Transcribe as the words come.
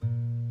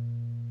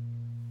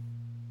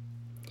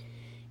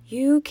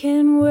You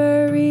can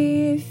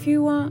worry if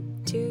you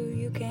want to,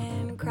 you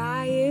can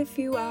cry if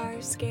you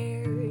are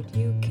scared.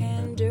 You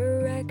can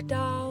direct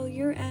all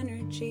your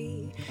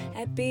energy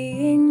at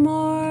being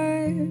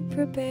more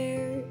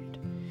prepared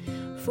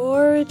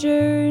for a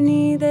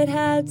journey that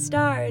had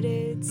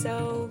started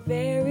so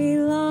very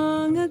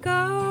long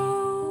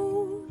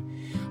ago.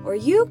 Or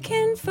you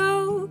can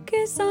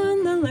focus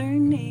on the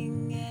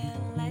learning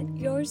and let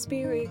your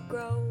spirit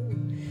grow.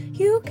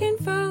 You can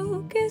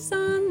focus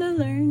on the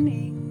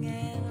learning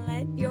and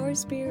let your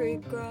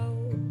spirit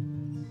grow.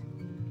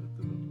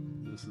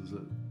 This is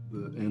at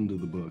the end of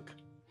the book.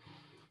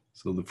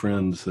 So the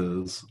friend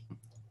says,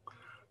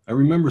 I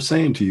remember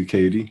saying to you,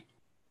 Katie,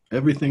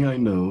 everything I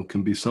know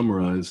can be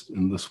summarized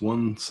in this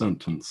one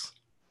sentence.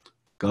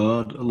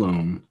 God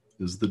alone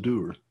is the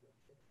doer.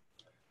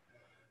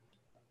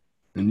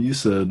 And you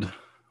said,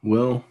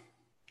 well,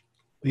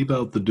 leave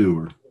out the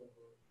doer.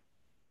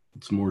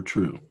 It's more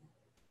true.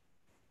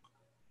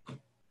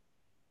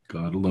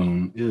 God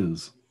alone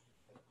is.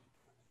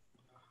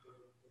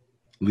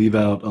 Leave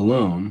out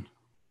alone,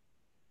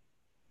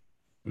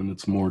 and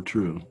it's more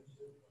true.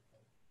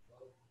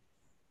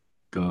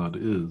 God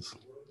is.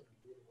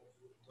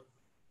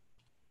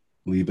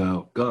 Leave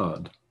out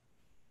God.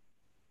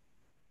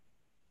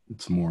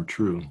 It's more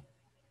true.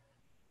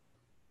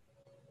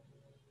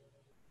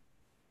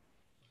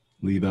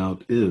 Leave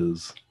out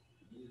is,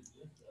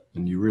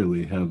 and you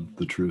really have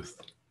the truth.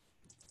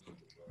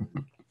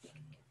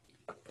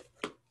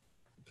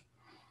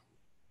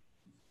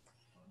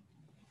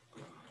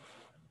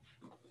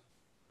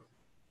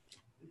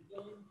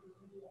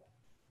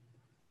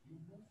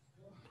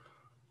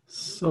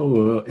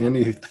 So,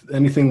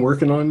 anything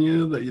working on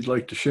you that you'd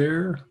like to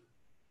share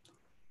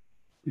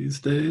these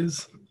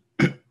days?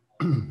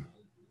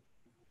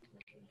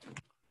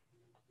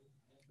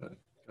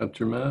 Got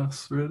your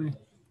mass ready?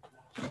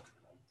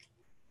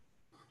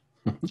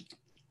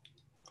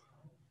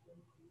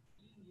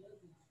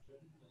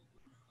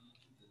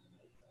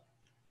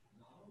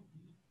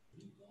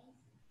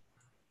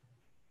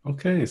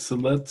 Okay, so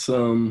let's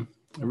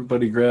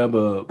everybody grab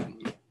a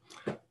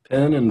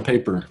pen and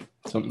paper,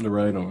 something to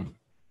write on.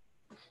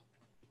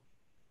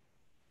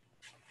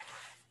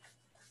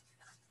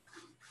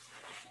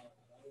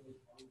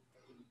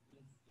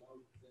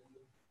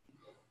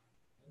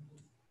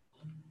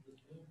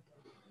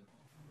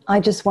 I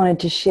just wanted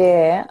to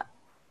share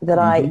that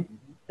I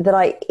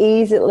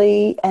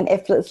easily and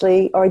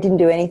effortlessly, or I didn't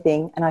do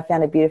anything, and I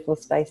found a beautiful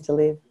space to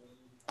live.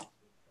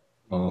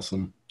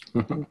 Awesome.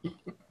 Thank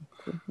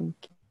you.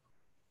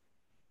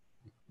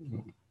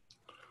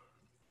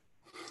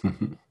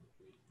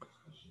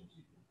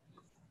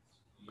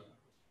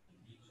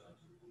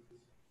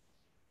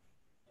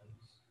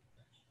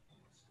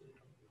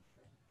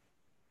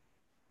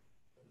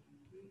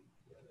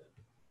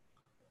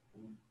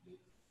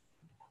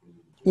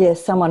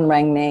 Yes, someone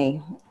rang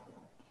me.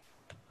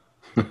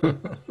 I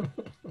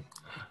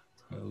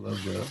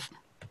love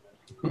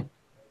that.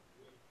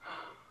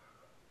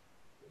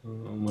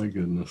 Oh my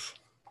goodness.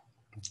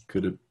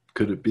 Could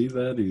it be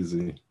that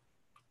easy?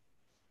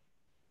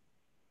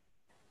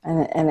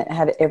 And it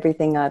had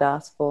everything I'd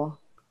asked for.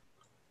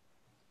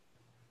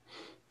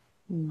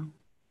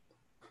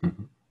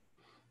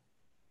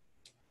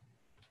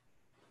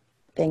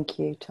 Thank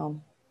you,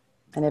 Tom,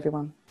 and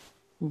everyone.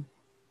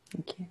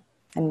 Thank you.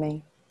 And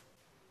me.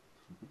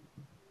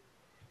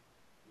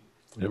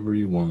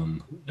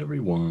 Everyone.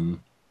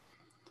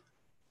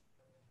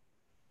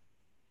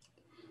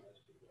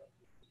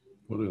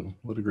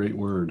 What a great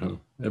word, huh?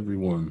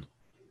 Everyone.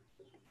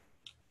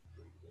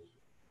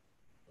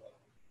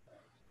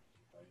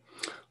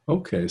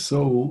 Okay,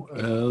 so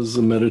as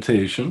a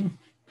meditation,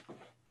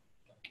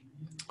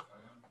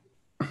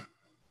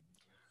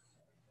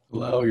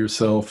 allow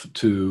yourself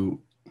to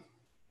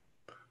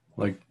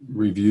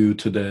review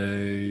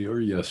today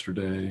or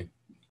yesterday,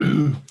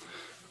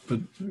 but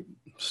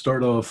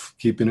start off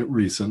keeping it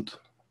recent.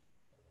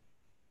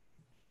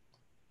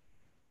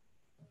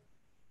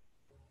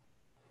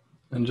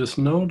 And just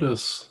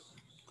notice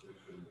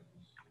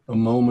a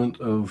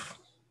moment of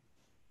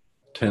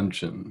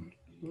tension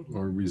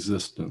or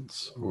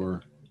resistance,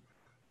 or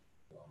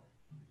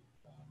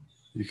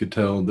you could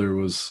tell there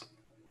was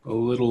a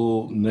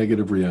little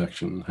negative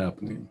reaction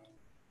happening.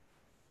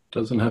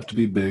 Doesn't have to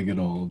be big at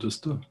all,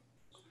 just the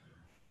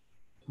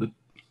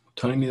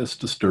tiniest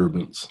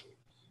disturbance.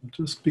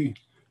 Just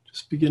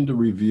begin to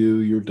review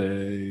your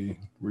day,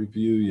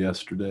 review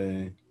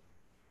yesterday,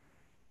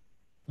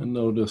 and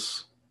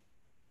notice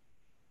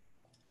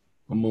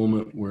a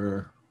moment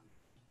where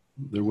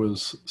there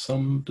was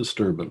some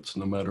disturbance,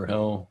 no matter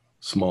how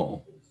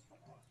small.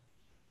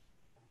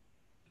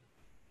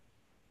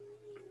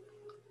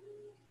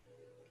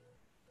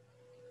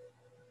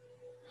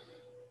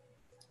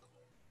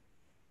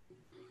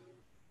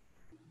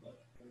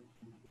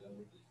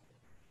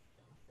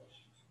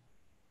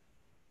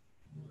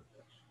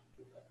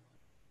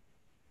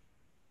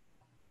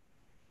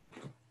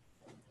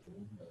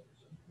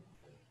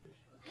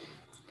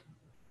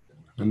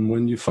 And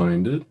when you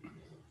find it,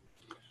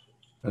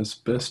 as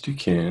best you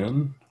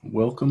can,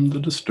 welcome the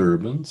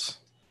disturbance,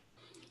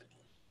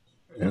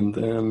 and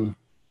then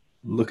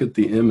look at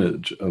the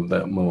image of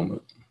that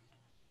moment.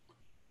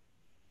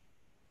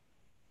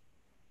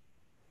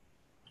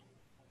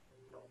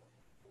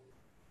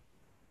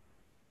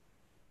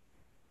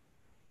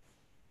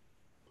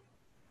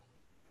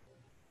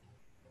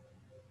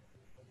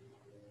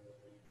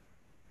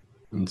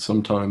 And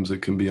sometimes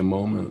it can be a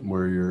moment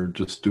where you're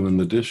just doing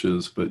the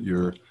dishes, but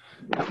you're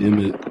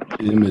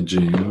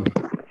imaging.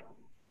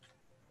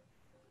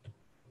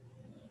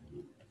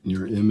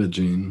 You're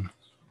imaging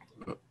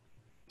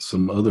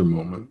some other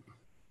moment,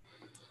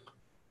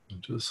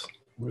 just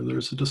where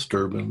there's a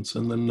disturbance,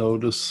 and then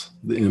notice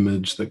the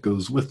image that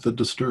goes with the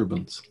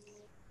disturbance.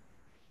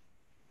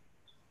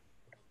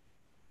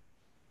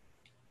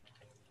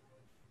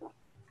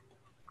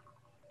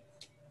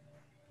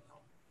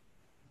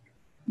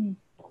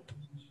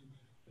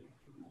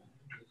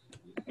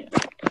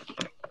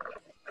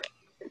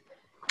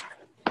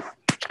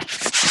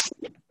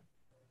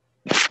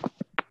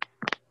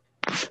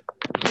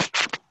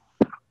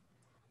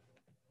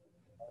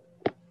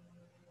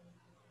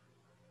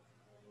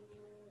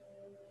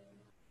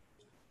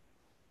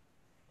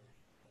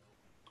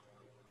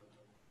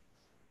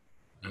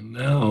 And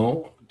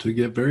now to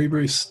get very,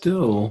 very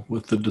still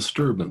with the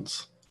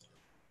disturbance.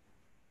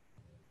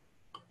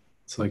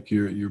 It's like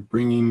you're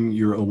bringing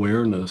your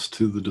awareness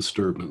to the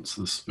disturbance,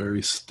 this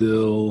very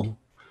still,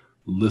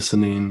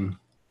 listening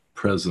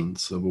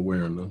presence of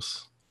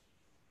awareness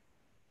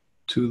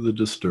to the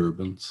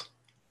disturbance.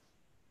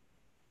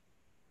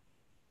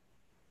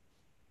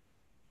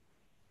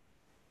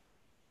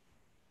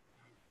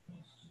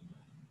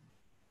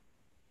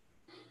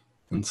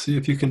 And see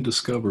if you can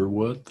discover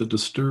what the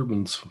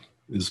disturbance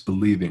is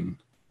believing.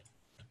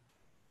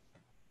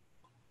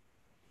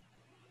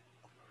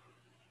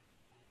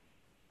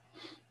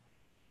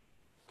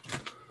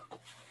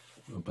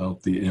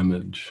 About the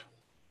image.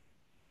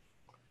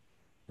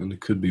 And it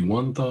could be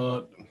one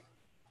thought,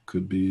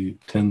 could be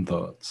 10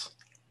 thoughts.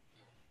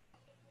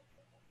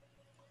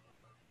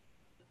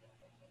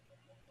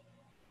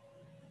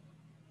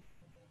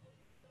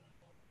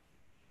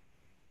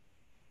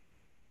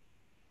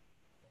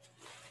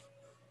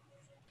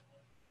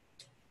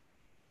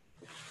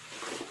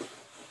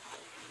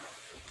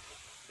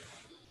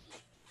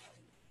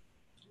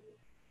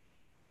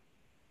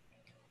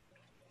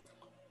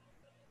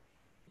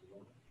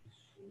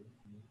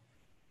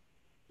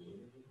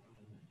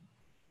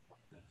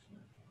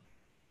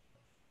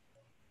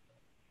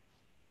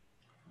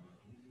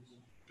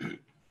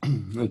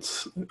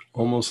 It's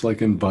almost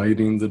like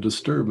inviting the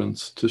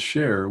disturbance to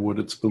share what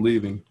it's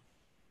believing.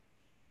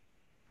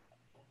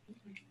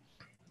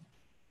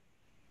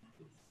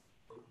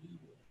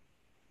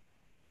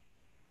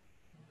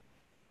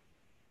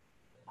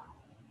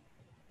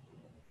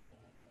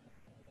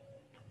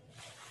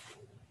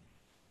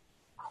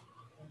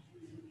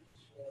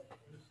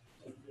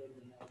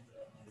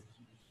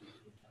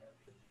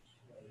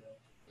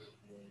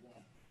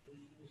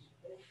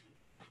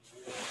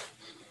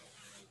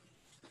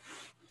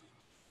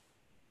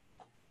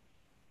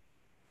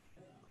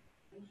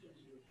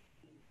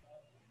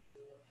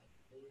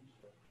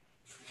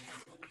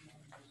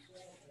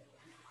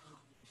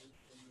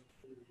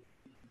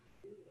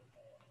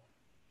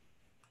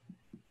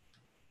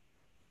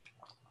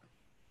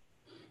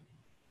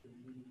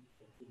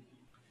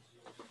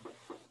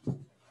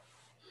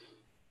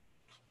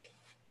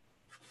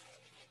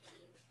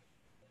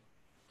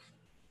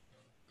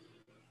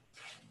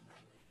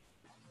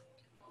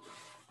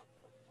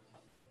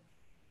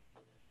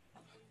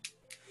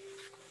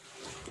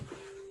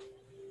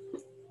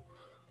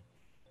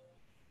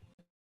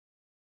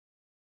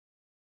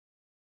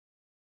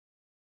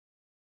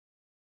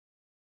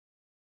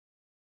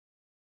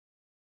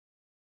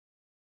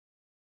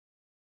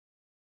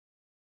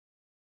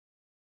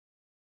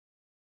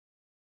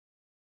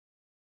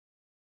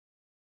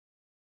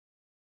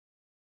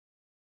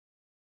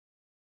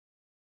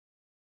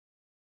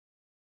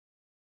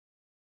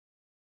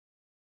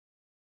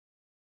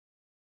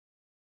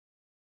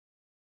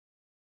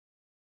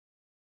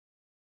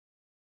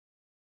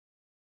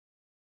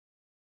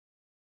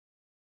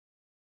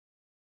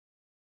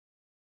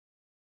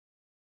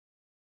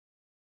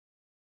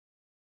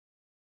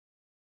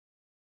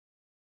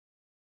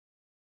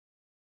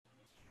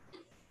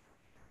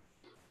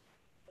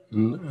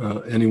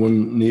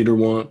 Anyone need or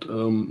want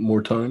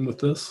more time with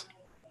this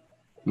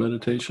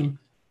meditation?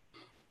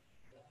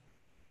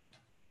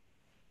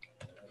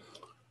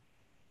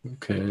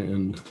 Okay,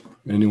 and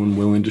anyone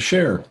willing to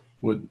share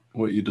what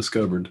you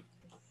discovered?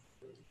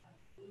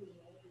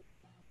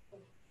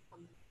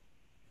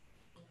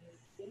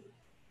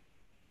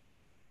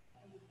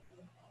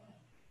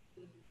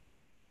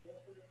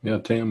 Yeah,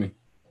 Tammy.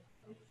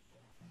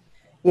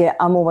 Yeah,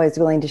 I'm always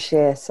willing to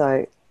share,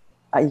 so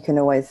you can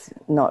always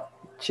not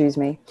choose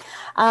me.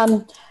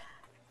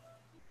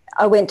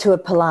 I went to a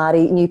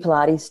new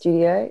Pilates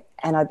studio,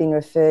 and I'd been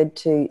referred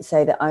to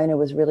say the owner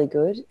was really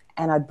good,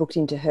 and I'd booked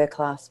into her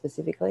class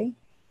specifically,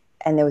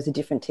 and there was a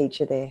different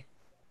teacher there.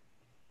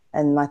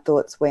 And my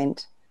thoughts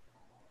went,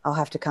 I'll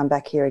have to come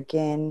back here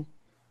again.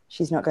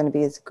 She's not going to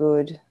be as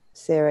good.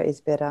 Sarah is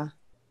better.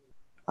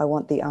 I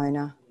want the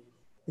owner.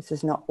 This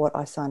is not what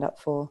I signed up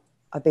for.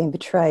 I've been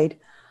betrayed.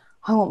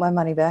 I want my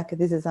money back.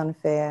 This is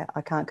unfair.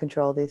 I can't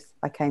control this.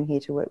 I came here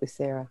to work with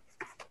Sarah.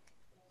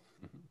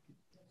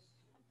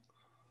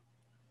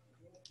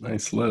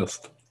 Nice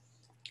list.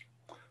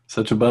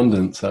 Such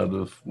abundance out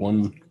of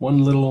one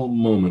little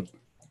moment.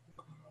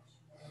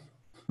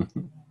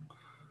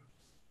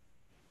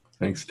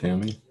 Thanks,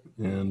 Tammy.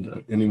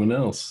 And anyone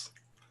else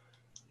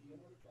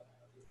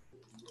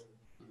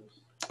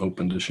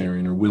open to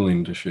sharing or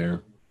willing to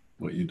share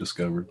what you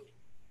discovered?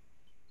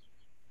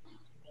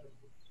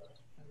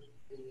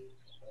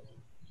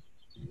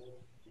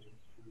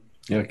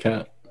 Yeah,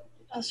 Kat.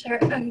 I'll share.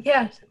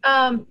 Yes.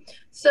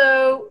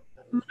 So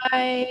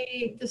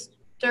my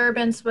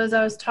disturbance was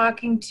I was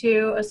talking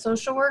to a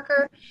social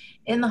worker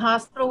in the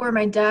hospital where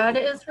my dad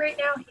is right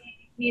now.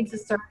 He needs a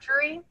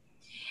surgery.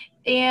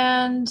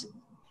 And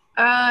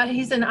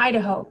he's in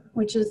Idaho,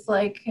 which is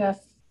like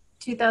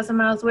 2,000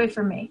 miles away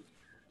from me.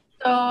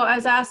 So I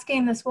was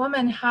asking this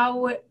woman,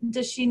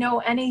 does she know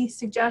any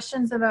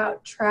suggestions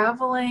about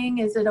traveling?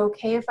 Is it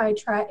okay if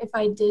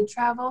I did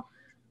travel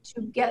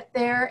to get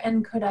there,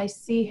 and could I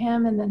see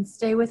him and then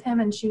stay with him?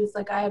 And she was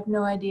like, I have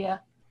no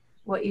idea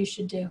what you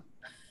should do.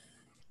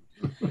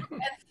 And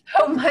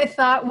so my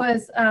thought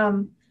was,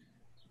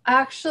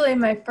 actually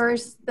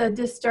the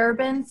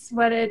disturbance,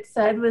 what it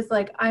said was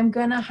like, I'm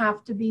gonna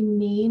have to be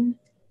mean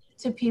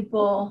to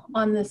people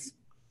on this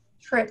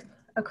trip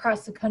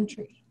across the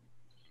country.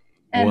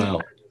 And wow.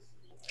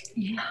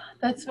 Yeah,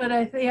 that's what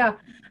yeah.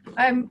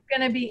 I'm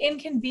gonna be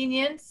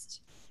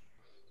inconvenienced.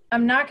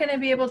 I'm not gonna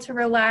be able to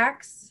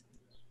relax.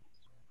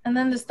 And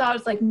then this thought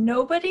was like,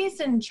 nobody's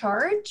in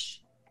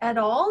charge at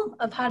all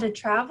of how to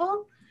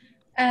travel.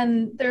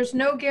 And there's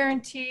no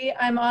guarantee.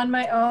 I'm on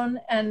my own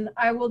and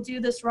I will do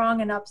this wrong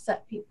and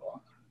upset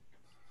people.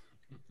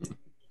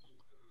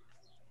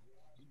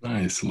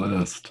 Nice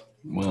list.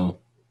 Well,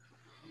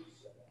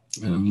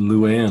 and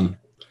Luann.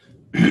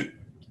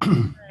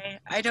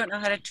 I don't know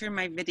how to turn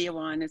my video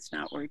on. It's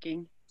not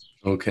working.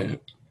 Okay.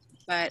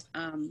 But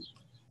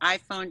I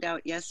found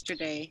out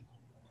yesterday,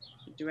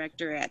 the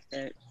director at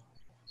the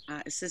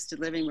assisted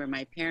living where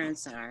my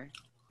parents are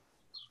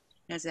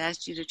has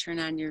asked you to turn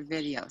on your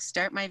video.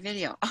 Start my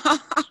video.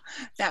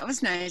 That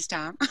was nice,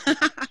 Tom.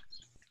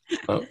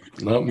 Oh,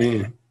 not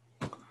me.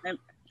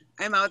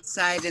 I'm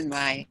outside in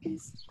my...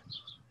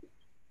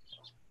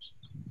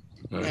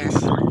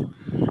 Nice.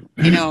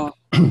 You know,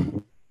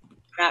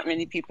 not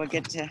many people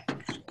get to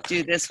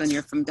do this when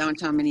you're from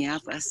downtown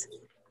Minneapolis.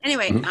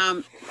 Anyway,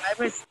 I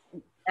was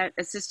at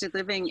assisted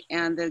living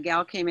and the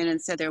gal came in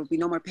and said there will be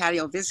no more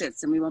patio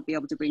visits and we won't be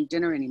able to bring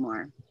dinner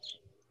anymore.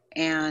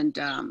 And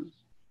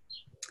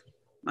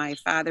my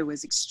father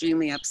was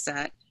extremely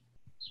upset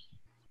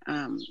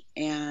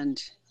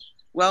and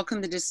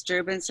welcomed the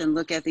disturbance and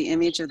look at the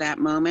image of that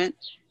moment.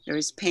 There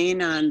was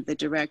pain on the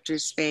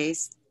director's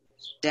face.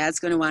 Dad's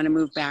going to want to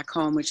move back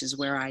home, which is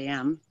where I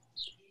am.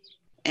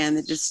 And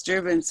the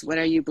disturbance, what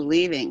are you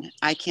believing?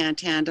 I can't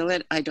handle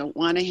it. I don't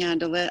want to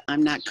handle it.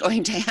 I'm not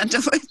going to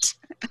handle it.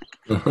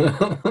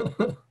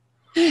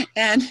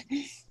 And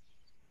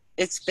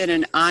it's been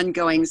an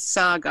ongoing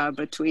saga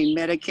between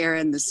Medicare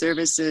and the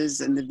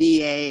services and the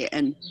VA,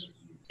 and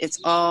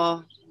it's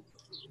all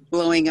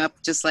blowing up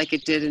just like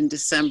it did in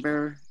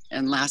December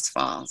and last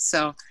fall.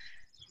 So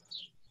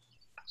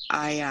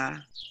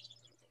I'm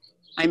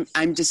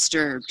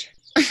disturbed.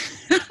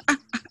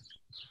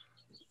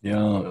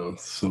 Yeah,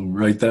 so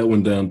write that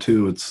one down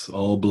too. It's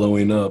all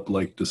blowing up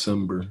like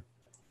December.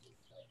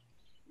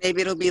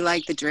 Maybe it'll be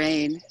like the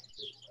drain.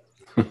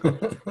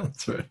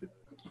 That's right.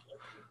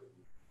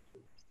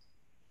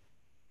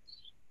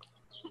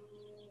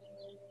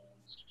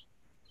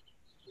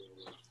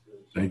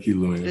 Thank you,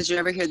 Luann. Did you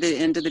ever hear the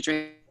end of the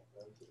drain?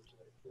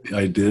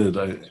 I did.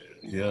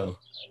 Yeah.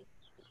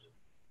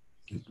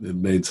 It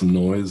made some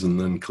noise and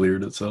then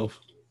cleared itself.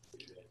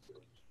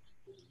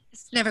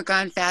 It's never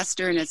gone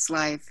faster in its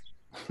life.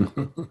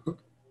 It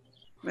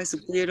was a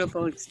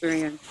beautiful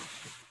experience.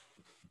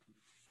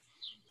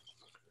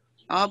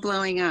 All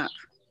blowing up.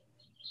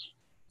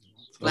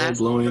 It's all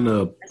blowing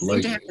up. I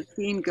seem to have the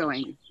theme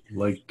going.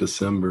 Like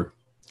December.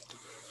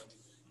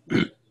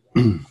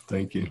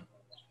 Thank you.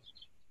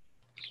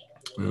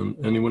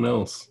 Anyone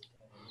else?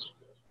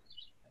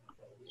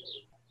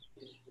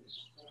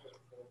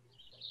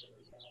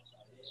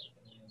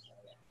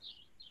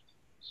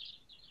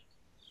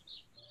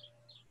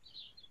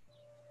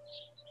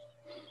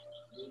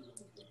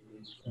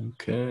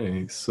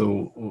 Okay,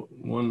 so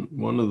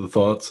one of the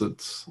thoughts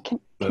that's... Can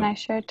I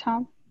share,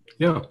 Tom?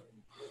 Yeah.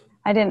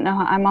 I didn't know.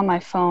 I'm on my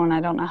phone.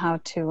 I don't know how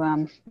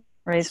to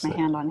raise my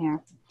hand on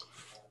here.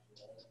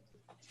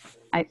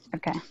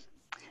 Okay.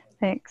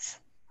 Thanks.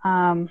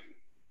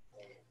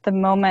 The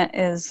moment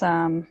is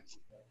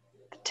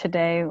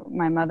today,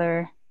 my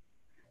mother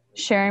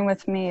sharing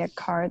with me a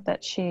card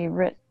that she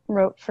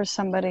wrote for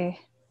somebody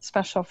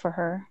special for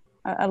her,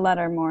 a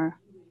letter more.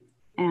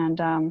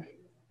 And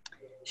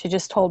she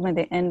just told me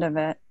the end of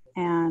it.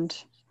 And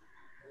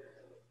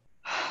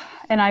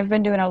I've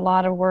been doing a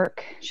lot of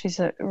work. She's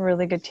a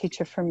really good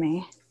teacher for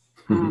me.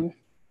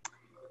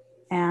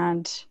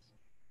 And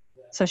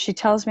so she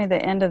tells me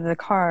the end of the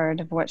card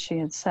of what she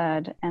had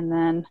said. And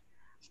then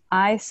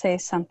I say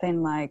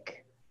something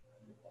like,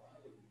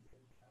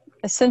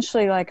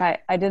 essentially like I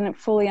didn't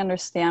fully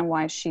understand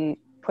why she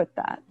put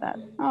that,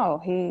 oh,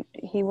 he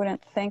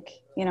wouldn't think,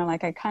 you know,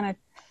 like I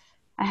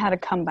had to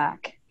come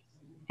back.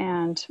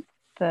 And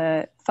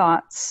the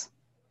thoughts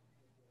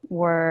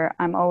were,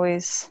 I'm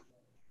always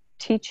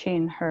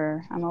teaching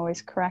her, I'm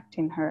always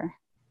correcting her.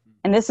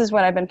 And this is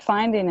what I've been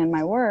finding in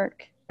my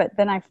work. But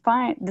then I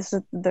find, this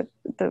is the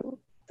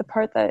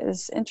part that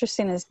is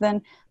interesting, is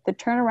then the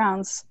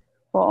turnarounds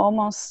will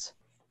almost,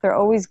 they're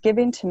always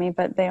giving to me,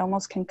 but they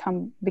almost can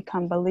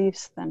become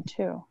beliefs then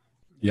too.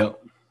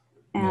 Yep.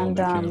 And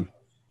yeah, they can.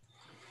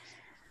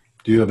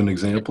 Do you have an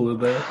example of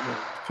that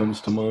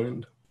comes to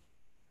mind?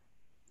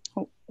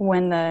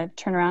 When the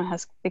turnaround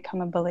has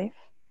become a belief?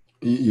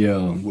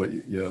 Yeah.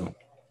 Yeah.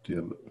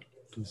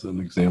 Does an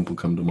example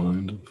come to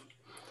mind?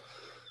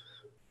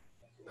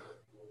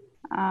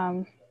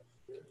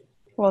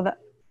 Well,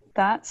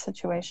 that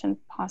situation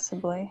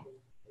possibly.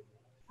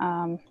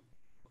 I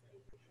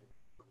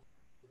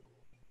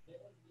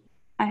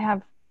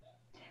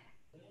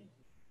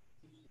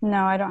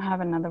don't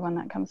have another one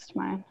that comes to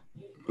mind.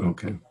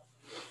 Okay.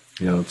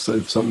 Yeah,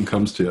 if something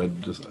comes to you,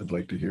 I'd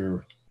like to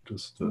hear,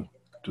 just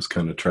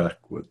kind of track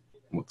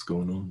what's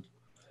going on.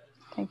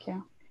 Thank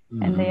you.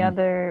 Mm-hmm. And the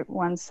other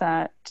ones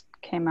that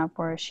came up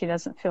were, she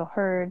doesn't feel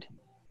heard,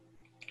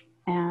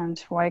 and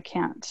why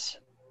can't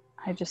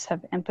I just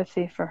have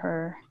empathy for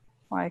her?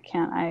 Why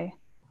can't I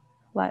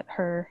let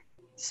her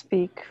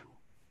speak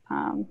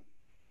and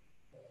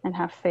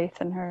have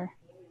faith in her?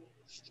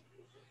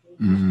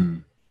 Mm-hmm.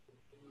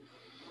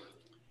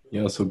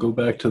 Yeah, so go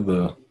back to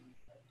the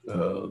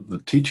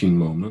teaching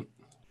moment,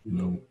 you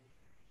know,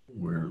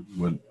 where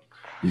what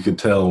you could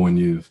tell when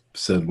you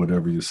said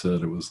whatever you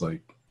said, it was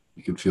like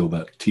you could feel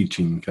that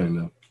teaching kind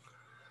of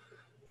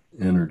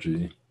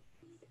energy,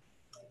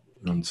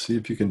 and see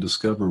if you can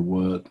discover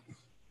what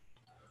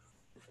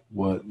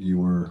you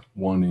were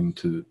wanting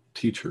to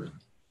teach her.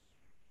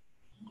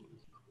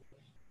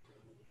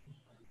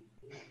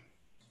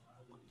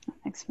 That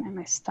makes me in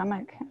my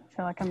stomach. I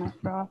feel like I might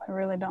throw up. I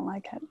really don't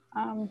like it.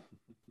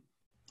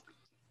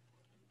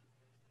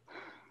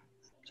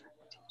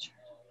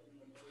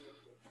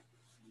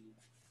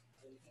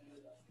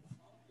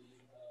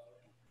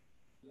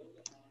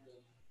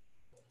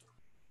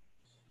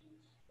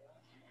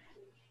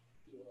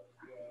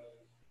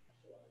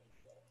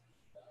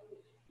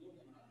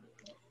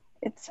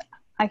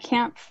 I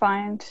can't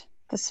find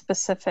the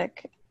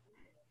specific.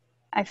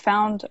 I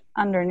found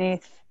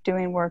underneath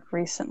doing work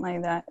recently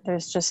that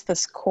there's just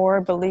this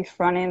core belief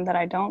running that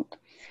I don't,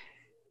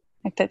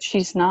 like that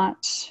she's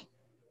not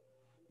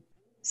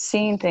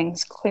seeing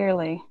things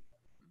clearly.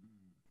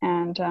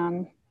 And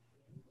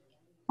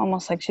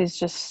almost like she's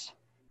just,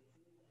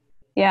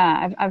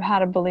 I've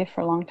had a belief for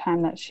a long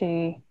time that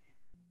she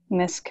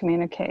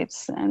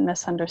miscommunicates and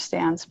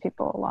misunderstands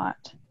people a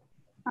lot.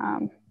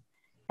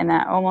 And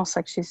that almost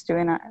like she's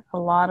doing a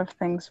lot of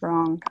things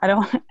wrong.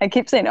 I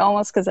keep saying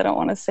almost because I don't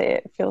want to say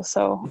it. It feels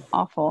so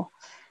awful.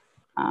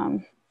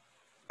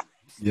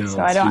 So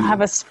I don't have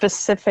a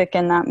specific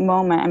in that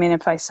moment. I mean,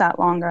 if I sat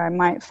longer, I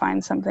might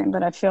find something,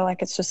 but I feel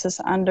like it's just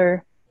this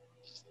under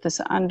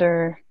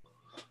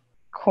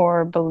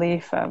core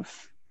belief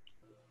of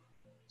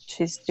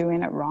she's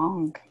doing it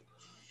wrong.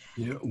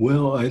 Yeah,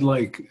 well, I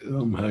like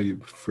how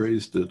you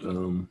phrased it.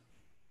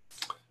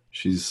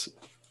 She's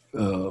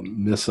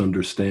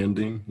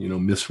misunderstanding,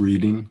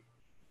 misreading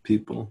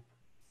people.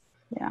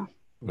 Yeah.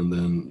 And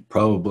then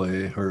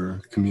probably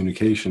her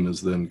communication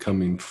is then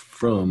coming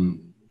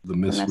from the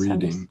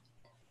misreading.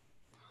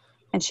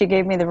 And she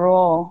gave me the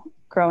role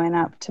growing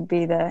up to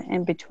be the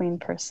in-between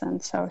person.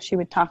 So she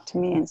would talk to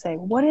me and say,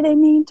 "What did it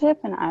mean, Tip?"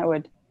 And I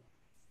would,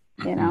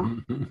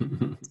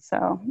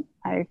 So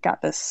I got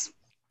this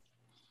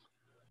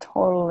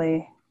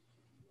totally,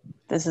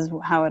 this is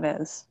how it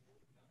is.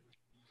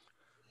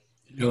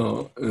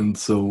 Yeah, and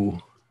so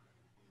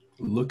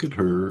look at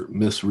her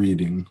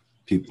misreading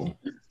people.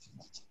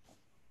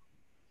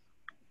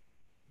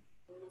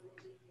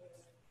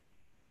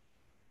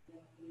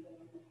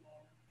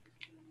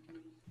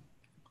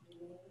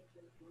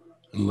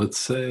 And let's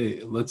say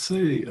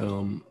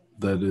that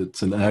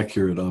it's an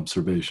accurate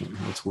observation.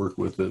 Let's work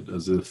with it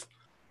as if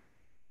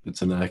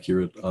it's an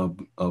accurate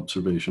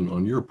observation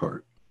on your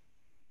part.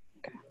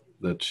 Okay.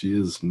 That she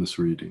is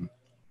misreading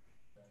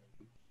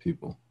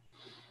people.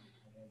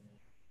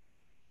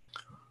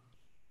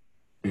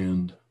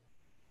 And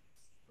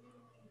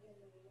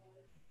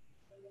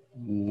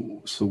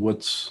so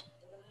what's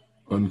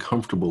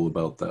uncomfortable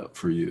about that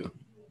for you?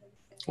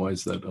 Why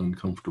is that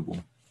uncomfortable?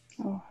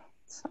 Oh,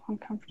 it's so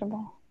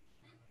uncomfortable.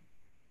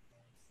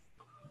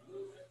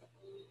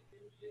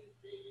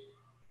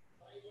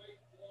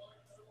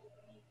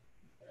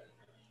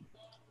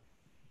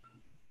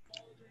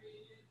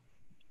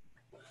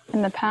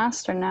 In the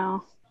past or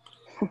now?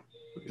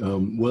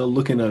 Well,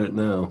 looking at it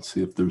now,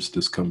 see if there's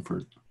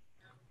discomfort.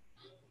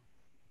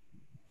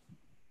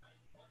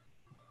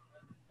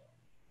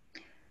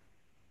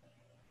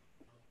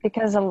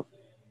 Because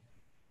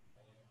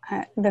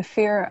the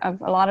fear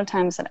of, a lot of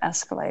times it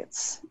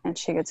escalates and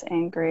she gets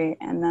angry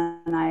and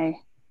then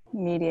I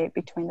mediate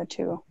between the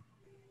two.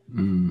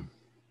 Mm.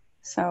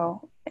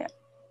 So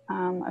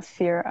a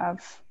fear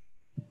of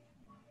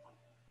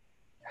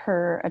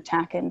her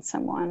attacking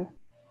someone,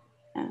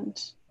 and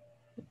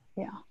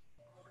yeah.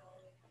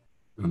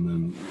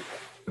 And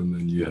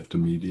then you have to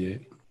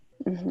mediate.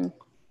 Mm-hmm.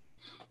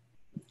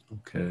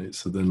 Okay,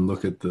 so then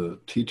look at the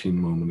teaching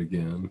moment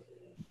again,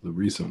 the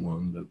recent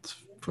one that's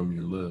from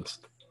your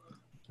list.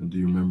 And do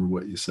you remember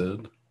what you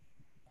said?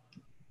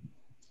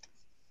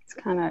 It's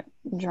kind of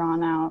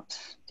drawn out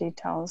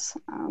details.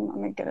 Let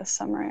me get a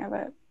summary of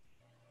it.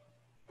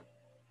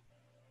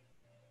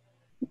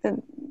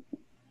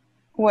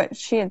 What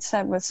she had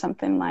said was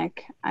something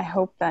like, I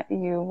hope that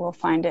you will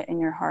find it in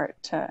your heart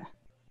to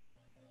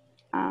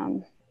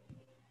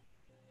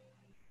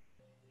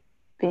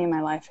be in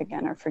my life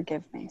again or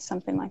forgive me,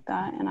 something like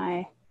that. And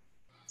I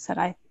said,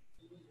 I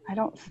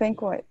don't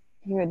think what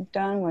you had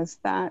done was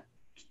that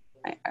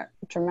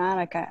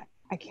dramatic.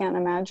 I can't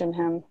imagine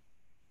him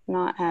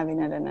not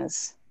having it in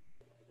his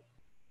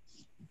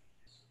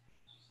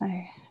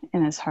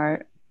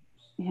heart,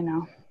 you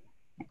know.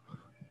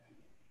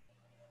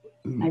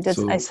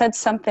 I said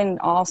something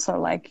also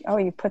like, oh,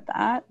 you put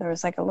that? There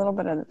was like a little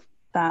bit of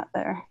that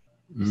there.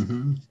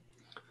 Mm-hmm.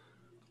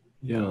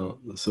 Yeah,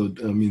 so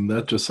I mean,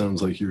 that just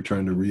sounds like you're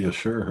trying to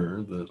reassure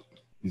her that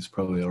he's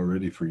probably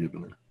already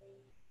forgiven her.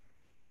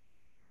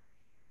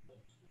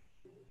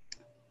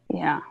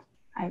 Yeah,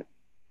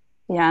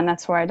 and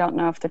that's where I don't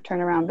know if the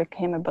turnaround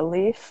became a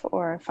belief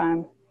or if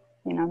I'm,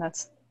 you know,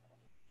 that's,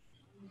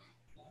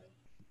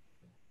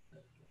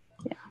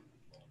 yeah.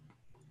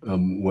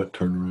 What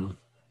turnaround?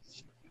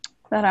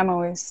 That I'm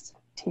always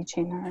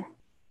teaching her,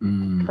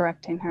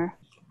 correcting her.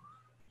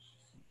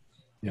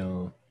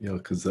 Yeah,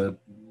 because that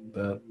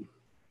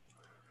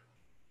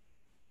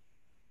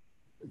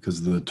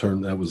was the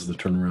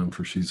turnaround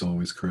for she's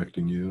always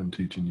correcting you and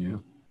teaching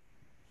you.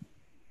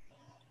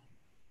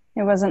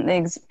 It wasn't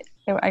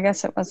I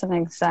guess it wasn't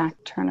an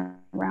exact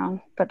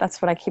turnaround, but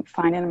that's what I keep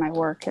finding in my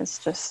work is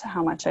just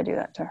how much I do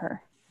that to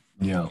her.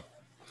 Yeah.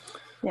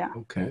 Yeah.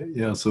 Okay.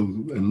 Yeah. So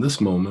in this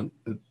moment,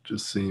 it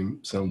just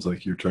sounds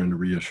like you're trying to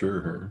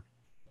reassure her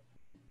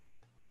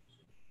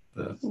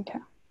that,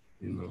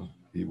 you know,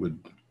 he would,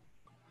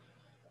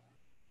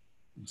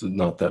 it's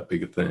not that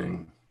big a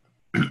thing.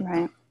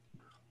 Right.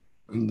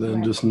 And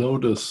then just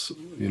notice,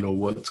 you know,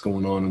 what's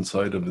going on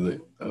inside of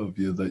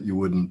you that you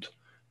wouldn't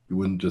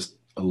just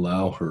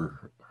allow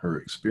her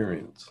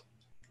experience.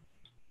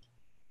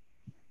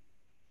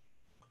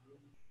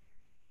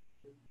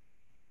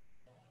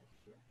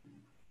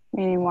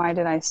 Meaning, why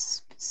did I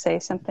say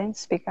something?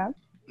 Speak up?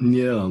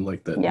 Yeah,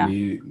 like that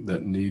need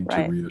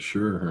right. to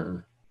reassure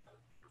her.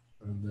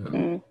 And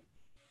then,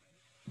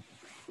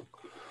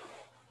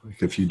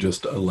 like if you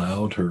just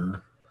allowed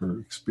her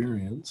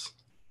experience,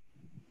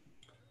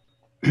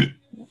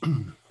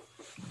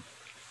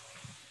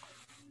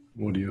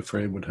 what are you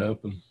afraid would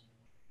happen?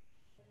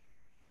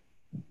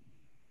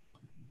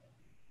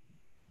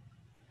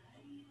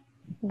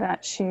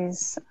 That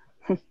she's,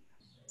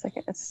 it's like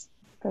it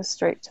goes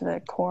straight to the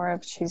core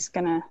of she's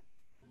gonna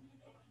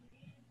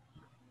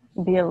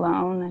be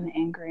alone and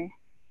angry.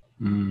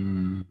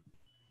 Mm.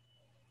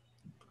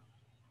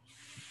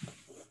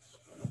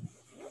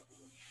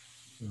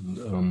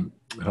 And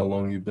how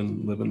long you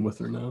been living with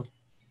her now?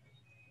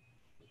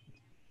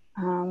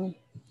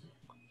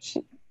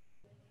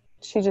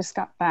 She just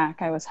got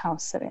back. I was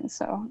house sitting,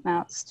 so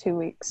now it's 2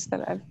 weeks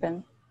that I've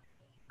been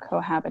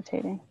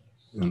cohabitating.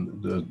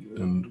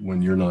 And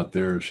when you're not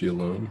there, is she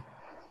alone?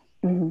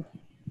 Mm-hmm.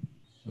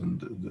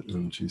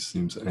 And she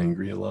seems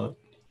angry a lot.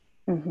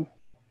 Mm-hmm.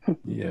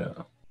 Yeah.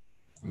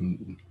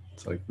 And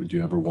it's like, would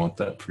you ever want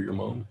that for your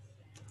mom?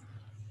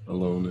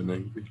 Alone and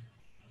angry?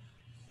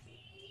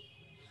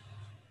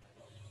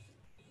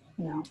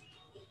 No.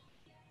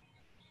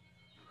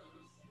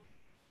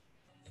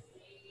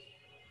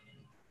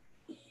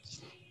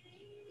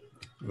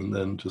 And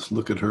then just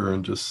look at her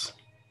and just,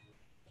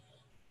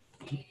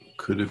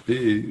 could it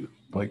be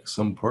like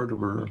some part of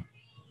her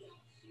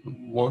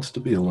wants to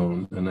be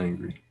alone and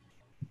angry?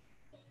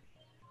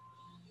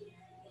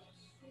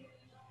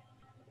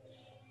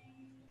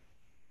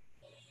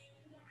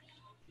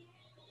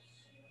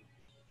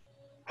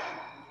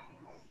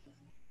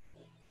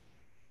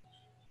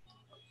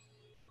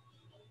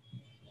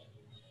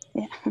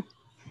 Yeah.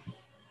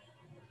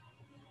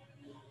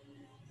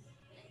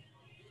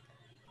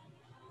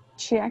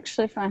 She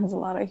actually finds a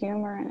lot of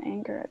humor in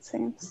anger, it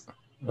seems.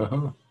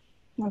 Uh-huh.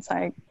 Once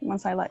I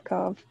let go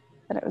of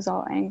that it was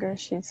all anger,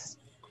 she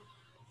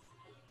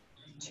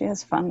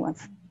has fun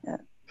with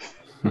it.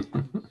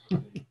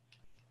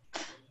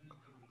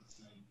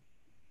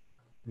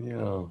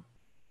 Yeah.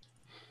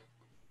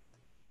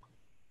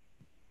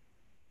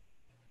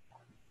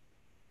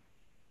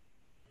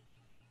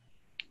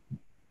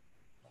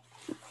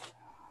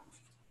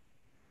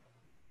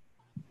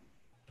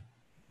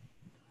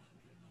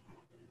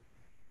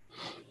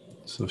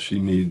 So she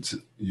needs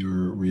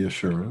your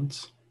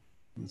reassurance.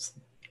 Is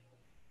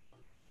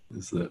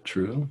that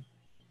true?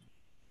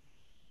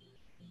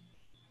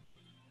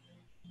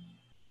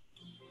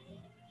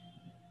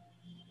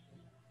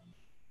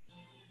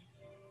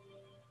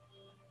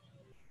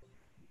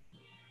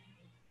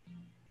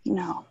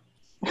 No.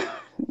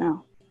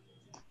 No.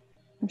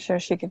 I'm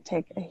sure she could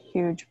take a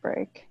huge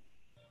break.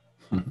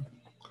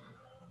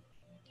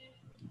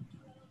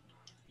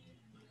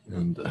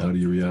 And how do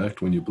you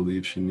react when you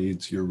believe she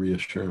needs your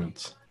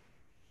reassurance?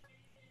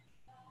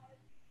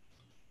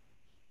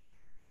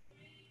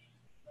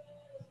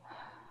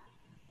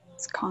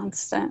 It's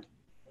constant.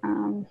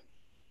 I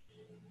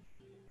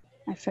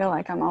feel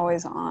like I'm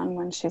always on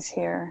when she's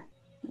here,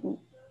 and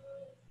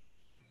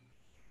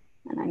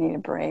I need a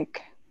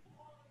break.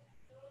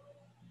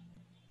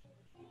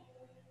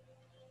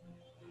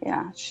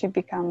 Yeah,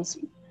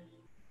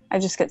 I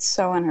just get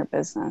so in her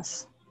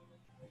business.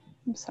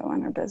 I'm so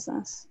in her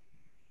business.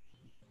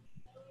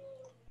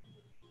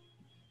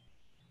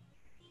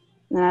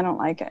 And I don't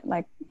like it.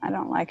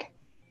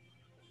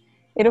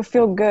 It'll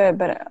feel good,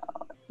 but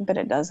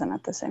it doesn't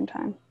at the same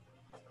time.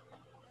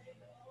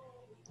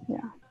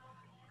 Yeah.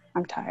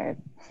 I'm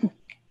tired.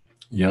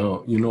 Yeah,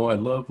 I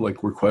love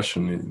we're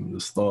questioning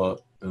this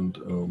thought,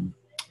 and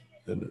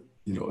it,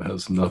 it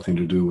has nothing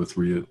to do with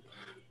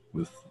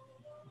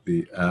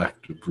the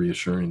act of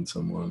reassuring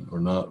someone or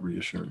not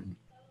reassuring.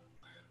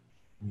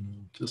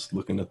 Just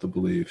looking at the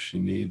belief, she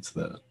needs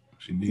that.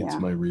 She needs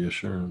my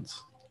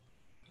reassurance.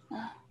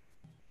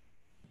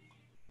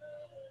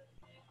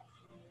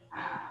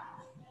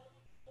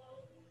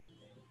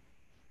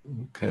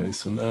 Okay,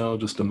 so now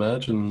just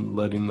imagine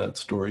letting that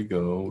story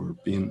go, or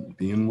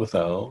being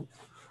without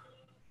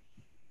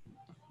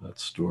that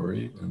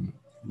story, and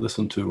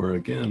listen to her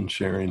again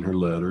sharing her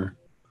letter,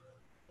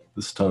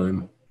 this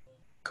time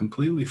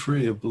completely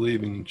free of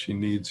believing she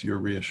needs your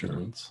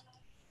reassurance.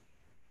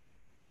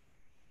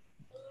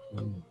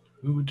 And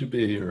who would you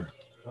be, or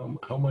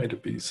how might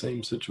it be?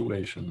 Same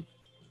situation.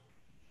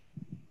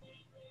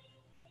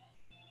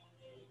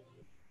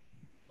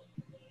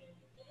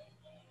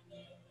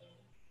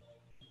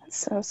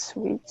 That's so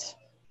sweet.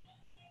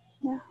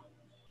 Yeah.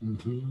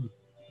 Mm-hmm.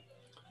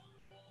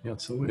 Yeah,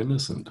 it's so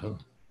innocent, huh?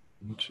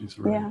 When she's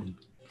writing.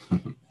 Yeah.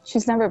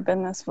 She's never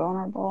been this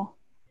vulnerable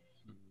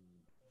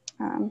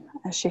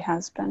as she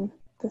has been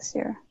this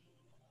year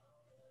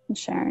and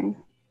sharing.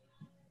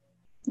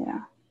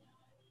 Yeah.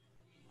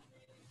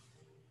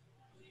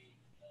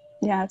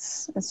 Yeah,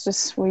 it's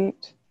just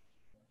sweet.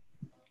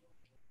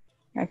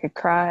 I could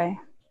cry.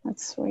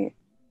 That's sweet.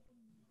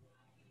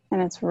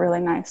 And it's really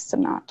nice to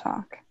not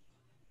talk,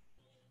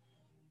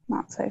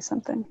 not say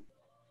something.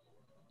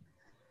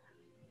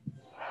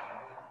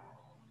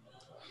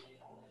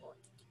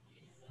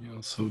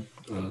 Yeah, so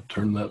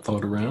turn that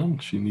thought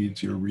around. She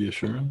needs your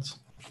reassurance.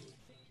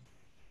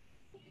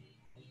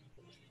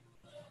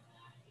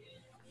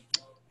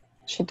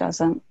 She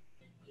doesn't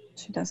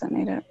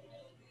need it.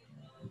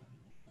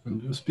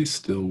 And just be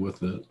still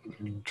with it.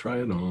 Try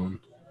it on.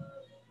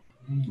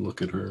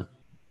 Look at her.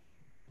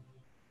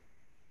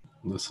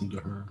 Listen to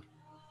her.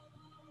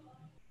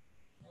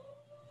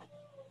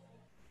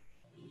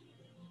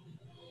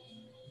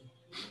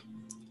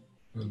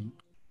 And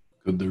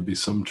could there be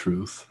some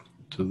truth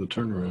to the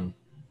turnaround?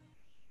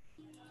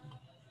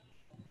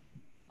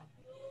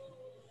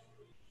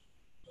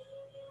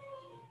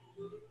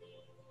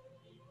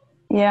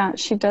 Yeah,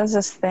 she does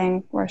this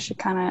thing where she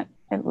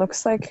it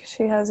looks like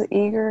she has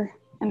eager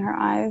in her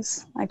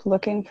eyes, like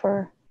looking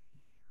for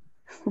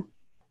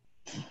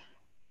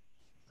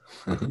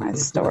my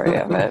story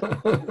of it.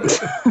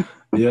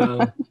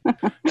 Yeah,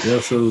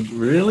 so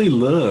really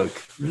look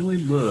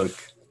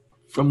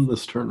from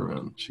this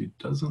turnaround. She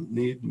doesn't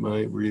need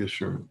my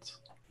reassurance.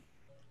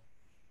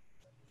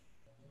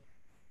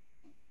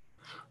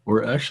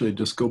 Or actually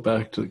just go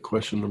back to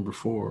question number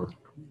 4.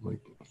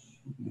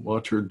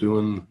 Watch her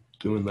doing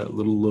that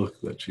little look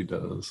that she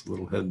does,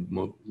 little head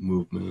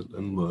movement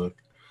and look.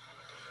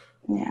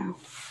 Yeah.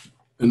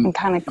 And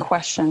kind of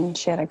question.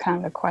 She had a kind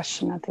of a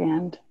question at the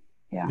end.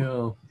 Yeah.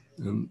 Yeah.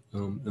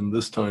 And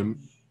this time,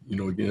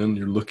 again,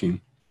 you're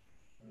looking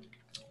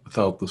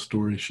without the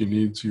story. She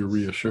needs your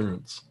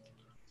reassurance.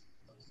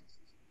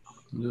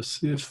 And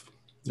just see if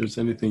there's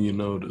anything you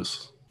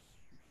notice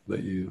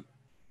that you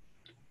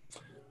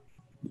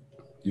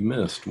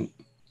missed.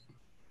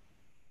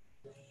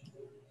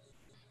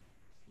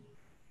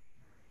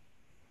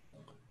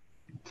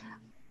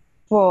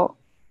 Well,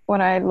 what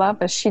I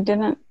love is she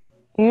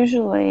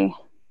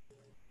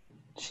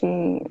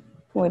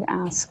would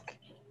ask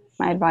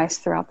my advice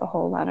throughout the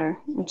whole letter,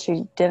 and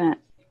she didn't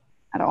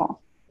at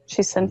all.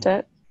 She sent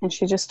it, and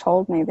she just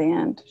told me the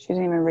end. She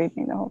didn't even read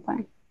me the whole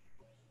thing.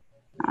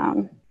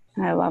 And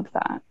I love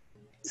that.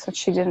 So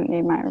she didn't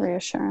need my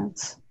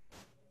reassurance.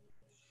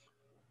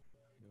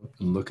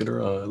 And look at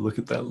her eye. Look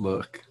at that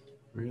look.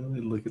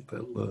 Really look at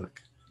that look.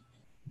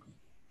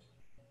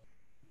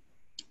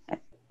 I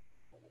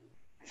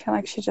feel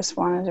like she just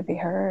wanted to be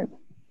heard.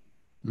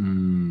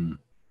 Mm.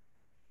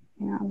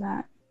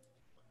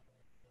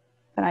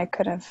 That I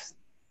could have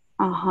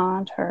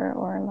haunt her,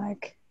 or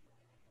like,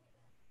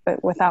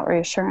 but without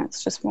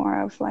reassurance, just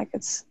more of like,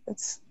 it's,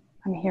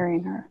 I'm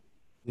hearing her.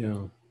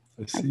 Yeah,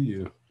 I see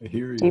you. I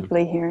hear you.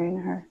 Deeply hearing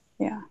her.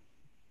 Yeah.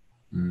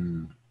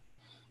 Mm.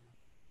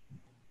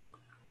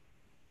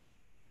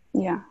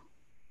 Yeah.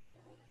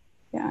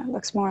 Yeah. It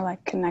looks more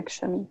like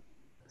connection.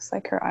 It's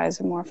like her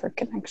eyes are more for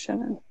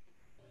connection and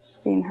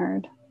being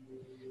heard.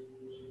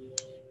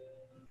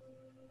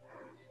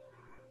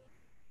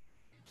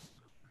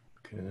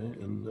 Okay,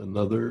 and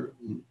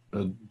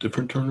a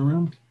different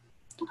turnaround?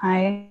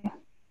 I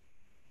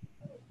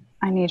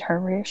need her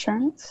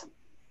reassurance.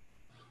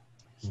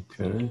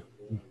 Okay.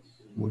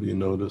 What do you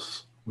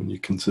notice when you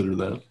consider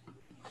that?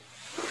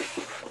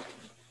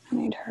 I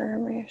need her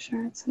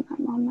reassurance in that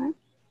moment.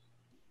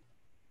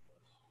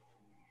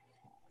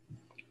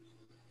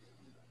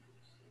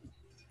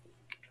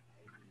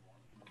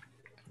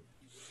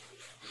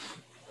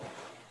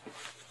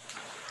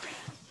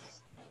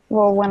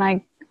 Well, when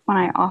I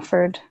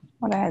offered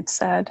what I had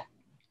said,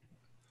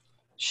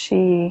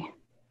 she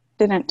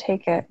didn't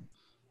take it.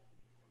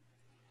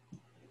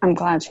 I'm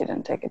glad she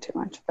didn't take it too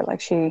much, but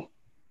like it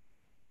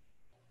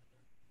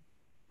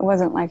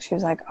wasn't like she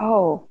was like,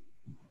 oh,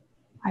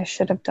 I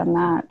should have done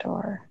that,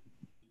 or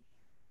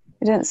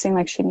it didn't seem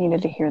like she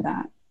needed to hear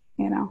that,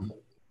 you know?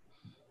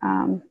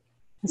 And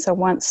so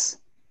once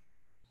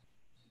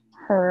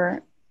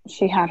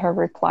she had her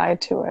reply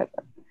to it,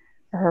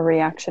 or her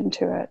reaction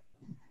to it,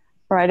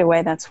 right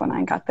away, that's when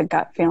I got the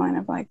gut feeling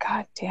of like,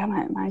 God damn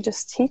it, am I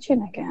just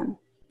teaching again?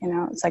 You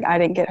know, it's like I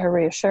didn't get her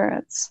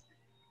reassurance.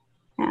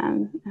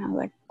 And I was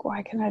like,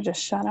 why can't I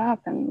just shut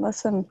up and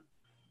listen?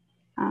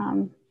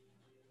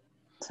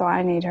 So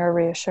I need her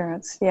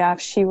reassurance. Yeah, if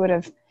she would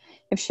have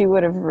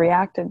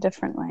reacted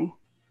differently,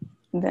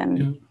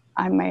 then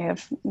I may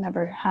have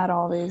never had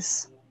all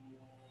these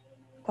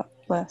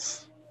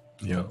bliss.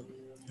 Yeah,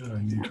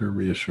 I need her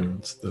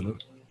reassurance that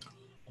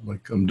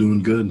like I'm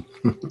doing good.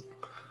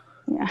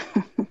 Yeah.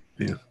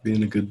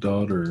 Being a good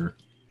daughter,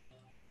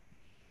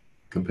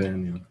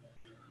 companion,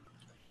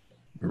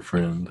 or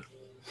friend.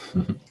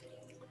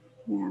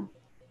 Yeah.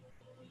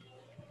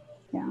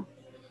 Yeah.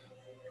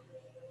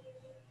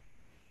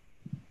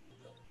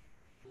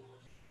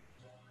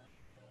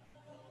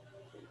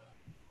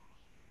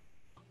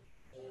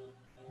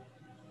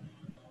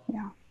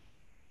 Yeah.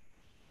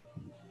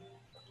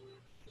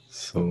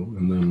 So,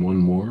 and then one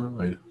more.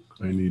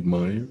 I need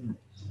my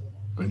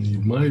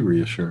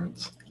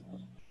reassurance.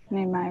 I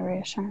need my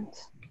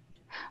reassurance.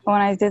 Oh,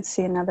 and I did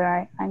see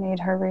another. I need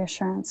her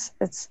reassurance.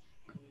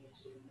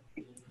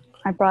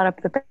 I brought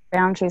up the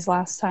boundaries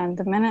last time.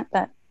 The minute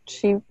that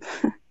she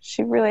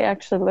really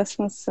actually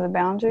listens to the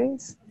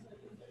boundaries,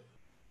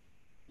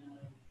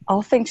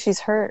 I'll think she's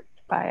hurt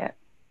by it,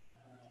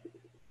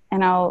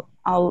 and I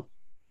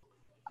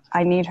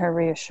need her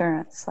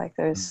reassurance. Like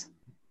there's,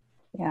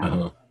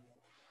 yeah,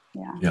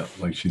 yeah,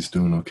 like she's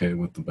doing okay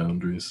with the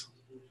boundaries.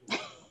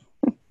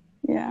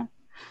 Yeah.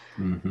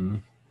 Mm-hmm.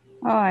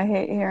 Oh, I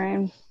hate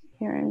hearing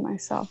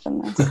myself in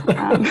this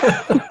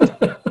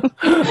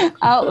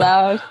out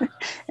loud,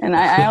 and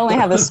I only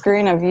have a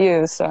screen of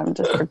you, so I'm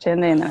just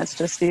pretending that it's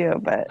just you.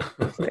 But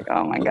it's like,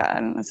 oh my God,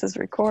 and this is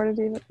recorded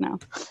even no.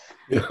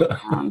 Yeah.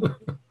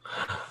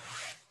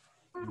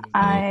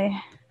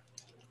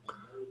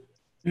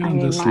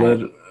 Just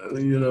let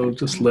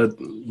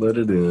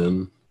it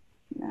in.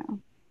 Yeah.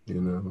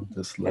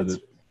 Just let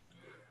it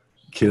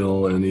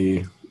kill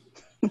any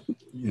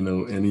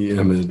any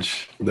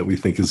image that we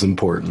think is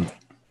important.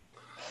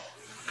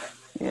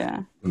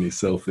 Yeah. Any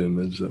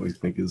self-image that we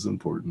think is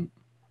important.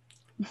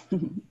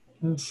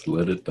 Just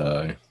let it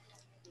die.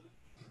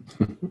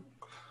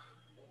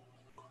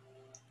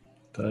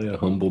 Die a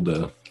humble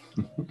death.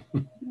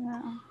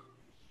 Yeah.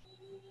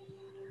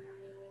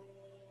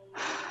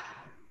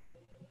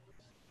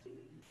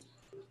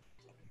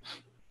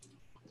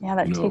 Yeah,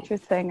 that teacher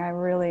thing,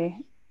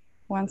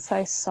 once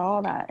I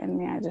saw that in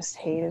me, I just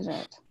hated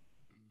it.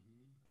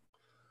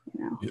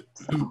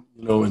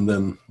 And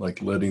then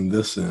like letting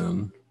this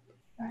in,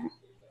 right.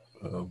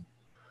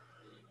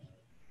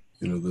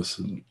 This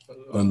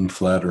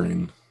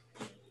unflattering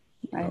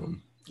right.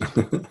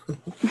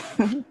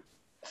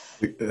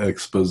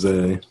 expose,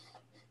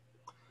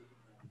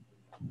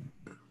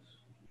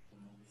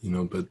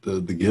 but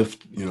the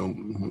gift,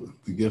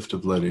 the gift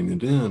of letting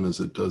it in is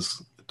it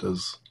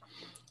does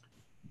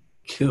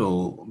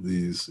kill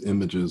these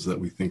images that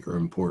we think are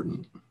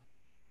important,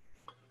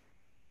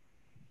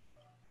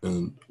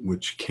 and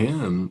which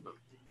can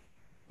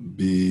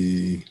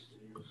be,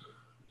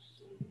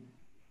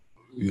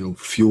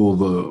 fuel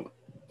the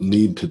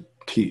need to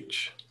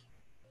teach.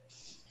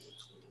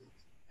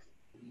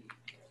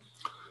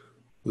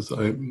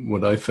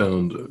 What I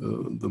found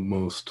the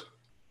most,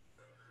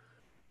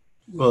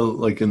 well,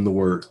 like in the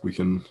work,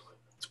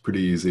 it's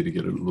pretty easy to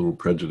get a little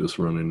prejudice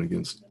running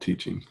against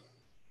teaching.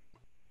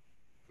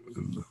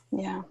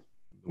 Yeah.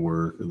 The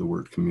work or the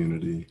work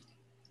community.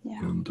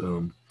 Yeah.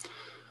 And,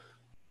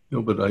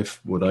 but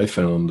what I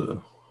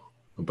found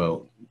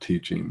about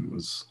teaching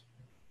was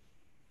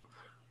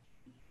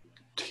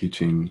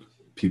teaching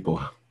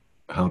people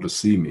how to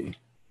see me.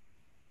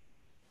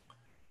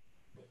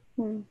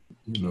 Hmm.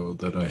 You know,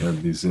 that I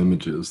had these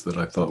images that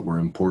I thought were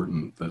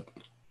important, that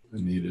I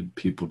needed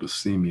people to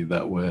see me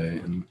that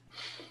way. And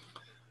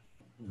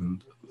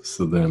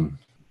so then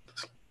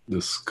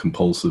this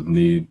compulsive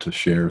need to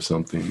share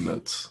something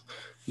that's,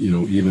 you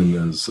know, even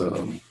as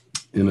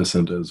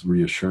innocent as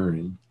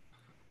reassuring,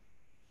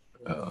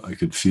 I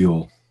could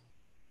feel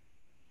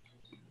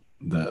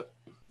that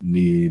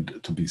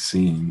need to be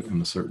seen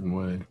in a certain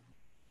way.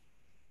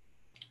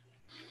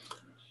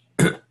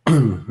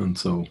 And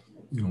so,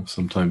 you know,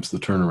 sometimes the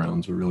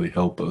turnarounds will really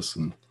help us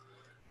in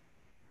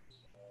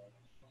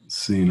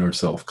seeing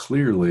ourselves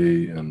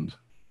clearly, and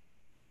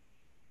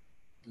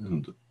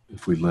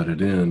if we let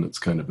it in, it's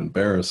kind of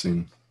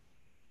embarrassing.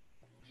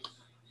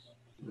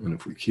 And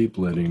if we keep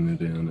letting it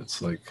in,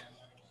 it's like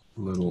a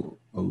little,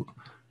 you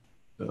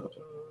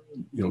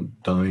know,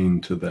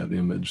 dying to that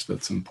image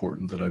that's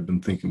important, that I've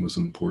been thinking was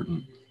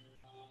important.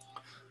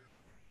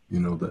 You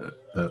know,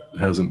 that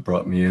hasn't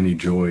brought me any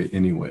joy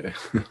anyway.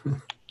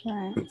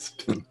 Right. It's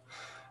been,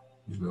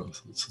 you know,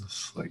 it's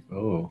just like,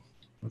 oh,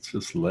 let's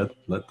just let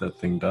that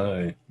thing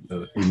die.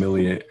 The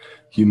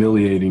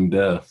humiliating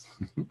death.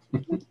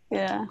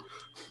 Yeah.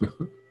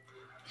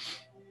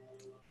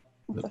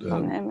 That's a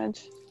fun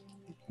image.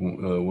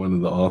 One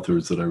of the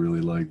authors that I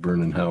really like,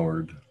 Vernon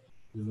Howard,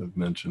 I've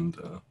mentioned,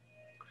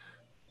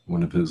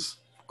 one of his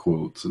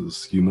quotes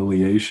is,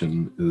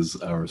 "Humiliation is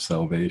our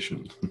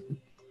salvation."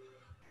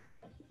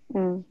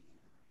 Mm.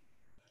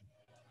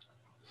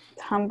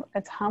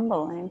 It's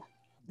humbling.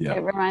 Yeah.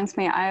 It reminds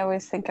me, I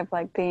always think of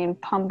like being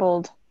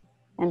pummeled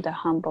into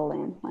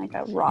humbling, like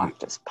a rock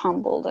just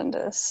pummeled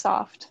into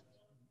soft.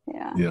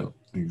 Yeah. Yeah,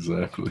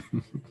 exactly.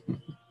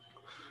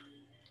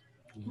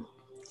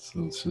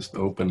 So it's just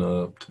open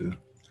up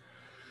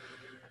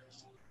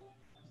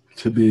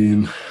to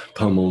being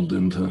pummeled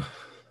into a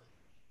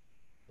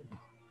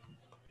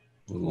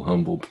little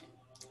humble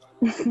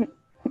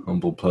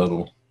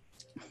puddle.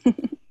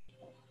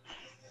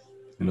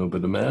 You know,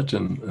 but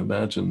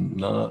imagine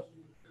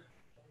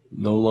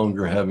no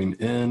longer having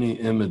any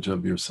image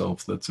of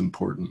yourself that's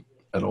important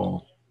at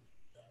all.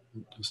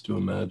 Just to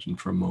imagine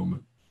for a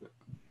moment,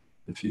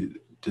 if you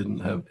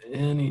didn't have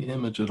any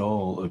image at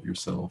all of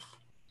yourself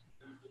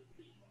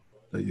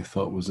that you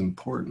thought was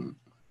important.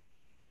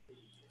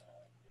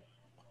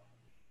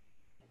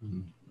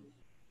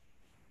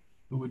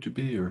 Who would you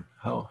be, or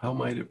how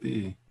might it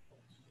be?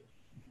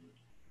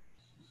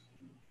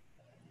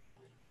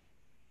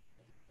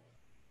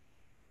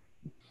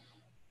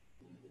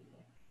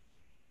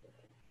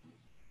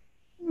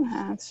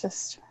 Yeah, it's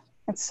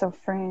so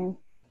freeing.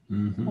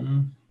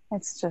 Mm-hmm.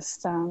 It's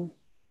just,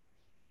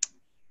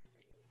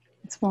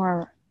 it's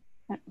more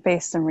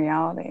based in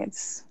reality.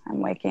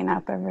 I'm waking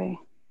up every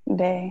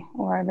day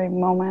or every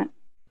moment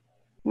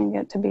and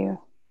get to be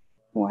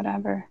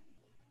whatever,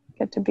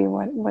 get to be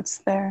what's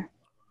there.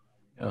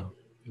 Yeah,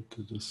 get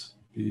to just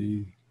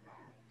be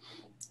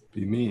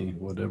me,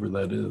 whatever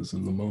that is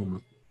in the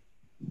moment.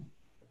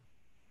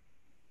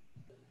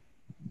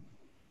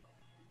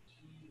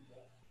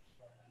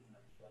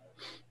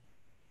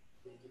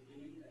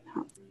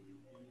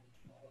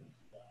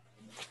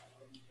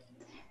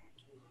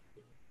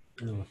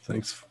 Yeah,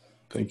 thanks.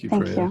 Thank you,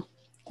 Thank Freya. you.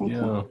 Thank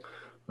you.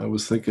 I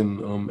was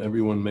thinking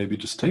everyone maybe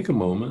just take a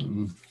moment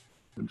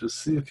and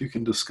just see if you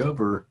can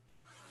discover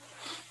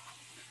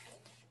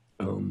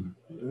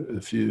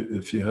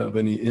if you have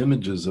any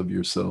images of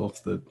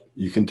yourself that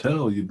you can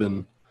tell you've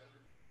been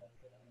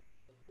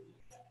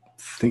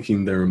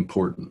thinking they're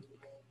important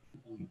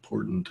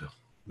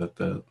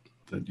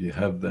that you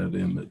have that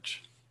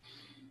image.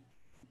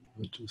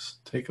 But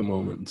just take a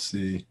moment and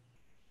see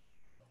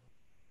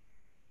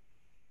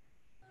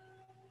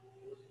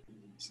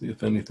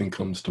if anything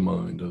comes to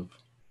mind of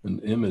an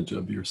image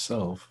of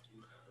yourself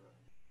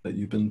that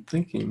you've been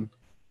thinking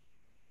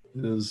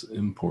is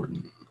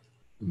important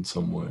in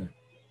some way.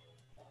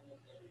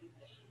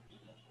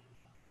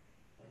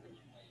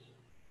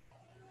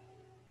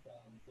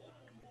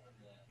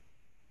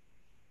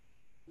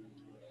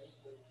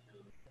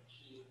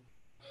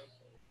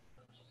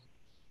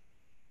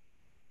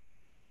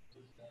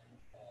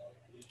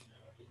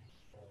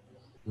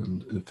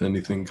 And if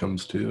anything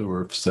comes to you,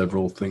 or if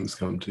several things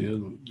come to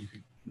you, you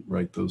can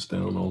write those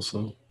down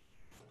also.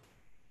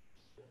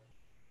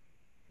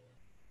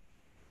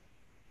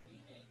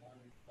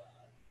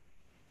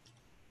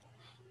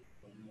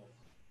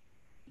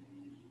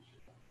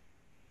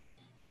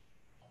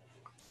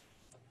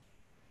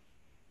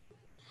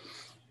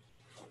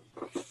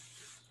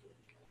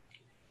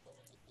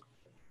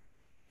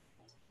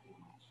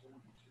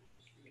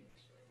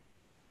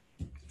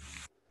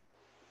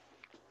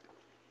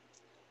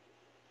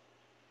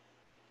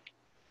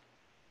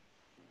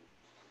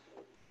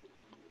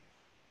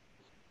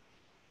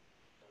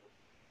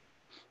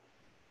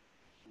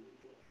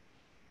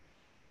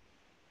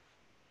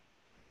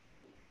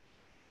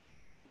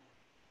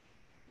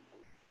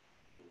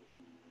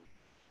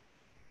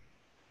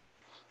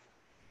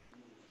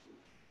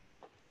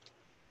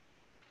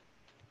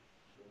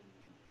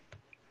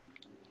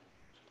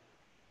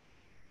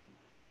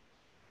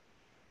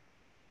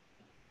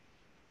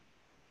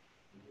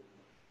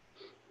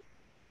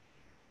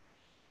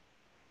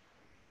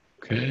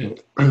 Okay.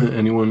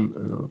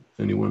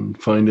 Anyone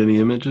find any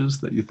images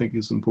that you think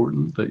is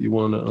important that you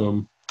want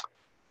to,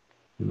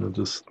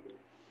 just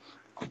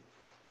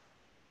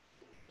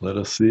let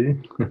us see?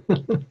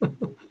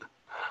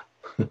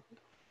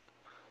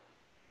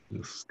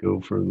 Just go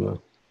for the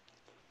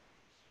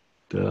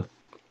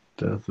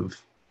death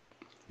of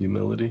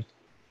humility.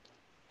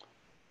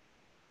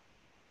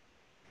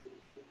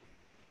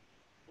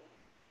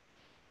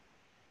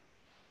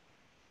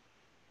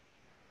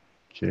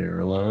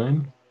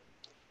 Caroline.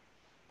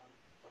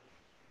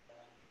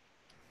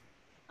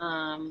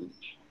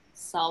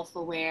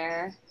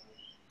 Self-aware.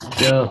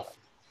 Yeah.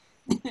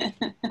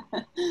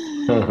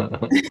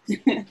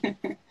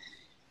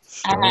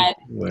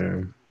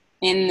 Self-aware.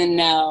 In the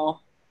know.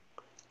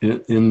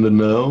 In the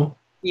know?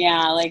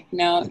 Yeah, like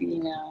no,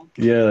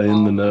 Yeah,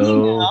 in the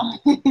know.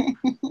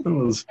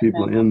 Those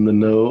people in the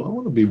know. I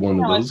want to be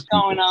one of those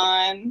people.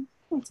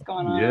 What's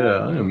going on?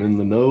 Yeah, I am in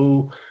the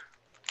know.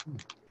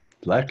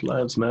 Black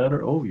Lives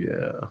Matter. Oh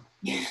yeah.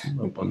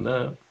 I'm up on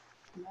that.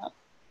 Yep.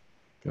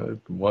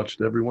 I've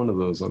watched every one of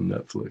those on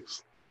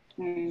Netflix.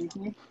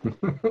 Mm-hmm.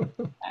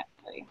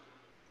 Exactly.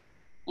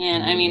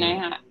 And I mean,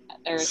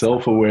 there's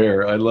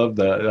self-aware. I love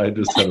that. I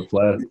just had a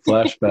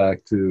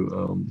flashback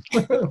to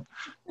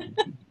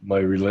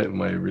my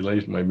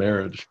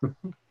marriage. But,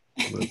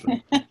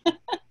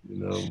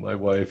 my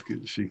wife,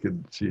 she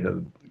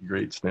had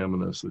great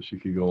stamina, so she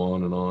could go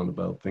on and on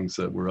about things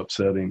that were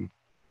upsetting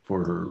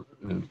for her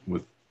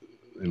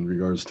in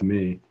regards to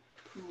me.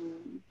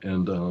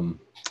 And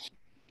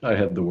I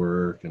had the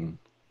work, and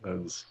I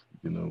was,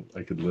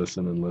 I could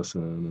listen and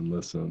listen and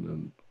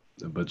listen,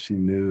 but she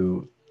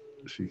knew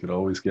she could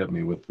always get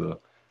me with the,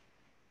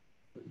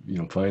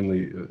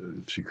 finally,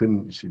 she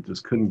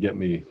just couldn't get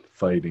me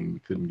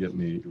fighting, couldn't get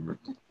me,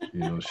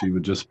 she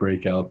would just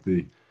break out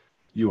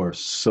you are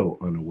so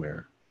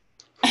unaware.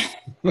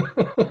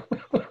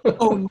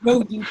 Oh,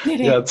 no, you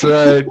didn't. Yeah, that's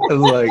right. I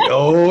was like,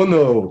 oh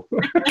no,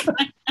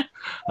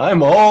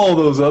 I'm all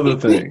those other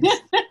things.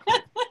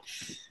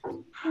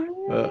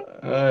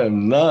 I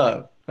am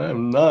not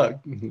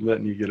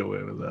letting you get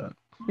away with that.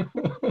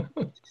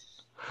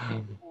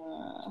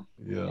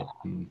 Yeah,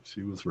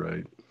 she was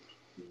right.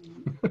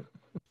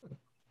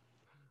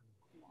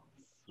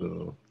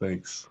 So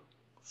thanks.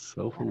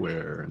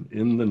 Self-aware and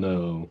in the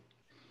know.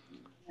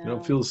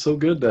 It feels so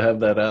good to have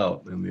that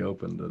out in the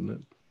open, doesn't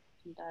it?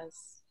 It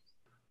does.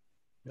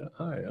 Yeah.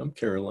 Hi, I'm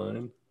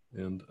Caroline,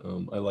 and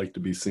I like to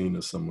be seen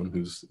as someone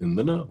who's in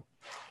the know.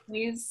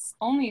 Please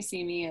only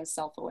see me as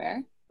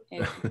self-aware.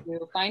 If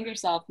you find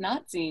yourself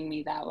not seeing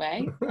me that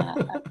way,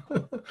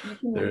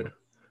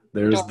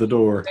 there's the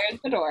door. There's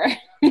the door.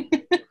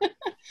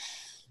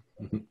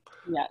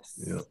 Yes.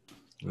 Yeah.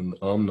 And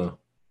Amna.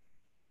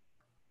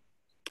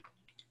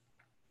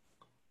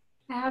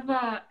 I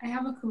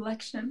have a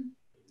collection.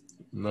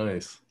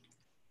 Nice.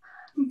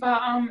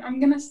 But I'm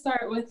gonna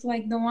start with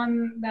like the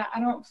one that I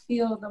don't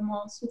feel the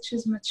most, which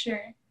is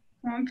mature.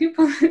 I want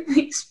people to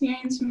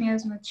experience me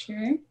as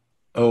mature.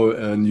 Oh,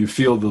 and you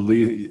feel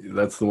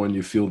that's the one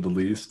you feel the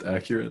least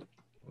accurate?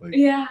 Like,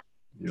 yeah.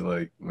 You're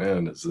like,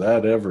 man, is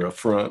that ever a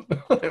front?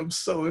 I'm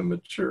so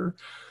immature.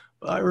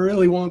 I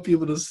really want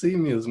people to see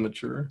me as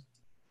mature.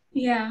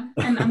 Yeah,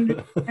 and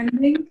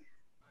understanding.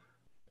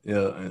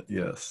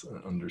 Yes,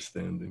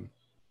 understanding.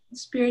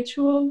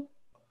 Spiritual.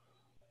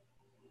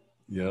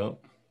 Yeah.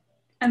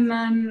 And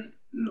then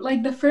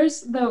like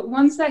the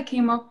ones that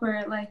came up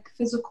were like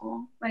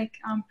physical, like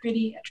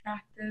pretty,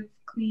 attractive,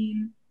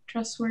 clean,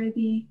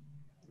 trustworthy,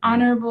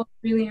 honorable,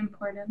 really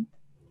important,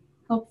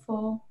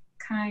 helpful,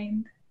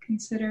 kind,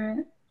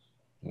 considerate.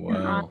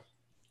 Wow.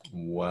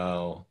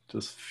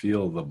 Just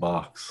feel the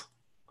box.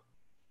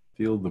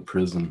 Feel the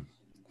prison.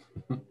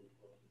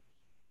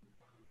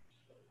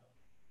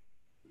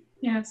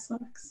 Yeah, it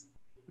sucks.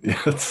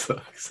 Yeah, it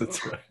sucks.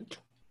 That's right.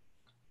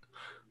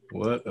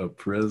 What a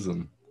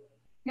prison.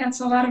 Yeah, it's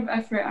a lot of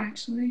effort,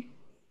 actually.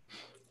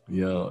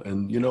 Yeah,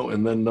 and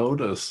and then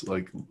notice,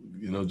 like,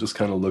 just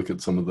kind of look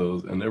at some of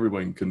those, and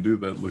everyone can do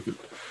that.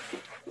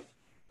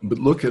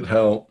 Look at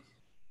how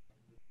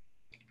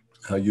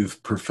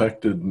you've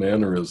perfected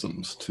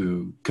mannerisms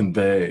to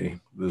convey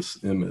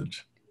this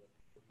image.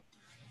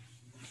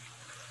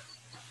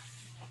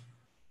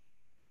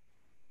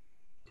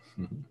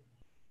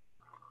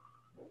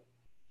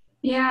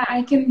 Yeah,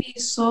 I can be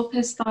so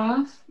pissed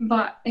off,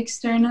 but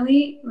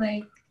externally,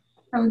 like,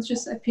 I would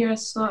just appear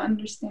as so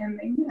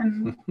understanding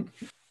and.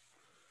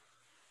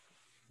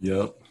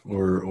 Yep.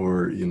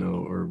 Or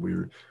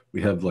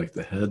we have like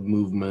the head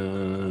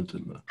movement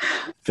and the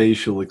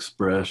facial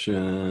expression,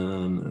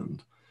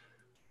 and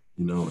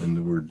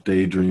and we're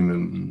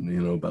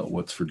daydreaming, about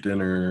what's for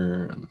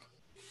dinner, and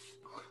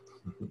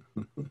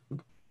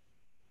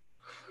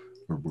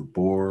or we're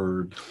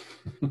bored.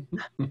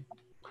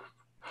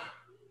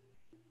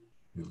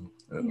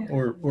 Yeah.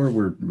 Or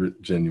we're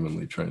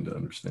genuinely trying to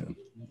understand.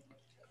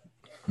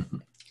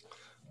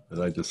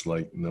 But I just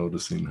like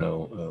noticing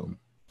how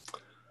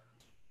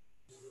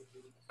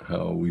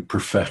we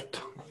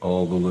perfect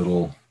all the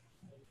little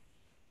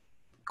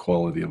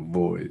quality of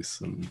voice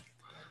and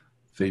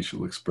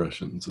facial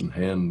expressions and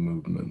hand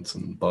movements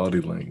and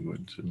body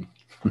language, and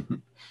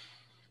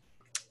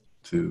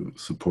to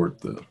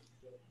support the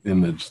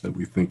image that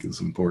we think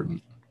is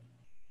important.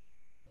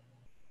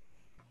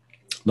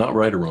 Not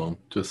right or wrong,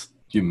 just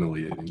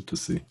humiliating to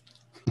see.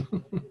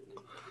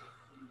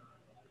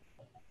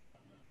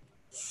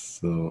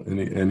 So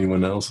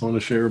anyone else want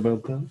to share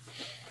about that?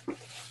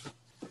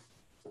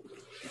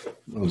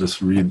 I'll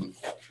just read,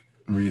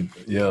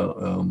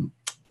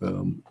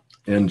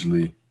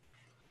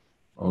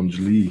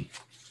 Anjali.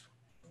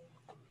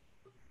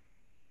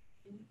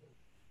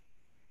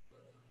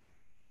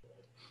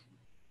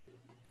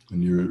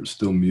 And you're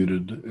still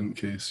muted in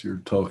case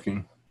you're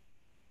talking.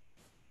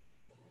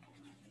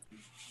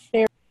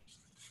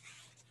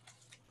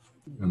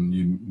 And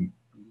you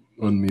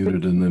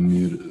unmuted and then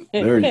muted.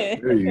 There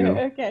you go.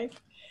 Okay.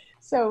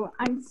 So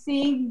I'm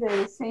seeing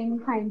the same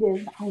kind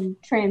of, I'm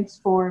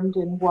transformed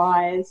and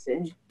wise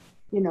and,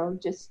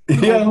 just.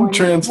 I'm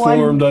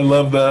transformed. I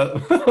love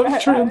that. I'm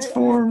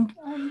transformed.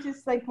 I'm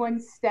just like one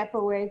step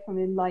away from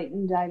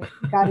enlightened. I've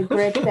got a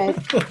grip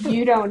that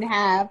you don't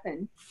have,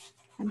 and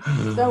I'm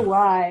so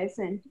wise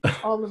and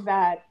all of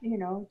that,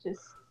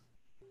 just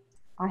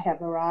I have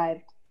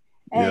arrived.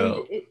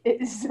 And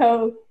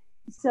so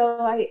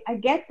I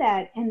get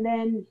that. And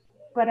then,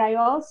 but I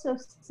also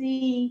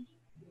see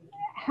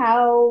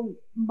how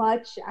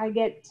much I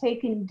get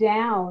taken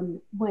down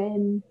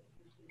when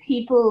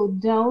people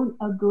don't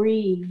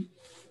agree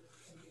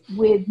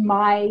with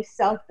my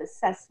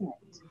self-assessment.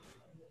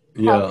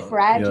 How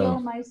fragile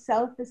my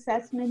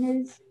self-assessment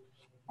is.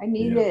 I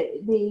mean,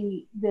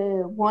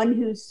 the one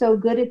who's so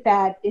good at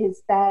that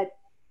is that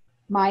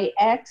my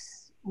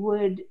ex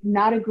would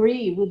not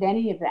agree with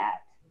any of that.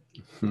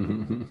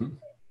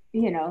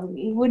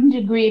 He wouldn't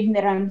agree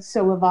that I'm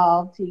so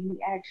evolved. He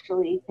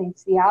actually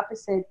thinks the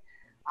opposite,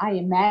 I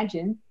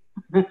imagine.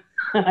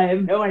 I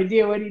have no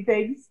idea what he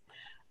thinks.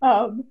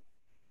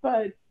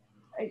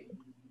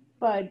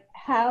 But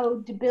how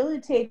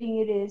debilitating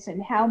it is,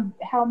 and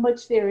how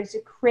much there is a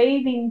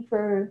craving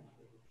for,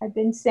 I've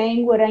been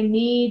saying what I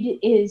need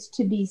is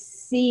to be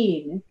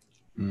seen,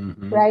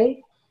 right?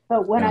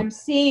 But when I'm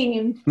seeing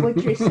him, what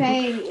you're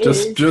saying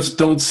is... Just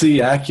don't see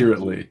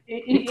accurately,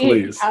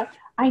 please.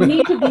 I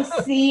need to be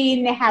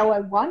seen how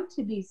I want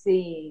to be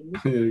seen.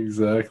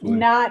 Exactly.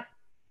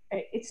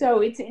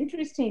 So it's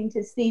interesting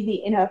to see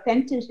the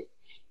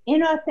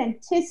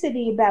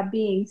inauthenticity about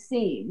being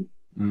seen.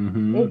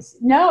 It's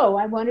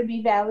I want to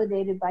be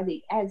validated by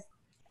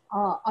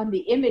on the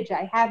image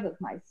I have of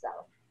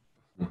myself.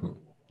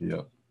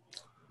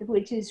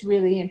 Which is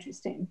really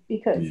interesting,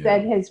 because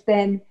that has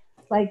been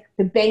like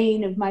the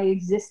bane of my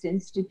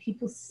existence. Do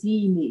people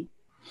see me?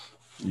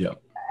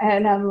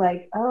 And I'm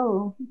like,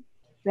 oh,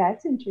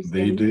 that's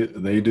interesting.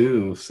 They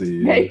do see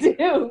you. They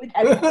do.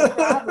 That's the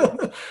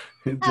problem.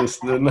 It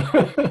just didn't.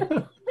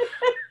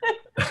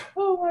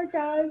 Oh my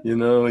God.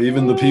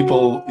 Even the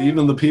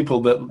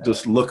people that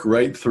just look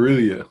right through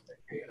you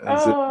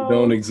as if you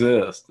don't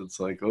exist. It's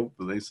like, oh,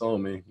 they saw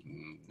me.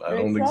 I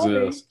don't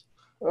exist.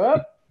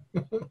 I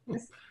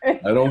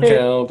don't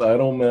count. I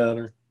don't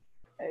matter.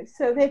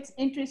 So that's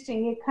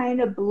interesting. It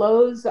kind of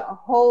blows a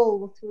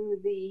hole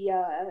through the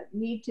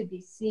need to be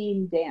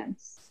seen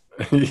dance.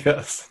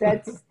 Yes.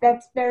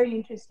 That's very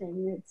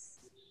interesting.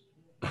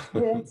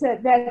 That's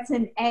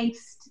an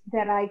angst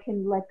that I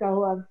can let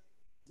go of.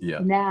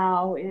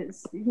 Now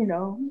is,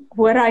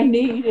 what I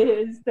need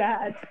is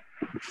that.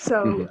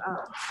 So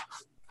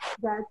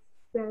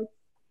that's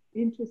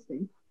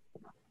interesting.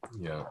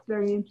 Yeah.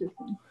 Very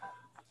interesting.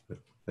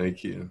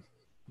 Thank you,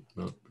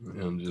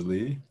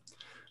 Anjali.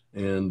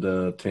 And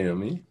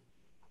Tammy,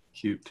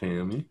 cute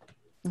Tammy.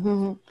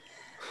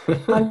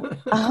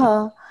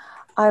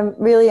 I'm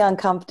really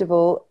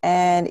uncomfortable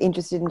and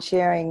interested in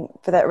sharing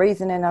for that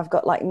reason. And I've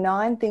got like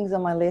 9 things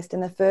on my list,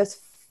 and the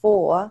first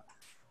 4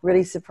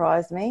 really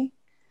surprised me.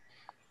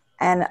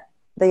 And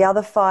the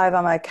other 5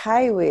 I'm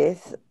okay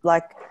with.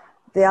 Like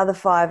the other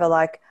 5 are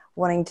like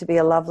wanting to be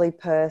a lovely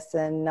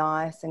person,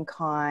 nice and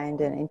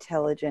kind and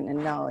intelligent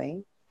and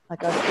knowing.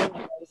 Like I've seen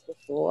those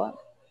before,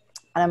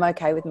 and I'm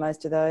okay with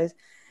most of those.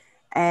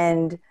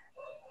 And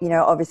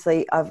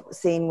obviously I've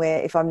seen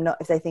where if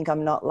they think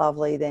I'm not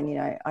lovely,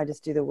 then I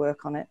just do the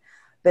work on it.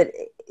 But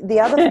the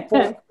other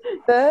 4,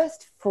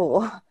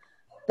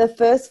 the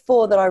first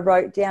 4 that I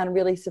wrote down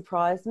really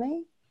surprised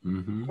me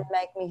and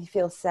make me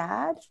feel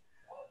sad.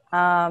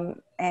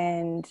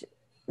 And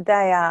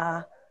they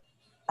are,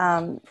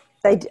 I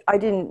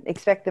didn't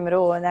expect them at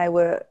all. And they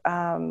were,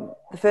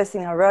 the first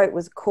thing I wrote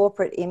was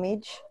corporate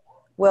image,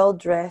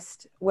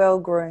 well-dressed,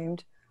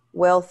 well-groomed,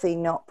 wealthy,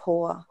 not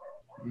poor.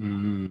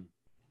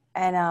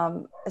 And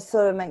it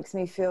sort of makes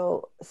me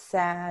feel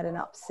sad and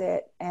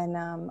upset. And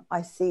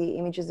I see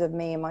images of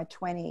me in my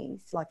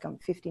 20s, like I'm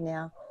 50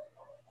 now,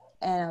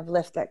 and I've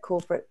left that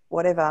corporate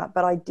whatever.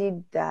 But I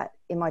did that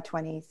in my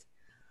 20s.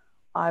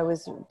 I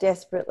was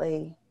desperate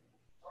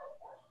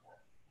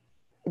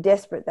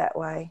that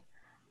way.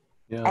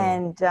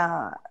 And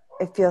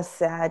it feels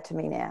sad to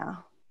me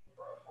now.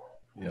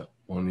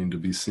 Wanting to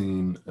be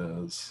seen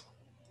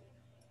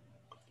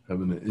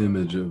having an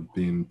image of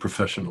being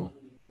professional.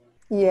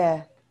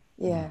 Yeah,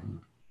 yeah.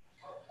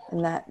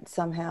 And that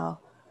somehow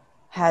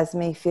has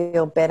me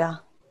feel better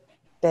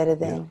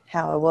than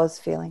how I was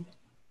feeling.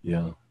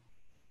 Yeah.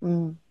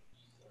 Mm.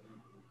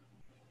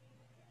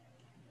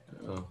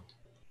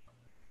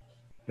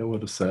 Yeah,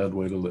 what a sad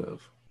way to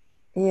live.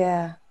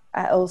 Yeah,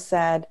 all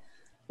sad,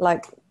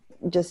 like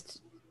just,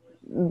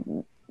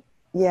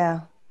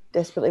 yeah,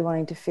 desperately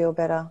wanting to feel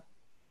better,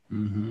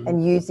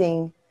 and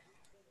using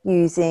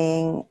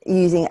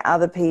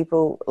other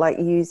people, like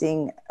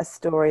using a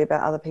story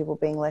about other people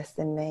being less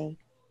than me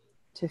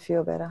to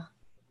feel better.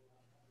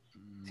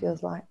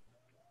 Feels like.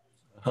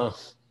 Huh.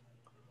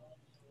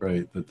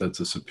 Right,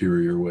 that's a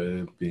superior way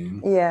of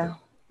being. Yeah.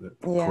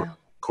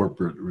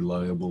 Corporate,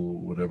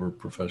 reliable, whatever,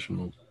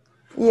 professional.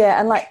 Yeah,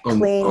 and like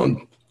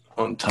clean.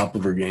 On top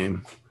of her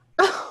game.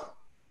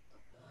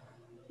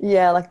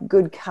 Yeah, like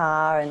good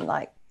car and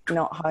like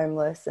not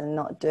homeless and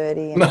not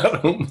dirty. And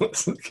not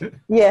homeless, okay.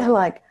 Yeah,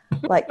 like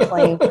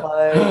clean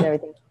clothes and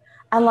everything.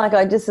 And like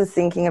I just was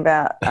thinking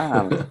about,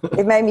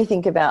 it made me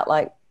think about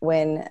like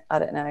when, I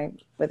don't know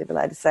whether you're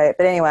allowed to say it,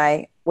 but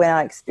anyway, when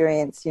I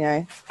experienced, you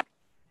know,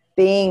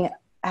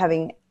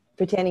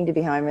 pretending to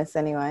be homeless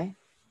anyway,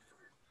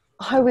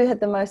 I would have had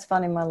the most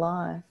fun in my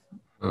life.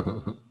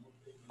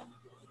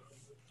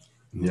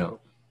 Yeah.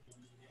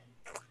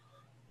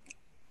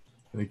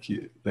 Thank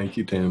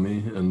you,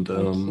 Tammy. And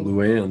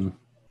Luann,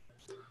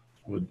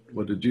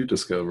 what did you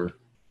discover?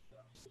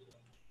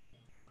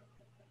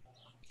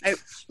 I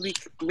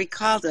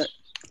recalled a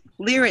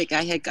lyric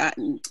I had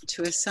gotten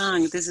to a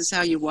song. This is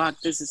how you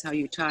walk, this is how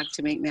you talk,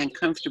 to make man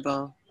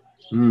comfortable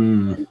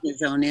in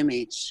his own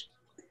image.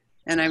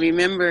 And I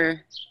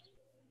remember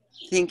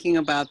thinking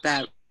about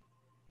that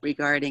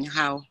regarding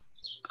how,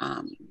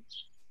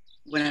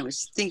 when I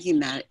was thinking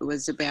that, it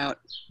was about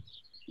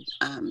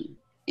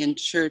in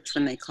church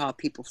when they call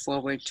people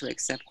forward to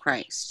accept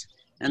Christ,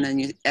 and then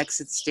you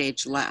exit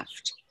stage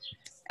left.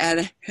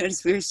 And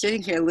as we were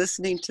sitting here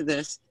listening to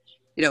this,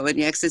 you know, when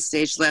you exit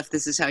stage left,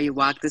 this is how you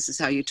walk, this is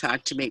how you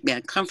talk, to make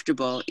man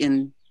comfortable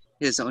in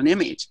his own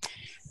image.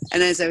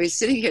 And as I was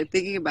sitting here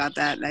thinking about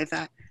that, and I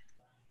thought,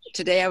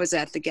 today I was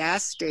at the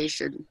gas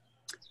station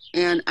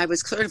and I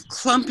was sort of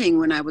clumping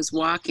when I was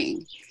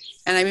walking.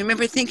 And I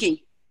remember thinking,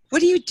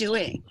 what are you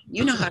doing?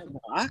 You know how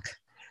to walk?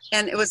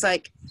 And it was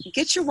like,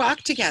 get your walk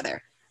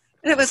together.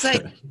 And it was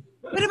like,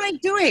 what am I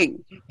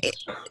doing?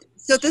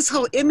 So this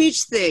whole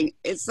image thing,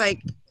 it's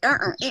like,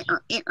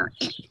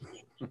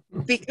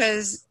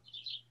 because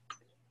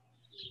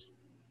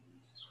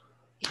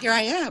here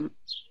I am.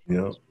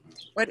 Yeah.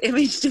 What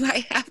image do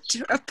I have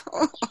to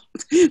uphold?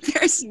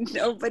 There's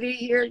nobody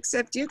here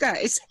except you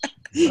guys.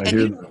 I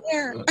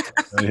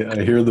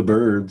hear the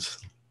birds.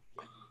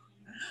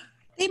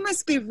 They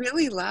must be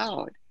really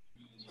loud.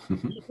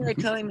 People are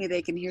telling me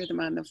they can hear them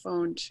on the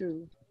phone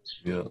too.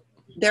 Yeah.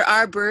 There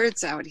are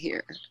birds out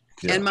here.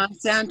 Yeah. And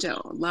Monsanto,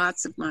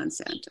 lots of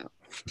Monsanto.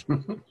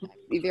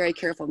 Be very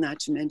careful not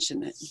to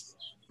mention it.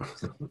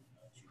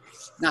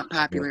 Not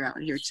popular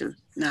out here to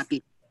not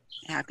be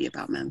happy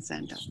about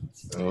Monsanto.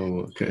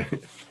 Oh, okay.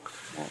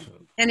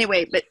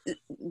 Anyway, but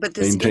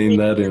this maintain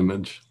that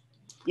image.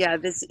 Yeah,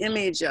 this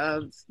image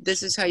of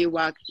this is how you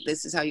walk,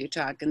 this is how you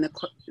talk, and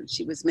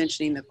she was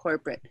mentioning the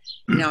corporate.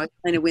 You know, I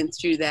kind of went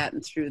through that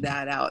and threw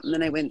that out, and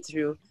then I went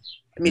through.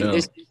 I mean,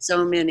 there's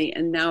so many,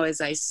 and now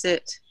as I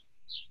sit,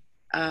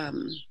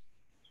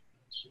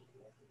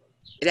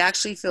 it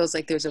actually feels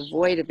like there's a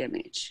void of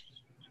image.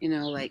 You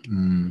know, like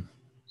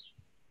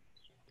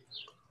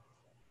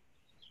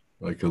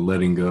like a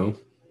letting go.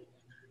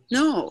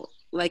 No,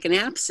 like an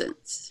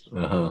absence.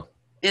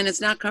 And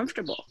it's not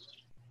comfortable.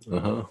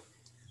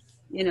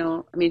 You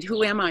know, I mean,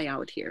 who am I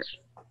out here?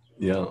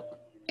 Yeah.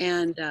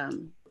 And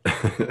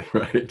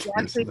right. It's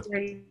actually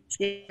very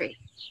scary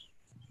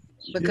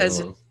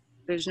because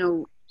there's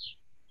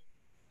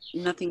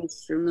nothing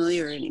is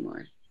familiar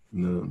anymore.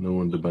 No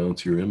one to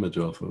bounce your image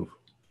off of.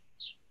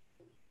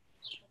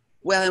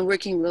 Well, I'm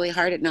working really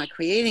hard at not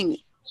creating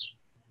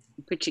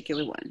a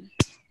particular one.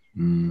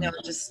 You know,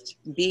 just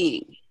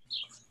being.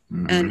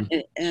 And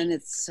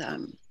it's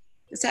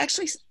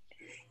actually,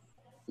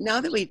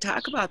 now that we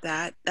talk about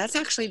that, that's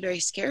actually very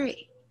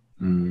scary.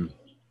 Now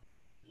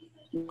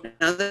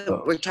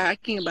that we're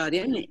talking about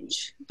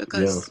image,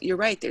 because you're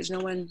right, there's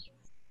no one.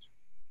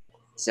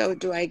 So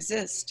do I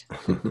exist?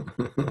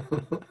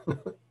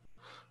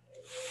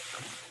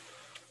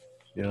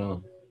 Yeah.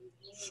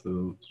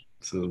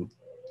 So.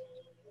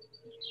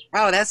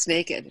 Oh, that's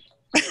naked.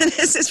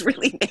 This is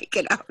really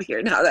naked out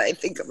here now that I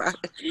think about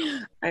it.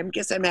 I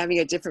guess I'm having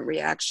a different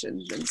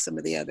reaction than some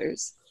of the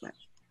others. But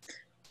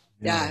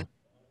yeah,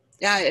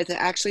 it's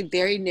actually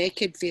very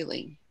naked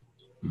feeling.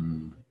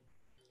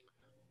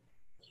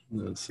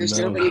 There's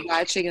nobody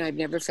watching, and I've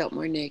never felt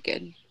more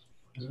naked.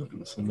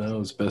 So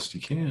now, as best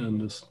you can,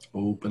 just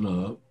open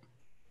up.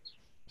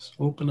 Just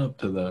open up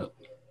to that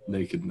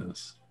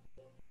nakedness.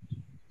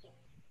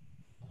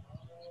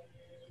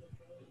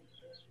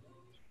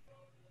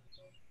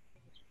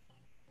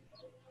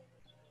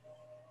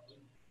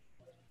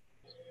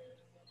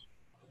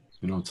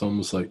 You know, it's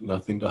almost like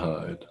nothing to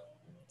hide,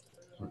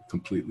 or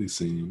completely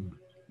seen,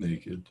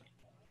 naked.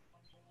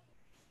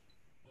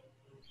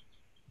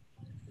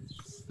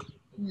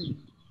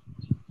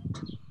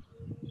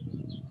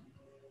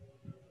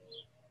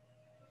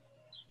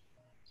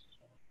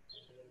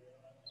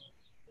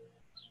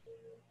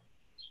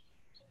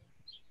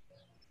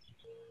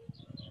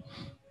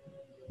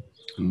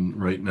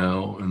 And right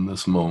now, in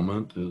this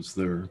moment, is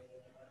there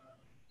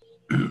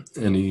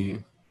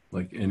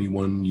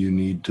anyone you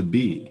need to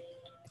be?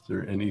 Is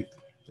there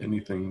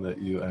anything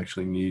that you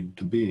actually need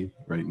to be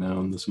right now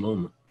in this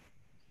moment?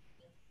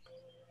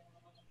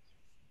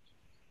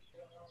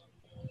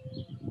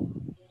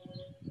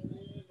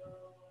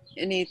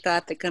 Any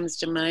thought that comes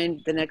to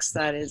mind, the next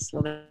thought is,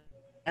 well,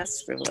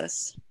 that's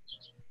frivolous.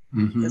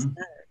 Mm-hmm. Doesn't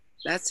matter.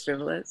 That's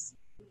frivolous.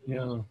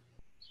 Yeah.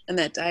 And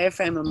that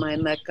diaphragm of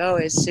mine let go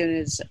as soon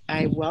as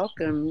I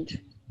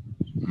welcomed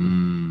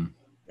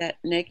that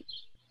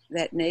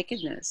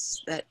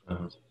nakedness, that,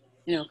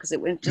 you know, because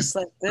it went just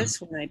like this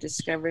when I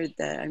discovered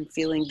that I'm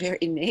feeling very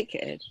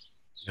naked.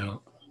 Yeah.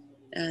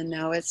 And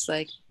now it's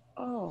like,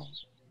 oh,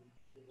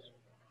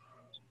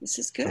 this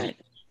is good.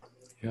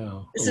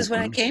 Yeah. This is what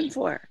I came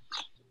for.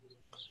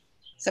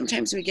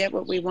 Sometimes we get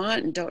what we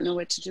want and don't know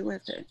what to do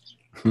with it.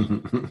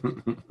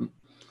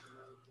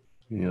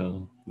 Yeah,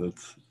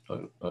 that's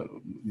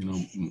you know,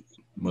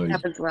 my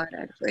happens a lot,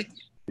 actually.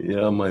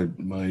 Yeah,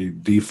 my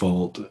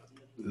default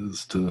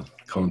is to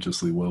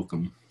consciously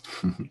welcome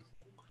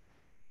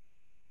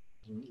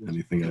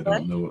anything I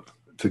don't know,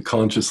 to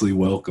consciously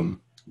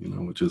welcome, you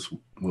know, which is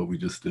what we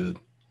just did.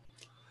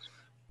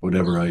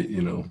 Whatever I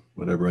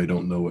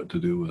don't know what to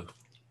do with.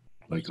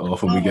 Like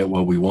often we get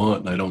what we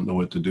want and I don't know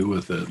what to do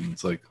with it. And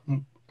it's like,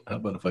 how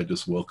about if I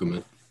just welcome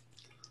it?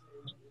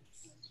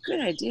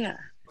 Good idea.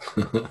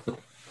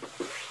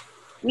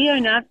 We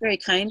are not very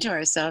kind to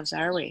ourselves,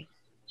 are we?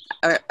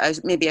 Or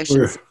maybe I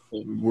should say,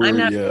 I'm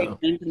not very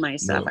kind to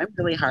myself. No. I'm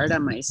really hard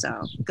on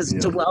myself because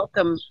to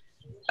welcome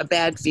a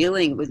bad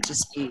feeling would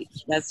just be,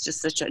 that's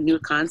just such a new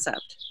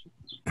concept.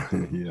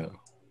 Yeah.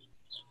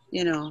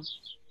 You know,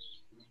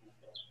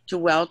 to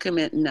welcome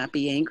it and not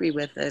be angry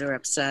with it or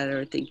upset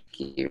or think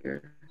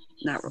you're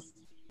not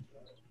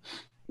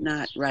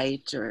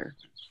right,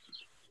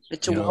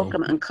 but to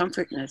welcome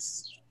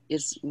uncomfortness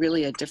is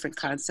really a different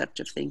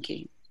concept of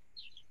thinking.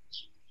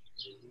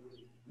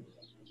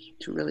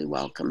 To really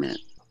welcome it.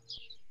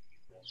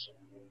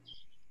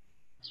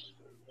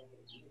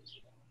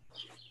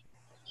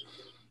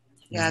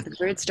 Yeah, the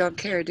birds don't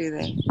care, do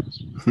they?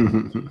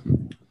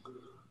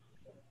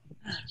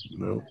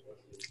 No.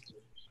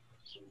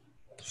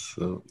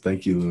 So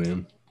thank you,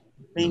 Luann.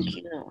 Thank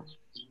you.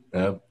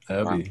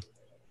 Abby.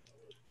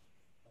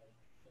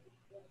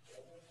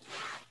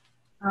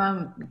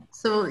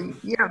 So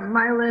yeah,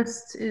 my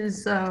list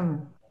is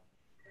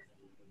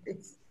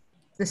it's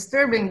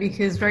disturbing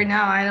because right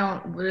now I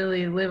don't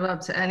really live up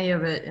to any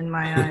of it in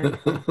my eyes.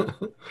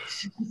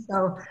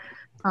 So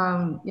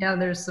yeah,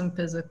 there's some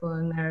physical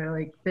in there,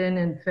 like thin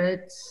and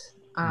fit,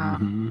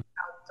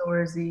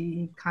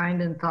 outdoorsy,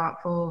 kind and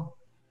thoughtful,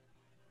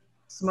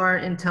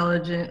 smart,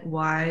 intelligent,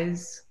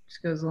 wise,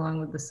 which goes along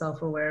with the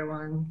self-aware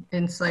one,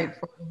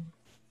 insightful,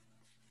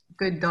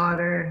 good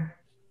daughter,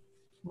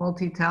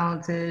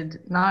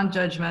 multi-talented,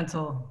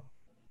 non-judgmental,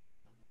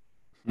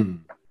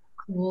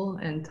 cool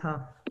and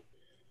tough.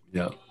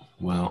 Yeah.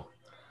 Wow.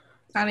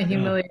 Kind of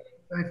humiliating.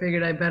 So I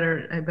figured I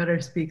better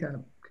speak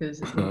up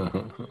because.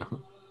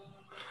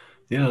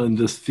 Yeah, and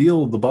just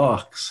feel the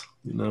box,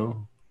 you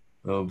know,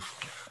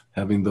 of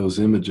having those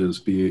images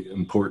be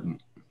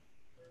important.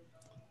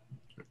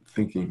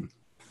 Thinking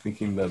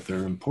that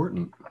they're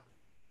important.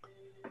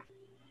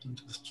 And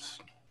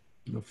just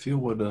you know, feel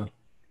what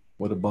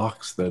a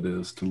box that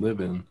is to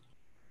live in.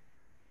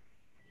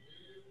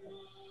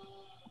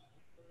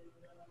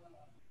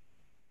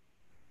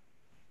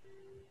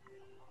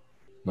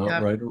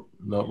 Not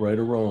right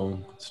or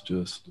wrong. It's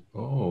just,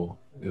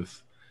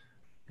 if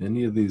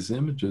any of these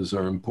images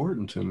are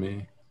important to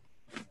me,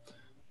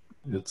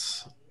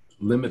 it's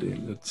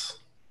limiting. It's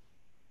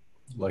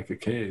like a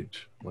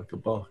cage, like a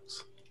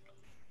box.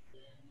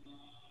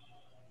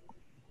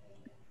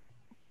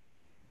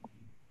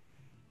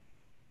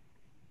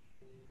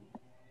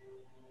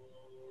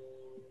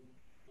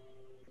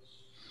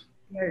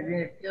 Yeah,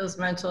 it feels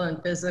mental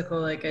and physical.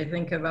 Like I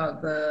think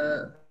about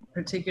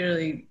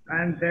particularly,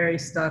 I'm very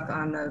stuck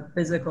on the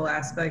physical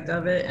aspect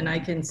of it, and I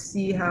can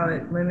see how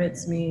it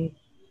limits me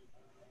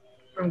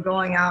from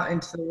going out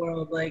into the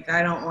world. Like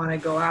I don't want to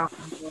go out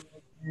in the world.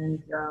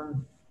 And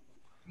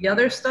the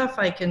other stuff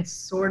I can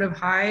sort of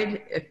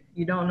hide if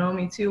you don't know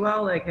me too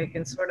well. Like I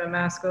can sort of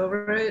mask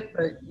over it,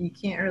 but you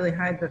can't really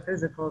hide the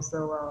physical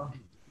so well.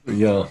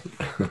 Yeah,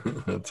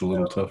 that's a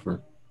little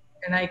tougher.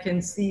 And I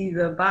can see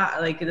the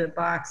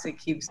box it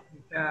keeps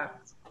me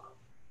trapped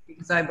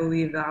because I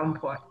believe that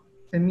important.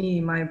 To me,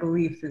 my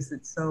belief is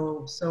it's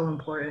so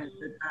important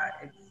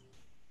that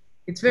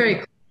it's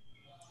very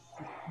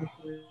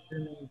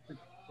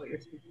what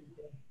you're speaking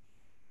to.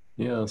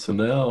 Yeah, so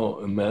now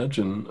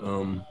imagine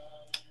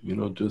you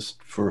know,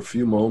 just for a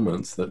few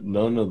moments, that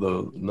none of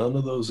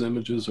those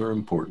images are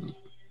important.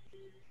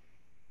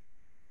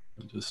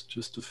 And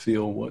just to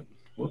feel what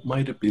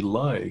might it be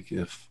like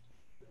if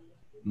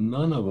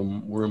none of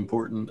them were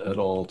important at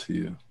all to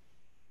you.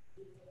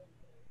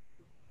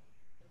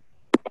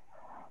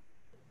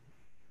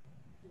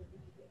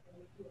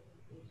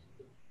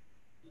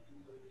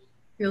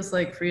 Feels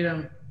like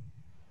freedom.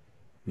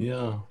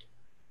 Yeah.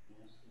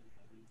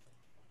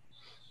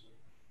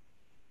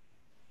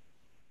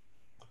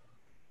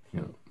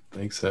 Yeah.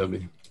 Thanks,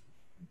 Abby.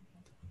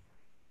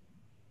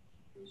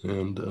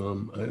 And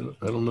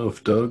I don't know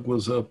if Doug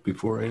was up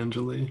before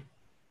Anjali.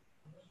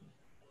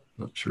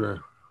 Not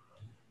sure.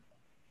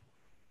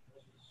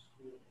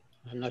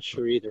 I'm not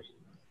sure either.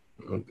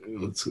 Okay,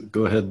 let's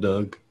go ahead,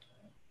 Doug.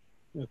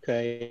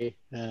 Okay,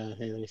 hey,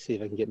 let me see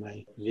if I can get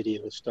my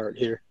video to start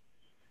here.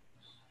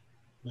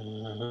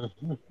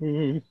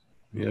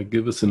 Yeah,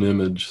 give us an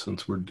image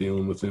since we're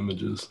dealing with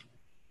images.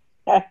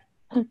 Right.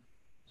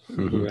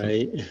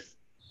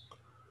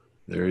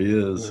 There he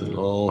is in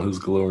all his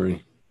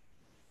glory.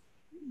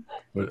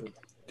 What,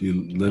 do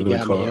you live in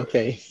a car?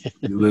 Okay.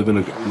 You live in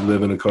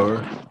a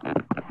car?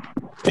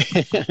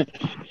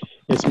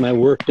 It's my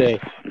work day.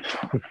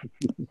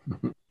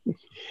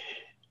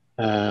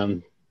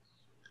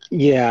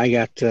 Yeah, I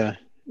got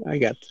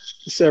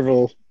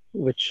several,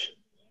 which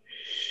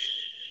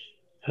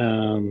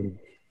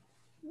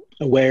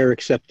aware,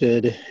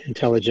 accepted,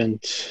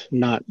 intelligent,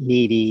 not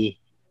needy,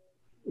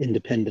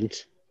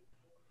 independent.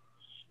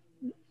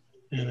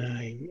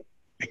 And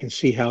I can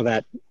see how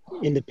that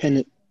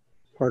independent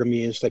part of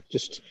me is like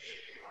just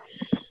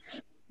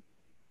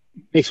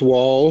makes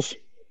walls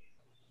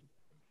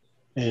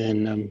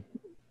and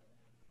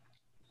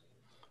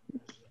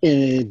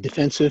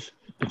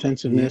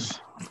defensiveness.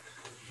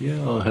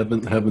 Yeah,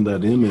 having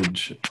that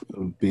image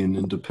of being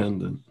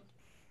independent.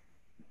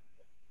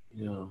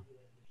 Yeah.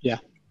 Yeah.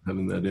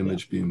 Having that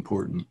image be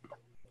important.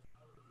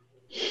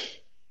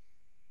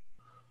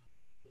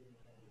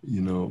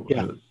 You know,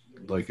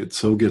 like it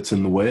so gets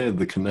in the way of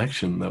the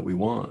connection that we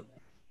want.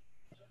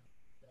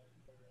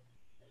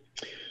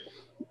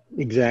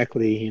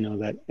 Exactly, you know,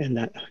 that, and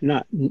that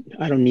not,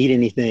 I don't need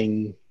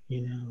anything,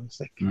 you know, it's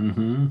like.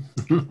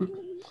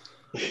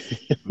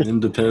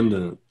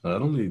 Independent. I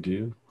don't need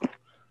you.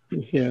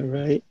 Yeah,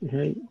 right.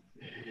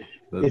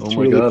 But, It's oh my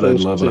really God, I'd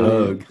close love to,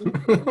 a hug.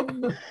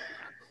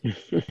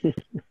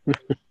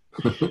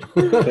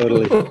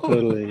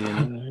 Totally. You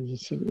know,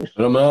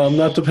 but I'm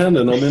not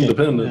dependent. I'm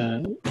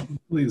independent.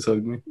 Please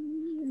hug me.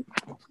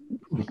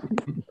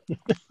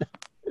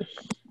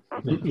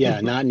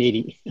 Yeah, not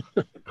needy.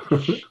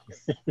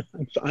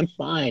 I'm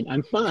fine.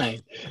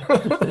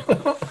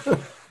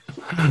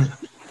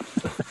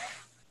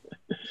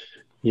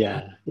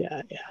 Yeah.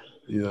 Yeah,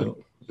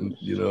 and,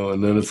 you know,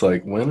 and then it's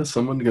like, when is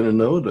someone going to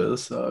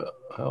notice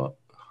how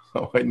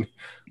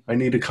I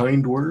need a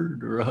kind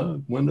word or a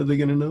hug? When are they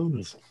going to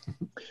notice?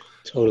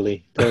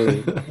 Totally.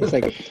 It's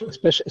like,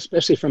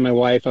 especially from my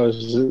wife. I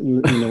was,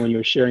 you know, when you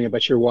were sharing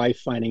about your wife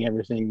finding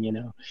everything, you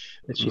know,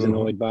 that she's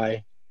annoyed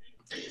by.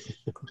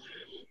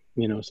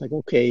 You know, it's like,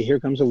 okay, here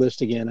comes a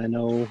list again. I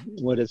know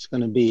what it's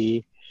going to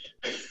be.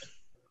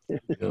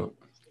 Yeah.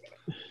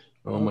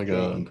 Oh my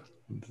God.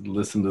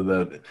 Listen to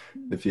that.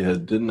 If you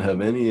didn't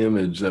have any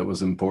image that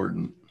was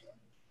important.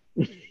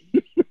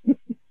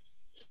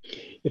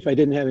 If I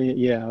didn't have any,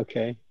 yeah,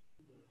 okay.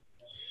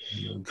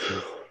 You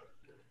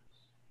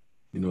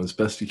know, as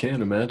best you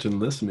can, imagine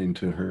listening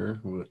to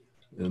her,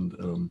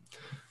 and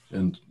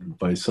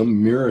by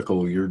some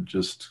miracle, you're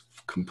just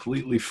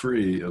completely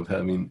free of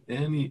having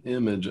any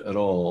image at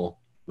all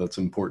that's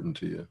important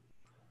to you.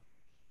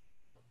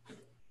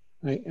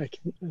 I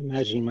can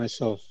imagine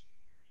myself.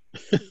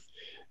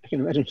 I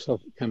can imagine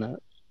myself kind of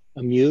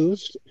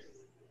amused.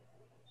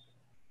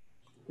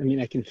 I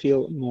mean, I can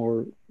feel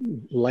more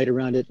light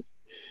around it.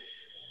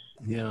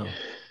 Yeah.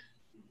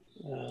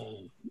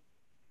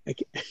 I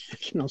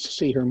can also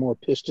see her more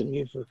pissed at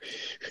me for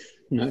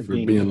not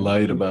being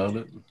light about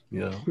it.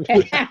 Yeah.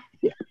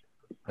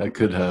 That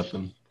could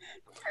happen.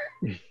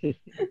 You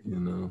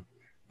know,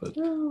 but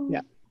yeah,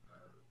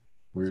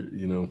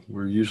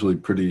 we're usually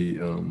pretty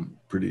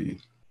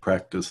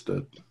practiced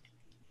at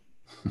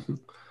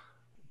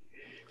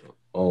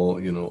all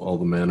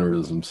the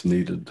mannerisms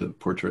needed to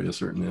portray a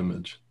certain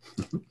image.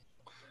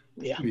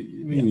 Yeah. We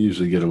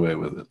usually get away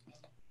with it.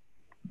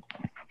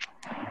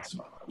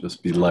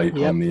 Just be light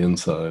on the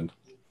inside.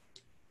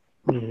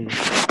 Mm-hmm.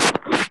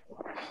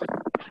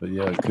 But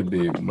yeah, it could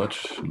be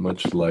much,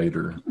 much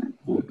lighter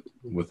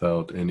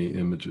without any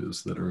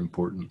images that are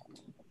important.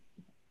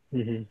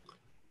 Mm-hmm.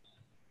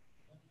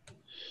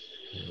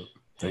 Yeah.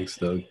 Thanks,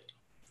 Doug.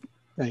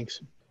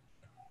 Thanks.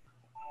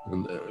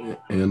 And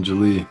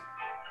Anjali.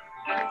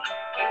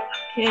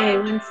 Okay,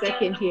 1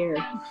 second here.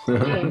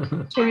 Okay,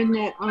 turn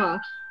that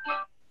off.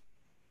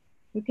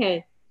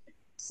 Okay,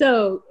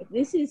 so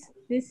this is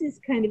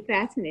kind of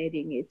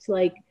fascinating. It's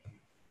like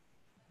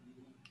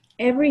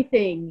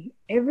everything,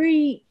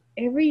 every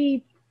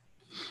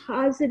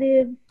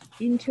positive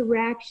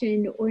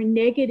interaction or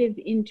negative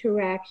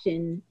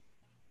interaction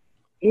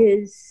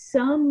is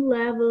some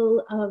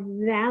level of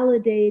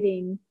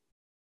validating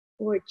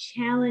or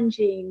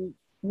challenging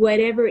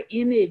whatever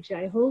image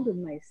I hold of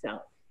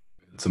myself.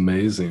 It's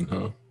amazing,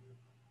 huh?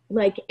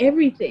 Like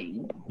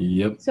everything.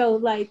 Yep. So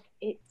like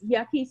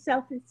yucky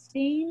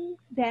self-esteem,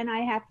 then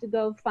I have to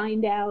go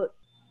find out,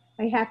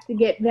 I have to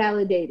get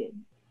validated.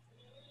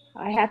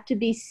 I have to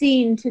be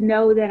seen to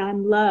know that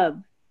I'm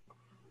loved.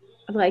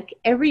 Like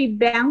every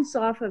bounce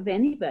off of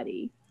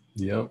anybody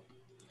Yep.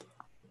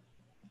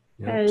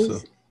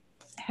 has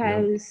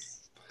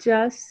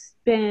just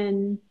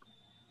been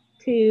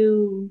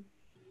to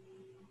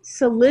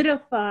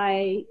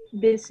solidify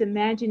this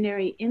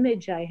imaginary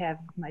image I have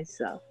of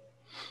myself.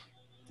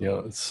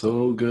 Yeah, it's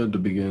so good to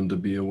begin to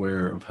be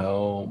aware of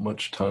how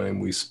much time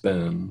we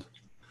spend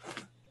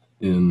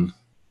in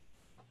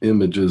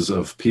images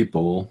of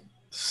people,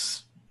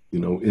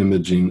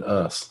 imaging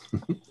us.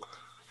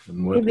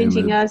 And what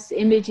imaging us,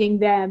 imaging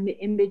them,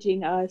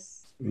 imaging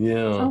us.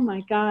 Yeah. Oh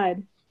my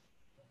God.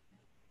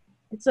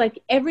 It's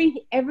like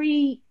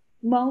every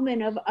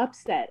moment of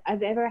upset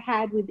I've ever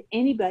had with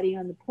anybody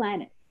on the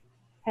planet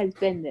has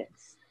been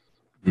this.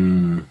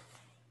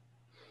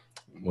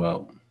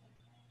 Wow.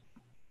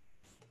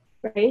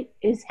 Right?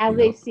 Is how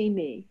they see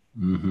me.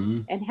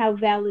 Mm-hmm. And how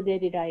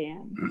validated I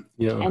am.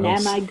 Yeah. And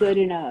am I good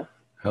enough?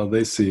 How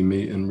they see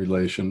me in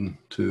relation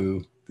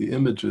to the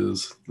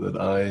images that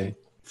I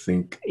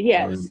think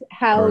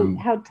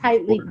how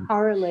tightly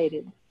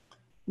correlated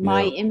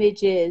my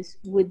image is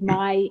with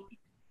my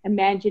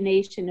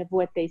imagination of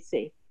what they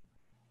see.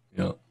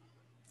 Yeah.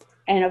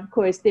 And of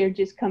course they're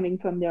just coming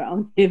from their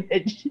own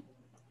image.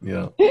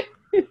 Yeah.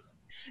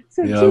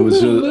 So two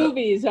little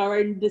movies are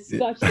in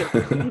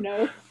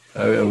discussion,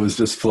 I was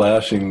just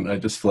flashing. I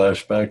just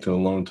flashed back to a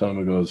long time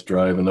ago. I was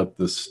driving up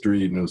this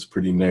street and it was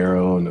pretty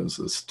narrow and it was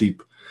a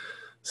steep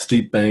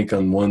bank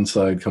on one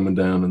side coming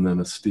down and then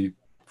a steep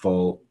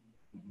fall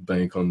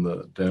bank on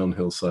the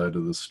downhill side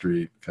of the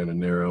street, kind of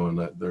narrow.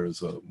 And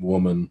there's a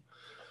woman,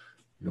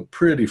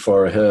 pretty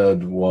far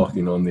ahead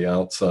walking on the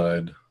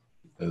outside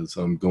as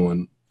I'm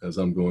going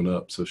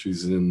up. So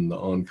she's in the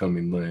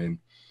oncoming lane.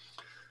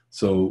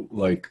 So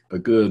like a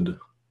good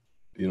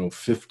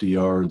 50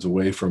 yards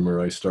away from her,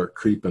 I start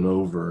creeping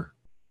over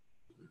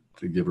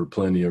to give her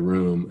plenty of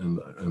room.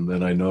 And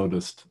then I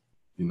noticed,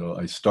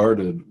 I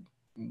started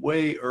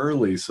way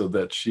early so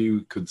that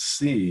she could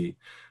see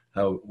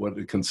what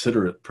a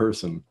considerate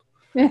person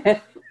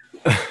I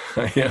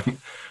am.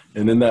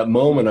 And in that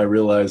moment, I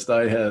realized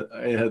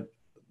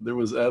there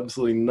was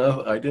absolutely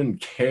nothing, I didn't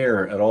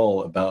care at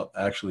all about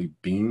actually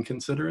being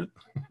considerate.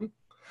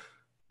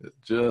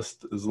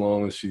 Just as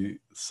long as she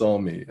saw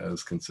me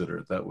as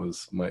considerate, that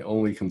was my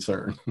only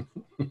concern.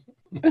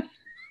 I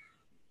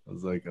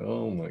was like,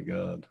 oh my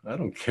God, I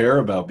don't care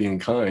about being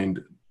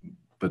kind,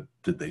 but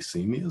did they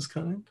see me as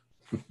kind?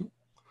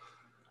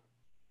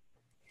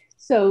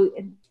 So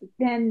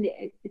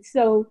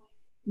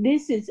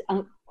this is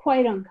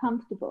quite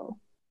uncomfortable.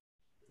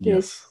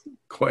 Yes,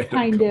 quite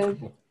kind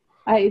uncomfortable.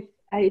 of,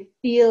 I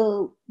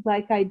feel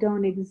like I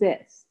don't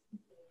exist.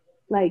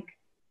 Like,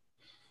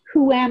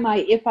 who am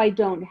I if I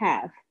don't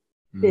have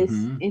this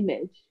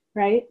image,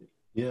 right?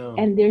 Yeah.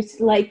 And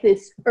there's like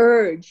this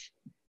urge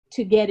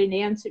to get an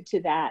answer to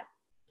that,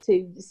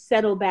 to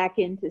settle back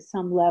into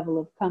some level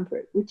of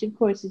comfort, which of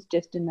course is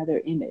just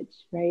another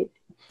image, right?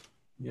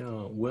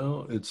 Yeah,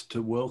 well, it's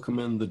to welcome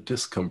in the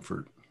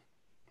discomfort.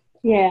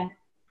 Yeah.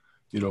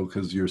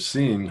 Because you're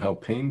seeing how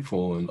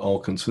painful and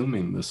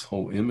all-consuming this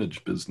whole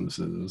image business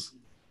is.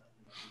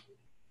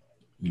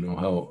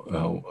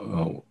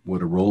 How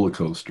what a roller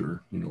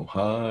coaster,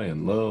 high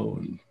and low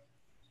and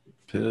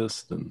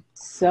pissed and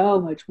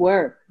so much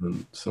work.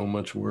 And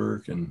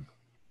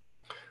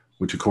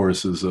which of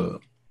course is a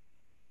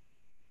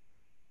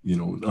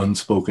an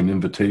unspoken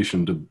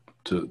invitation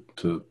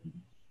to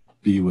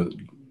be with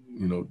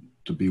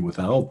to be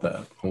without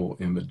that whole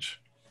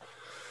image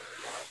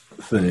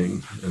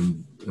thing,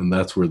 and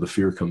that's where the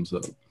fear comes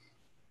up.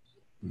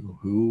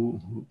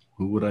 Who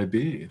would I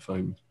be if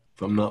I'm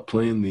not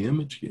playing the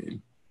image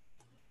game?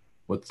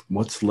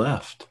 What's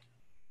left?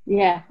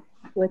 Yeah,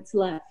 what's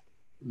left?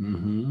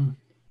 Mm-hmm.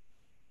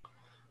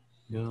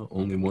 Yeah,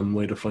 only one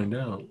way to find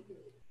out.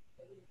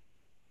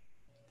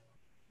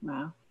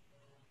 Wow.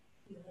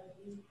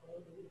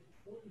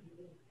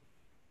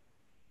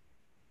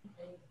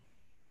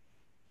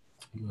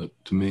 But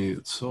to me,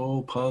 it's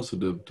so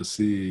positive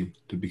to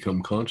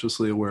become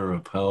consciously aware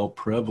of how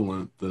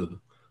prevalent the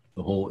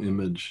whole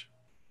image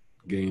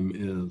game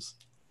is.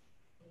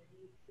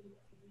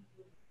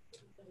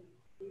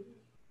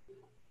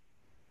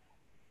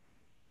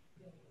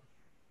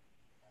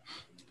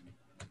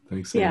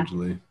 Thanks,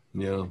 Anjali.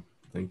 Yeah,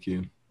 thank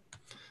you.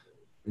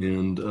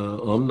 And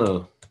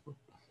Amna.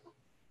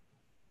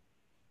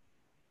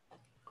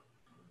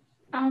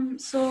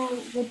 So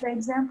with the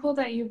example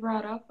that you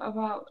brought up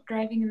about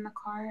driving in the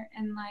car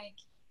and like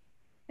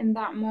in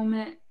that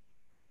moment,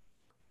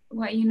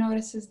 what you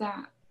notice is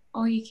that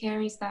all you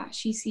care is that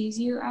she sees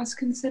you as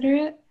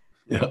considerate.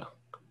 Yeah.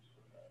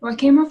 What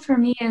came up for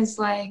me is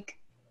like,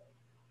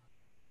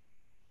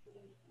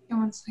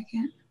 one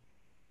second.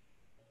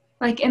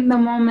 Like in the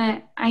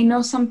moment, I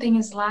know something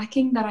is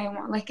lacking that I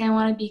want. Like I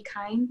want to be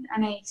kind,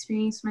 and I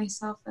experience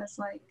myself as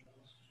like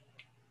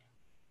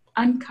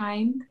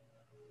unkind.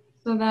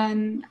 So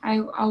then I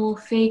will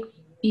fake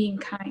being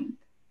kind.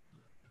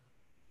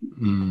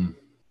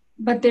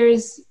 But I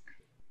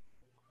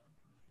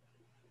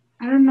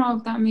don't know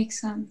if that makes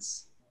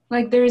sense.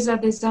 Like there is a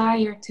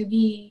desire to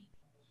be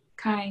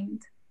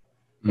kind.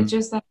 It's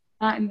just that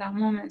I'm not in that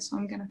moment, so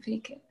I'm gonna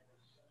fake it.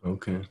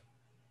 Okay.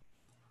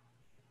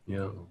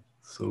 Yeah.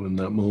 So in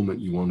that moment,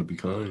 you want to be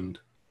kind.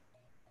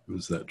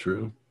 Is that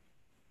true?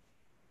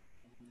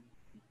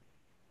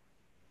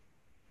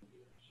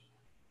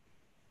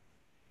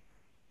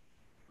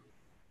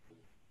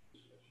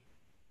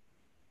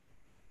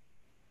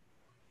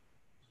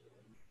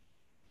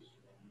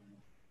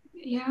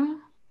 Yeah.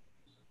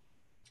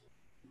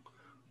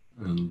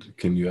 And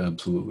can you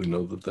absolutely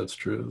know that that's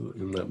true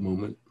in that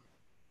moment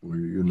where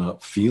you're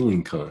not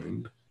feeling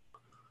kind?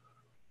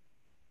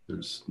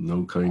 There's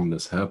no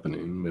kindness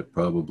happening, but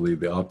probably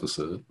the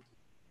opposite.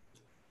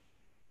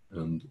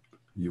 And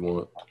you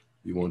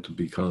want to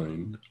be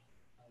kind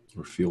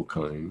or feel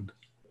kind.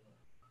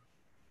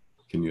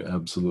 Can you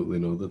absolutely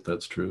know that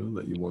that's true,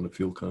 that you want to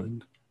feel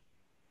kind?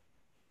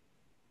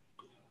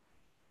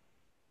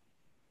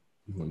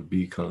 You want to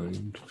be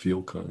kind,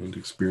 feel kind,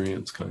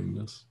 experience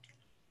kindness.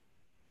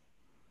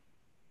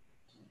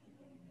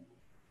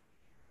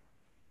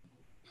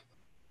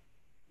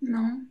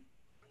 No.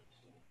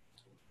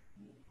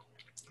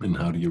 And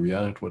how do you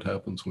react? What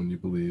happens when you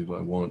believe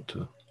I want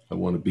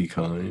to be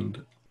kind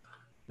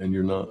and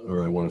you're not,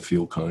 or I want to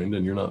feel kind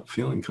and you're not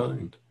feeling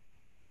kind?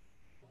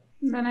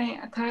 Then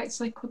I attack. It's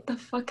like, what the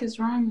fuck is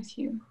wrong with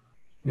you?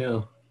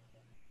 Yeah.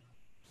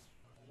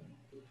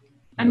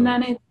 And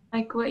then it's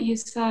like what you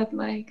said,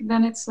 like,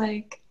 then it's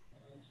like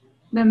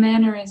the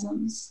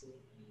mannerisms.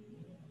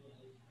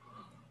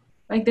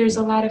 Like there's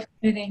a lot of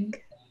fitting.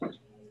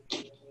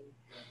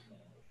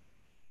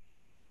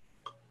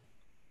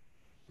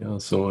 Yeah,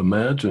 so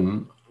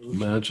imagine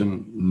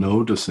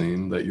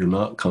noticing that you're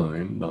not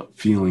kind, not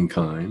feeling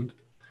kind,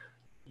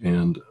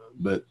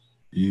 but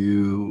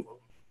you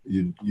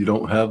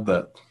don't have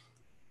that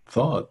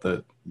thought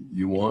that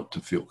you want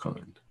to feel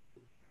kind.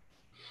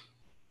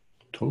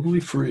 Totally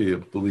free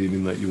of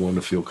believing that you want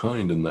to feel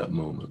kind in that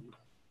moment.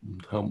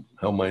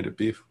 How might it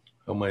be?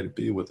 How might it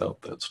be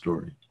without that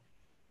story?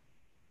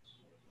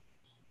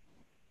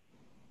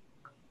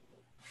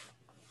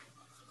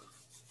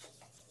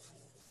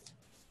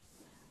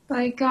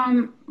 Like,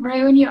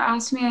 right when you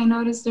asked me, I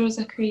noticed there was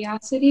a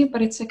curiosity,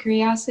 but it's a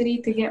curiosity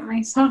to get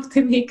myself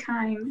to be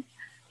kind.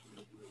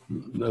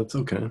 That's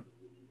okay.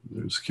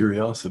 There's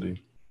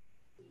curiosity.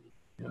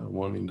 Yeah,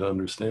 wanting to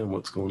understand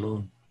what's going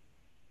on.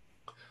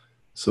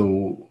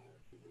 So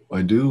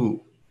I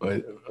don't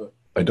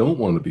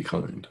want to be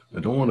kind.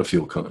 I don't want to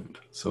feel kind.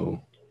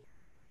 So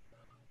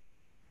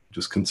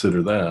just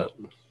consider that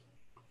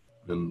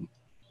and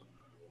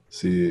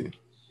see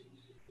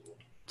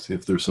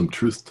if there's some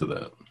truth to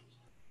that.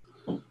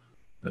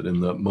 That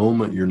in that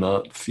moment you're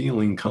not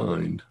feeling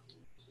kind.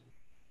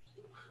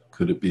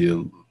 Could it be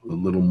a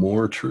little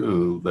more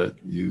true that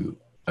you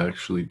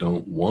actually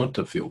don't want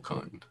to feel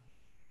kind?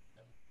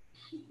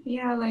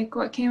 Yeah, like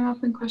what came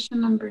up in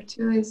question number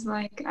 2 is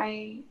like,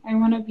 I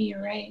want to be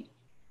right.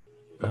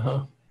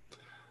 Yeah,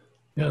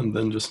 and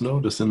then just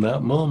notice in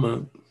that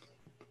moment,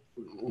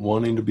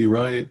 wanting to be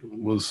right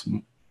was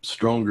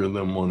stronger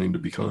than wanting to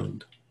be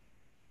kind.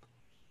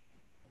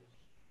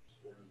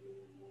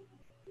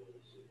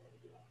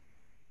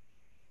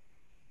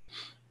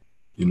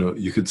 You know,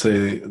 you could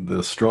say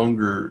the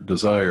stronger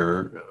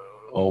desire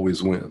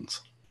always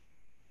wins.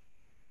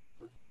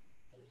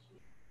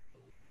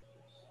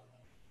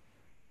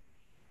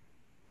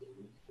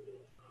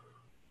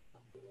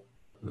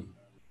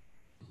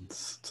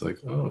 It's like,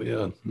 oh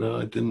yeah, no,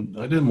 I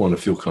didn't want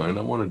to feel kind.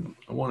 I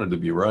wanted to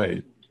be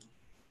right.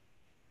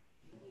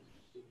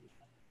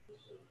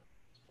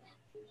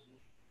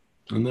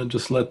 And then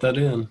just let that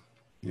in,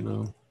 you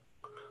know,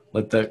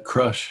 let that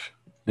crush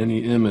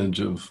any image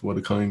of what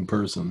a kind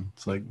person.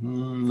 It's like,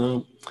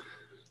 no.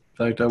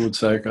 In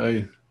fact,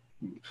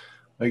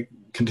 I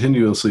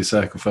continuously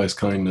sacrifice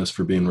kindness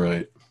for being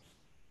right.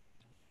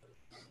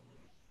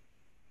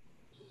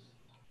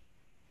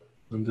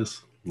 And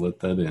just let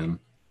that in.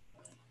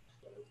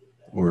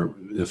 Or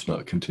if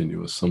not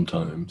continuous,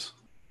 sometimes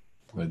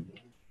I'd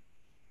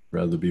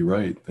rather be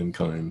right than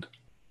kind.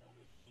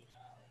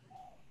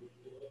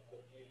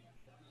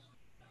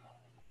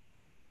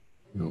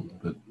 You know,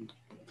 but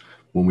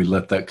when we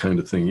let that kind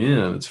of thing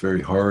in, it's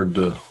very hard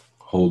to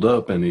hold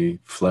up any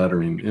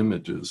flattering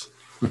images.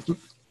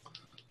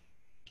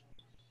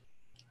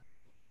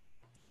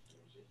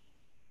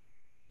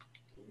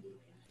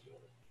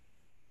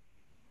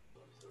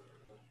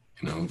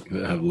 You know,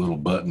 have a little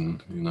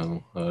button, you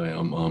know,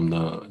 I'm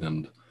Amna,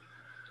 and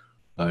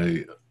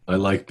I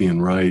like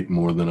being right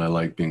more than I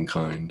like being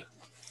kind.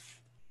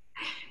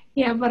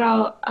 Yeah, but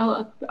I'll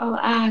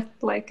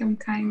act like I'm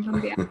kind on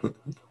the outside.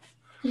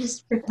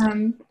 Just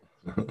pretend.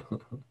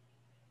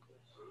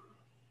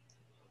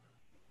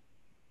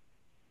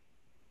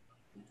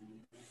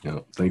 Yeah,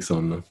 thanks,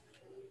 Anna.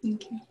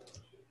 Thank you.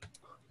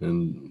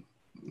 And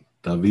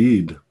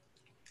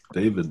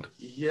David.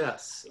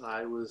 Yes,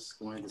 I was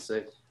going to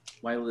say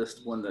my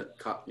list, one that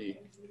caught me,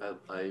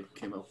 I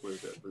came up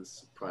with that was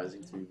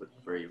surprising to me, but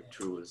very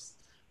true, was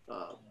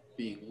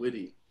being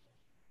witty.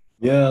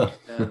 Yeah.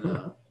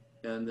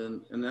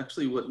 And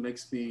actually what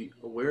makes me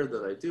aware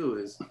that I do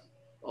is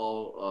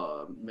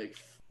I'll make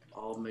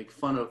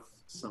fun of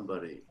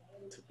somebody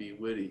to be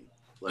witty,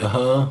 like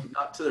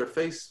not to their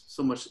face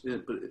so much,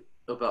 but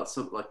about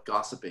like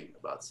gossiping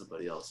about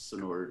somebody else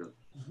in order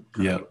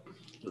to yeah,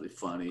 really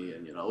funny.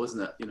 And isn't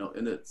that,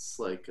 and it's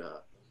like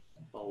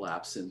I'll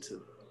lapse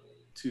into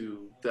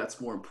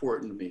that's more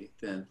important to me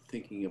than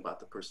thinking about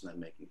the person I'm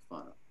making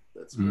fun of.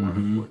 That's more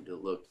important to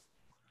look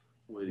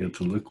witty. Yeah,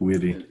 to look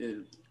witty.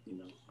 And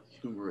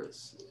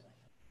humorous.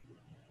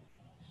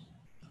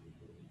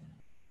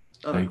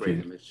 Not a great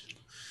image.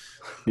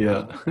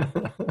 Yeah.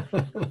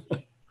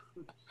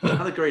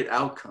 Not a great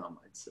outcome,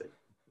 I'd say.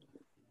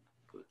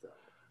 Put it that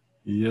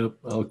way. Yep,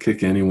 I'll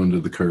kick anyone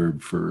to the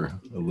curb for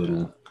a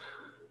little,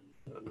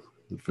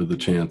 for the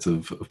chance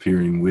of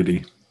appearing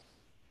witty.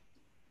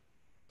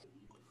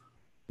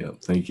 Yeah,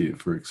 thank you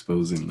for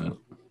exposing that.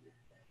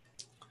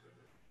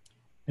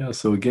 Yeah,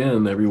 so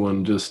again,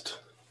 everyone just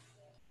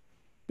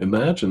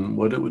imagine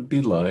what it would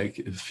be like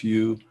if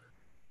you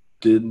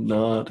did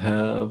not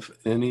have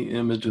any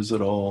images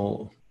at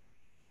all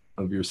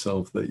of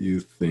yourself that you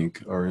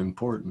think are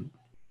important.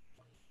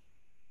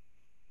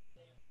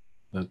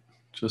 That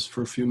just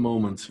for a few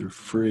moments you're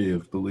free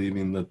of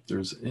believing that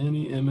there's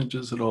any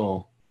images at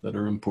all that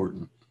are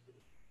important.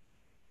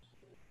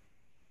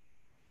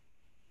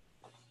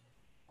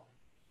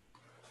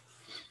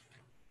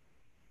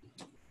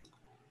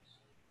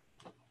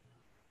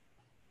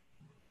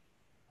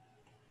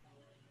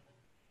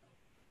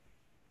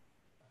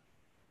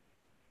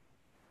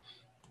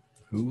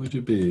 Who would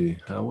you be?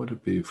 How would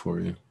it be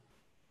for you?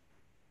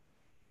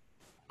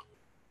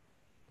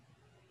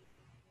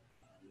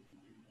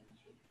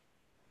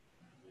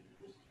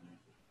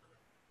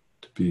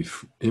 To be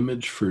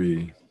image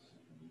free.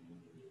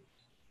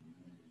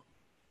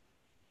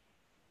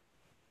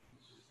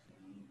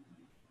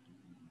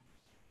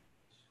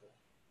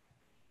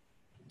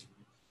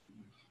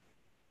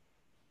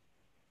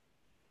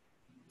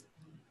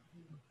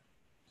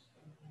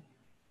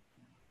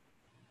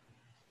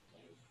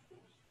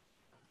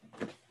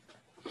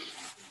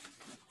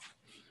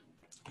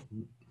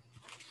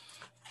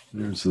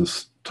 There's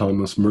this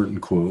Thomas Merton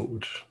quote,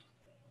 which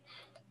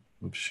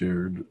I've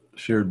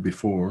shared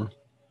before.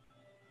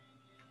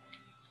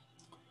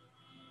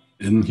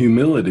 In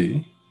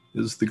humility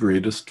is the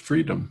greatest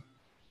freedom.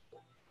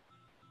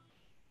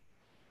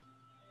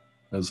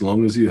 As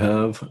long as you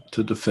have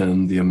to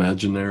defend the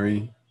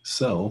imaginary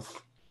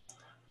self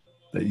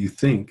that you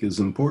think is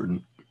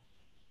important,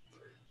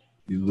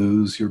 you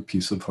lose your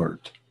peace of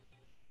heart.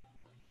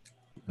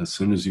 As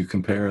soon as you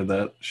compare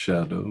that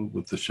shadow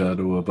with the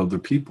shadow of other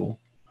people,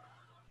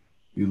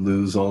 you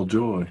lose all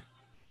joy,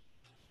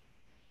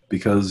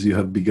 because you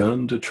have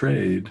begun to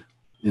trade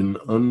in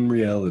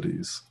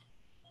unrealities,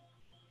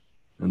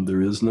 and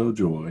there is no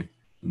joy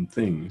in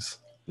things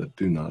that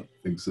do not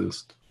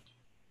exist.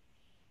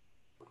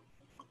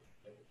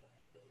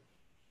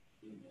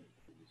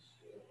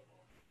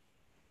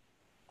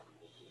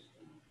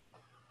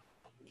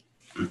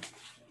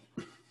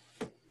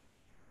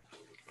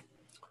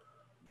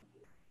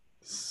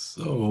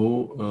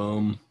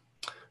 So,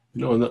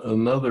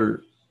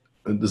 another.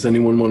 Does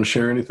anyone want to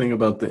share anything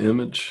about the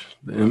image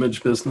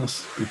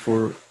business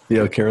before?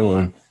 Yeah,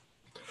 Caroline.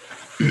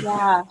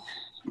 Yeah,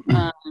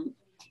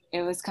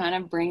 it was kind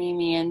of bringing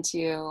me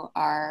into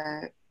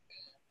our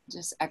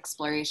just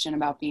exploration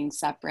about being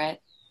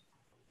separate,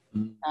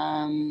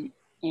 and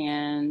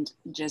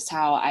just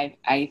how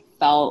I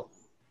felt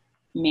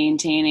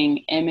maintaining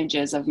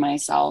images of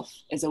myself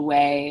is a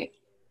way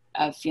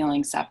of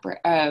feeling separate,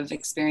 of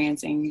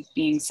experiencing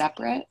being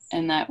separate,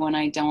 and that when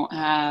I don't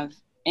have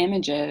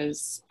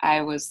images, I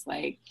was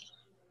like,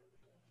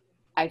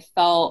 I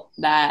felt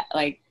that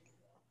like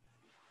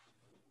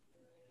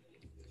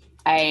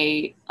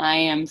I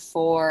am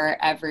for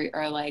every,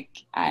 or like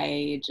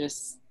I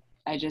just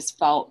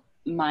felt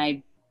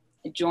my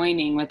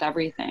joining with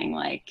everything,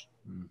 like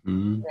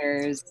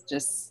there's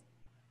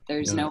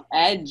no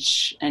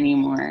edge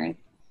anymore.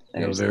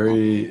 There's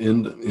very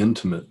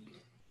intimate.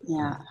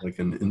 Yeah, like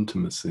an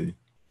intimacy.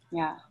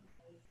 Yeah,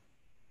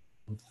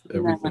 with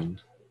everything.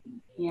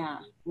 Yeah,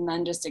 and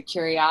then just a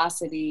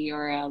curiosity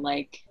or a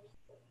like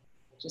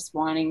just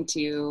wanting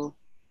to,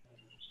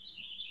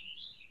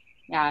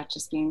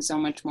 just being so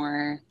much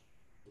more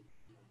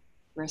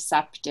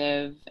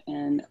receptive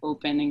and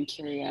open and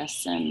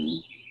curious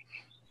and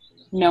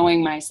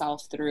knowing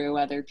myself through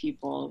other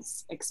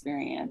people's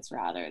experience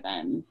rather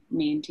than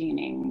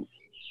maintaining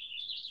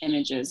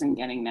images and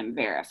getting them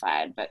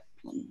verified, but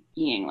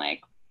being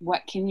like,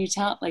 what can you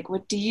tell? Like,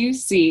 what do you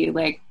see?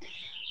 Like,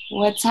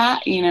 what's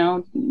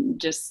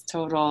just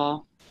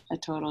a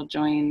total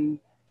joining.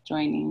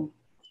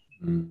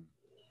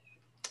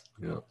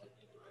 Yeah.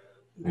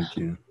 Thank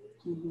you.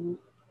 Mm-hmm.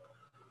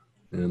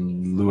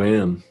 And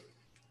Luann.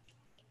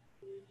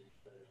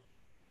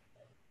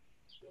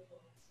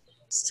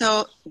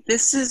 So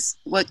this is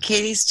what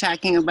Katie's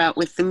talking about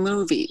with the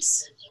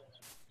movies,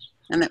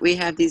 and that we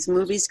have these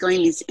movies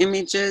going, these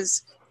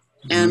images,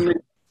 and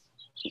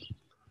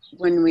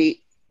when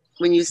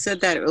you said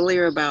that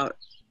earlier about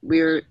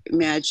we're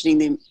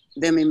imagining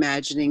them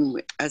imagining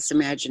us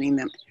imagining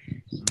them,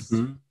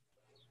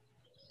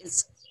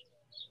 it's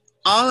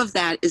all of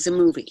that is a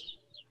movie.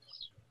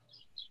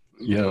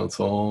 Yeah, it's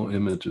all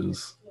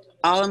images.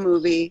 All a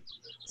movie.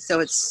 So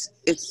it's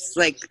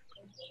like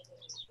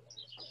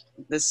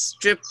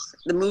the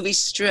movie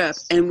strip,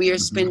 and we are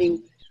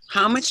spending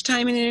how much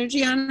time and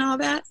energy on all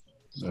that?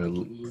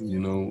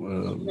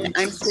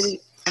 I'm sitting,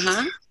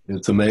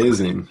 It's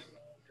amazing.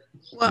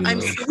 Well,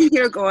 I'm sitting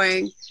here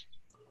going,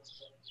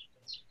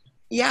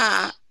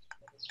 yeah.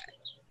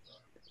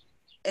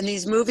 And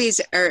these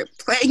movies are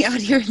playing out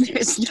here, and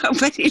there's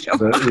nobody to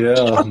watch.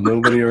 Yeah,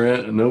 nobody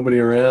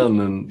around,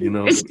 and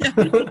I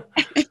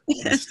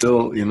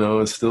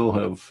still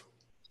have.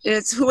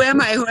 It's who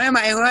am I? Who am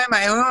I? Who am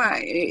I? Who am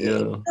I?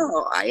 Yeah.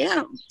 Oh, I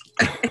am.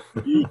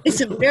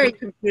 It's a very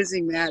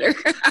confusing matter.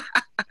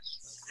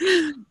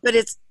 But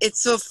it's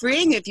so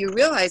freeing if you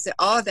realize that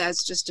all of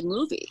that's just a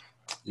movie.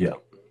 Yeah.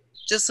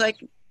 Just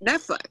like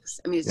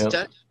Netflix. I mean, it's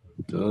just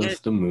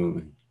a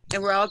movie.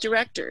 And we're all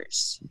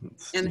directors,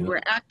 and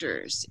we're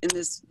actors in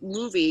this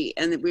movie,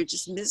 and we're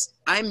just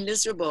I'm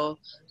miserable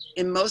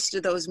in most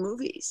of those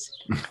movies.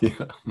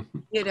 Yeah.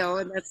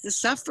 And that's the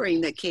suffering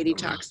that Katie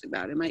talks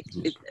about.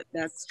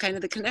 That's kind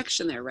of the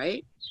connection there,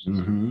 right?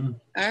 Mm-hmm.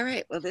 All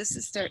right. Well, this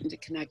is starting to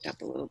connect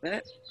up a little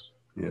bit.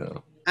 Yeah.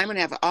 I'm going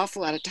to have an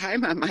awful lot of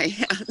time on my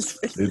hands.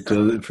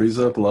 It frees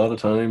up a lot of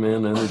time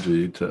and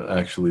energy to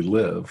actually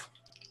live.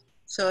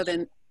 So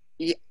then,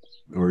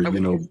 or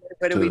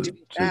what do we do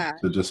with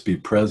that? To just be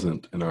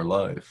present in our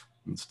life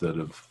instead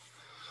of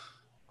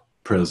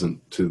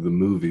present to the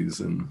movies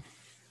in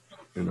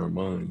our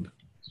mind.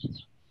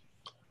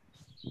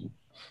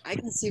 I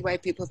can see why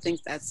people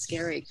think that's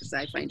scary, because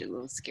I find it a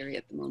little scary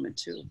at the moment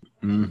too.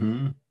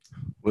 Mm-hmm.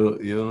 Well,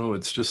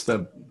 it's just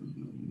that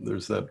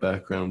there's that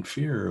background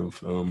fear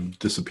of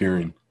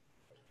disappearing.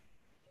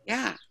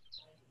 Yeah.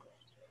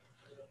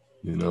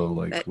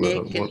 Like that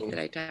what that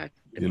I talked.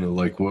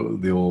 Like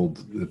what the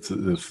old, if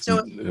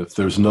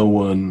there's no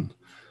one,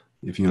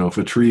 if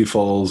a tree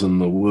falls in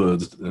the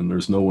woods and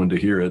there's no one to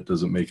hear it,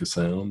 does it make a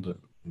sound?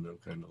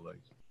 Kind of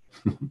like,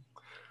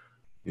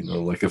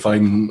 like if I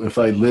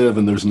live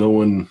and there's no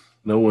one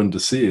to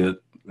see it,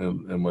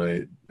 am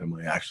I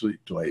actually,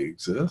 do I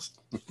exist?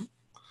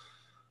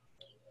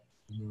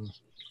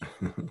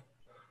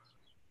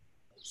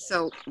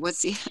 So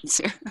what's the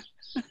answer?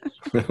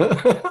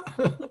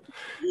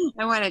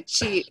 I want to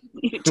cheat.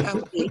 You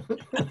tell me.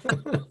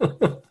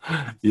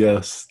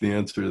 Yes, the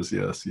answer is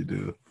yes, you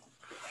do.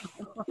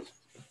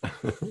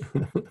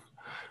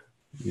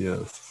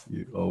 Yes,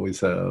 you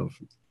always have.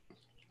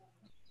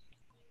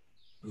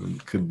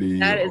 And could be,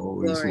 that you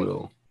always glory.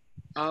 Will.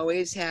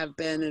 Always have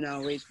been and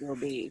always will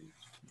be.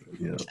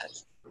 Yeah.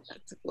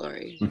 That's a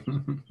glory.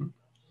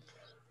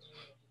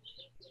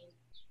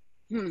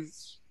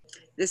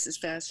 This is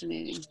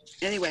fascinating.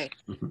 Anyway,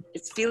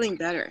 it's feeling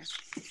better.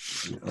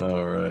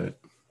 All right.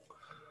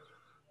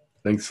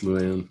 Thanks,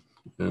 Luann.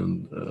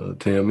 And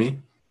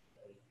Tammy?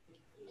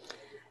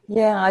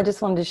 Yeah, I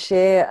just wanted to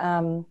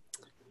share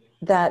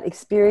that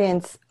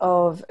experience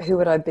of who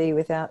would I be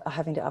without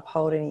having to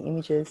uphold any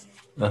images.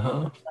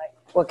 Like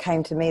what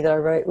came to me that I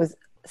wrote was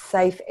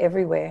safe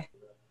everywhere.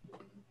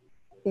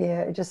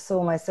 Yeah, I just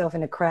saw myself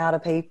in a crowd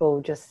of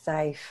people, just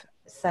safe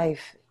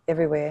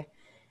everywhere.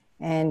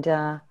 And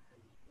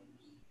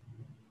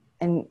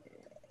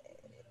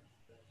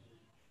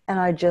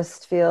I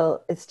just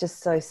feel it's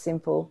just so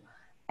simple.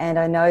 And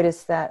I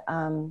noticed that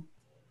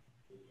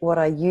what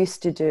I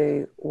used to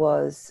do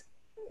was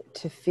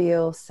to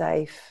feel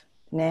safe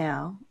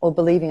now, or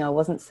believing I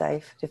wasn't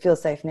safe, to feel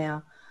safe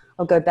now.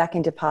 I'll go back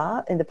in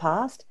the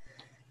past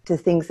to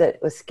things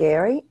that were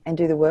scary and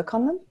do the work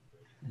on them.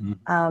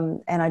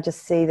 And I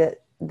just see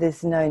that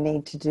there's no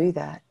need to do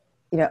that.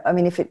 I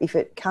mean, if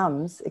it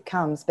comes, it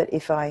comes. But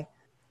if I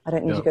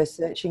don't need to go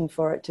searching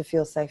for it to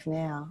feel safe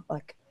now.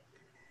 Like,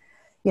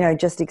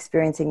 just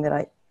experiencing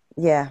that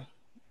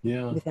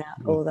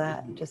without all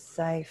that, just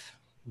safe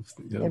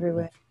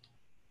everywhere.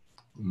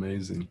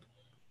 Amazing.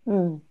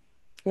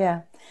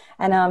 Yeah.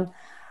 And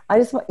I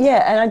just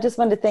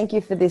wanted to thank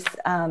you for this,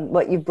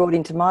 what you've brought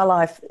into my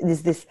life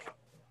is this,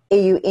 are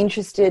you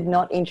interested,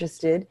 not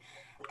interested?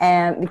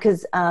 And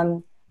because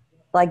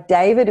like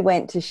David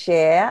went to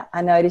share,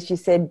 I noticed you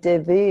said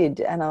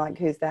David, and I'm like,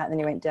 who's that? And then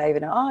you went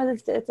David. And,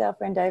 it's our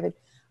friend David.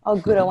 Oh,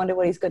 good. I wonder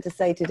what he's got to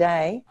say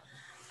today.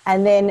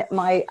 And then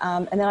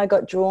and then I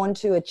got drawn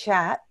to a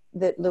chat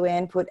that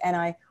Luann put, and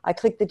I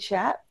clicked the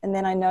chat, and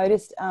then I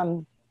noticed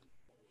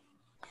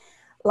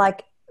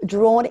like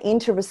drawn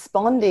into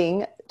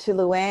responding to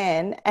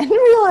Luann and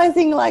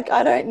realizing like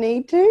I don't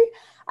need to,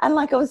 and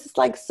like I was just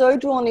like so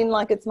drawn in,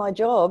 like it's my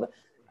job,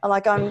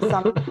 like I'm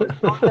some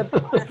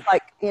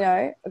like you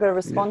know, I've got to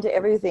respond to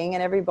everything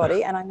and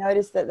everybody. And I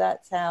noticed that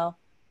that's how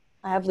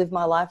I have lived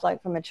my life,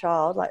 like from a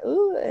child, like,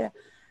 ooh.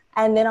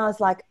 And then I was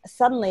like,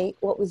 suddenly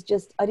what was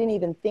just, I didn't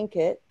even think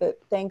it, but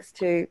thanks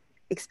to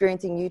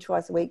experiencing you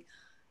twice a week,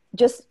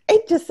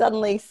 it just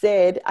suddenly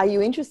said, are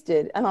you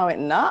interested? And I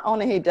went, nah, I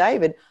want to hear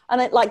David.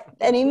 And in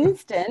an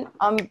instant,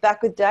 I'm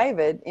back with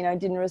David, you know,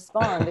 didn't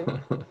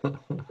respond.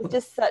 It's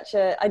just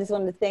I just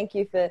wanted to thank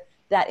you for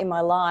that in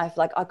my life.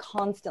 Like, I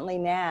constantly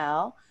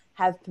now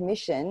have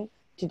permission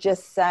to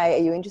just say,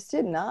 are you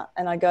interested? Nah.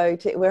 And I go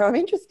to where I'm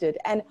interested.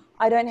 And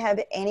I don't have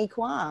any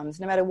qualms,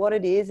 no matter what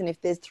it is. And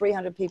if there's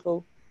 300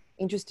 people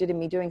interested in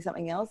me doing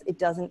something else, it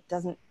doesn't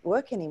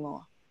work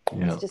anymore.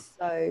 Yeah. It's just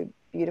so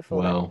beautiful.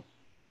 Wow.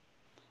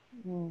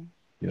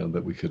 Yeah,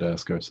 that we could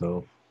ask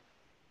ourselves.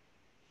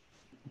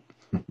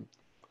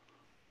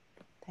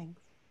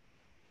 Thanks.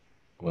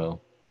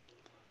 Well.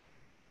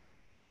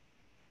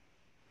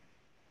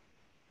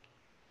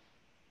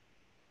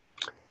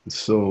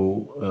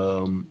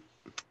 So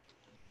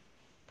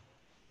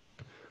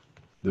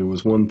there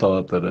was one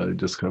thought that I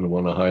just kind of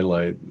want to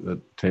highlight,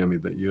 that Tammy,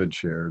 that you had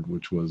shared,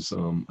 which was,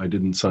 I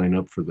didn't sign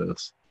up for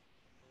this,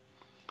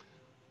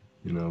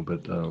 you know,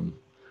 but,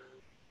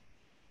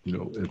 you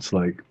know, it's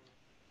like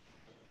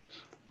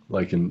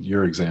in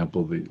your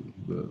example, the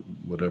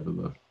whatever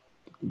the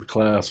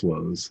class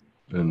was,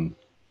 and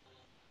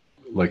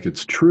like,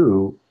 it's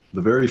true,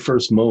 the very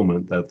first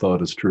moment that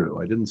thought is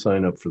true. I didn't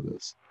sign up for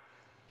this.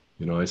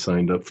 You know, I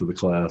signed up for the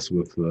class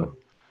with the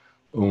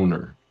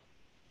owner.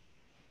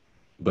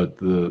 But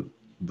the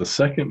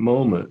second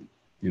moment,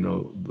 you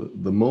know,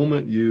 the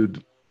moment you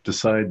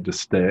decide to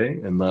stay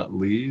and not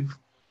leave,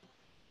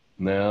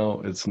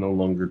 now it's no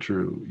longer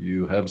true.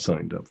 You have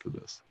signed up for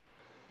this.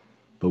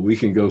 But we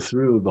can go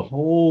through the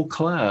whole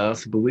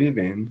class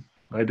believing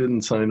I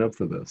didn't sign up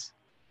for this.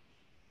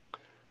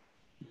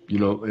 You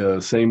know,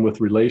 same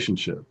with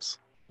relationships.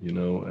 You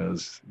know,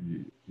 as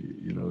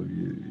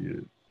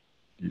you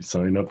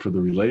sign up for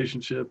the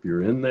relationship,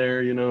 you're in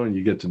there, you know, and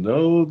you get to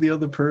know the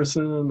other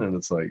person, and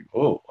it's like,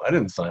 oh, I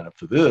didn't sign up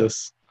for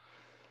this.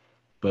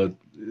 But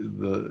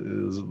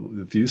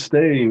if you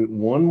stay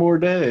one more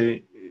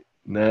day,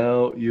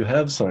 now you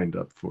have signed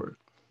up for it.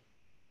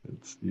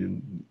 You're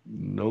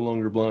no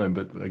longer blind.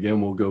 But again,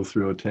 we'll go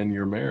through a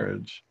 10-year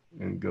marriage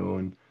and go,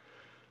 and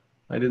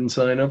I didn't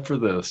sign up for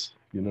this,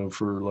 you know,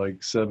 for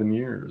like 7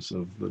 years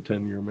of the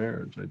 10-year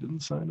marriage. I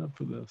didn't sign up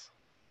for this.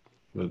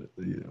 But,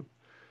 you know,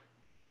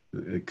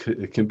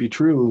 it can be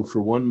true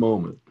for one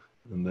moment,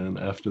 and then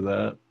after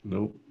that,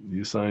 nope,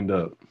 you signed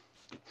up.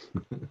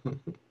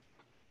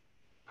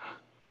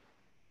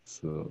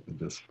 So I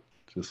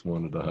just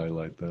wanted to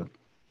highlight that.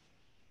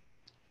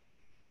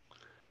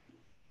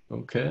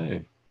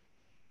 Okay.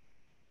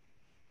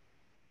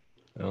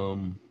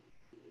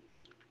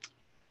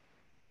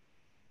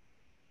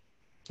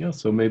 Yeah,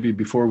 so maybe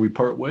before we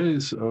part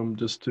ways,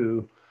 just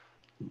to,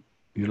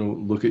 you know,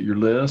 look at your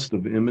list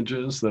of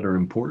images that are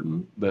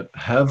important, that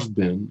have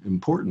been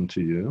important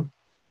to you,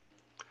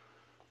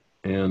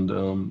 and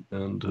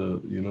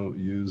you know,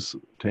 use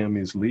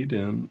Tammy's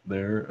lead-in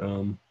there.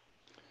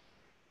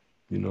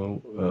 You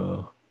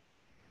know,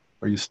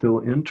 are you still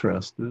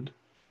interested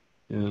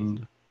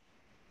in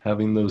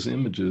having those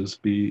images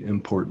be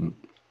important?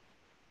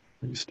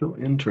 Are you still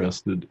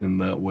interested in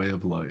that way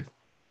of life?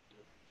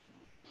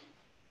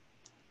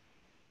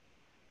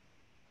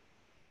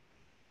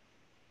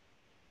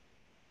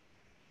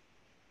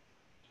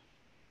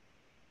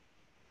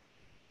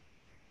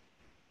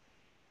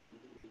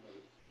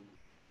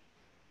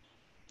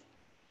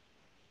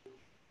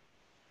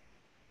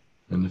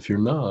 And if you're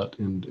not,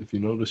 and if you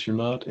notice you're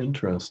not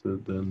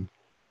interested, then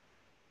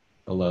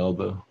allow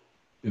the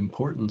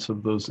importance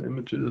of those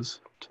images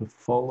to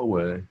fall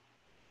away,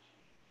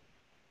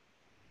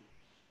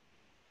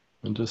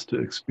 and just to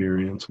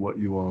experience what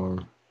you are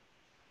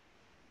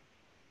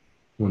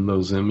when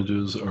those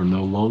images are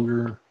no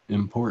longer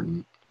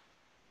important.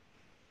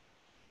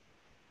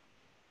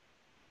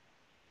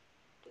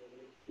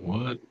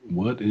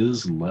 What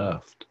is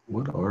left?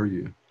 What are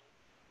you?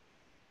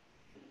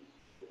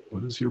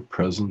 What is your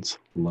presence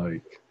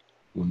like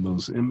when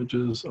those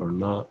images are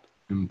not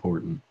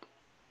important?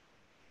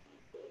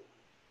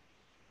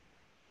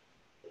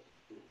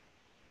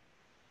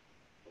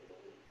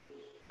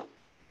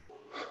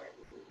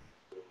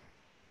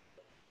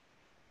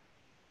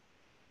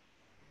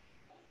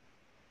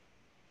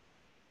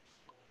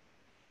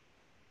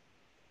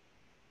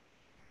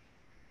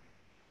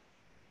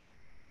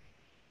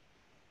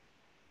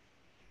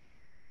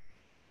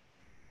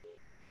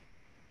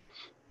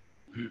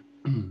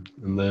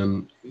 And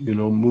then, you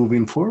know,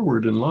 moving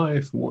forward in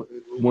life,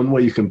 one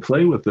way you can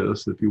play with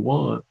this, if you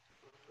want,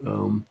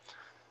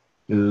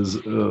 is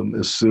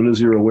as soon as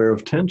you're aware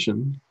of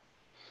tension,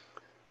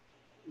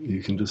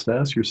 you can just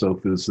ask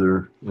yourself, is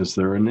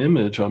there an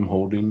image I'm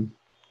holding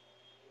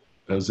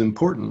as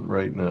important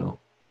right now?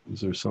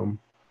 Is there some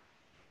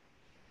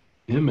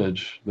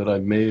image that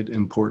I've made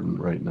important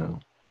right now?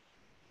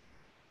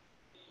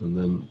 And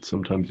then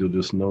sometimes you'll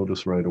just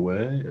notice right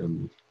away,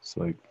 and it's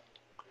like,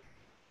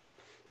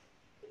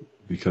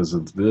 because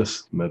of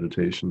this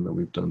meditation that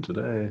we've done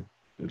today,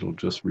 it'll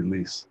just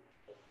release.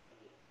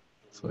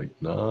 It's like,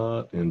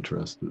 not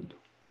interested.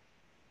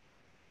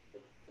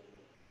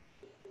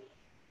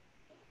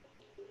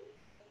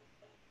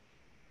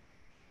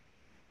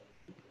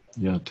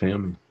 Yeah,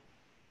 Tammy.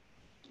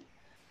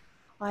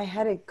 I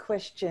had a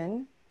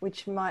question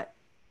which might,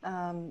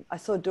 I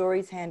saw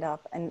Dory's hand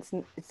up, and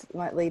it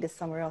might lead us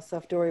somewhere else. So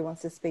if Dory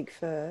wants to speak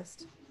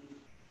first.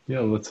 Yeah,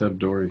 let's have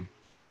Dory.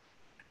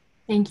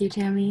 Thank you,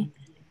 Tammy.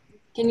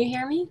 Can you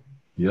hear me?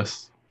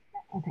 Yes.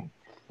 Okay.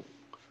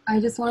 I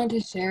just wanted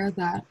to share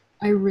that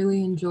I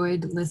really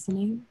enjoyed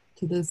listening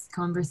to this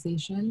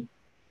conversation.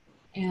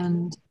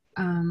 And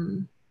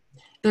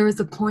there was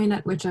a point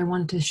at which I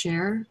wanted to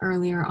share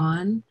earlier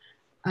on.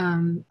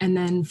 And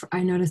then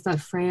I noticed that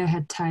Freya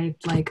had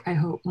typed, like, I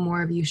hope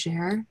more of you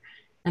share.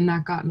 And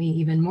that got me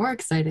even more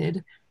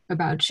excited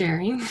about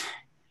sharing.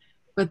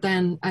 But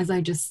then as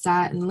I just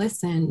sat and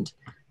listened,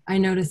 I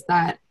noticed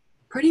that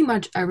pretty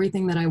much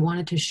everything that I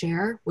wanted to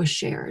share was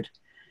shared.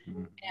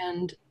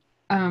 And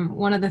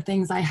one of the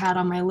things I had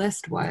on my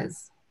list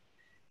was,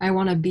 I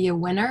want to be a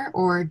winner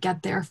or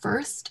get there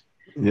first.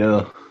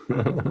 Yeah.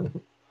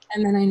 And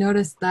then I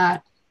noticed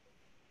that,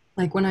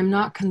 like, when I'm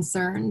not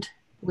concerned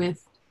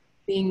with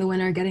being the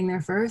winner, getting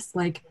there first,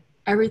 like,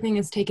 everything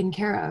is taken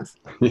care of.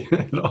 Yeah,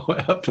 it all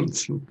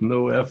happens with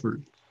no effort.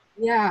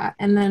 Yeah.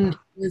 And then it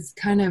was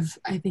kind of,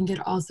 I think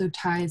it also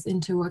ties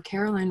into what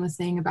Caroline was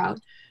saying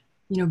about,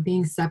 you know,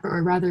 being separate,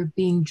 or rather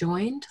being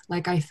joined.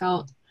 Like, I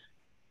felt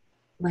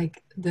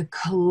like the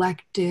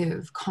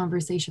collective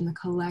conversation, the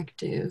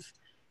collective,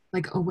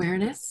 like,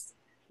 awareness.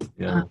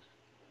 Yeah.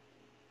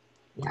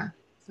 Yeah.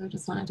 So I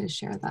just wanted to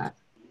share that.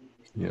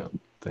 Yeah.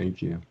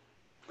 Thank you.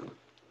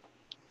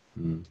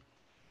 And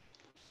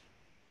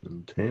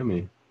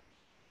Tammy.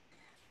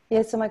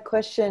 Yeah, so my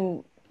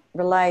question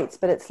relates,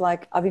 but it's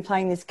like, I've been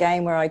playing this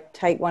game where I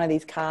take one of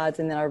these cards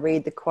and then I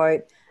read the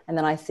quote and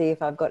then I see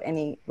if I've got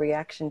any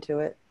reaction to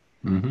it.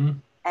 Mm-hmm.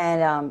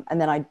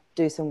 And then I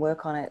do some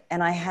work on it.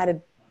 And I've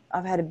had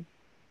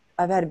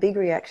a big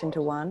reaction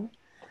to one.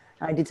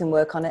 I did some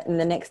work on it, and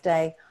the next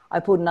day I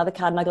pulled another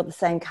card and I got the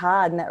same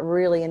card, and that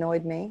really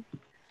annoyed me.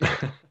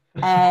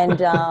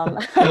 And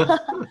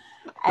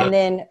and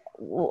then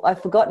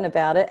I've forgotten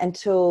about it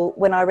until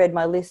when I read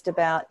my list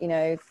about, you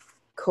know,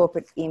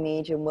 corporate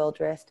image and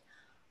well-dressed,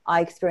 I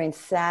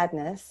experienced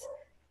sadness.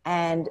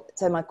 And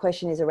so my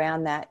question is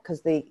around that,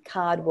 because the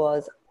card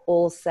was,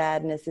 all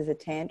sadness is a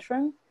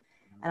tantrum.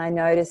 And I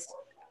noticed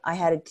I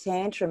had a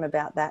tantrum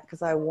about that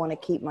because I want to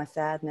keep my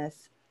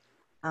sadness.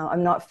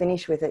 I'm not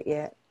finished with it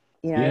yet.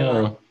 You know, yeah.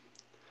 like,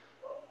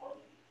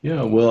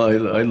 Yeah, well,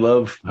 I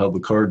love how the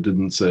card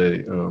didn't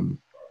say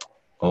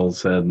all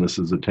sadness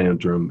is a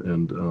tantrum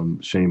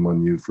and shame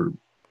on you for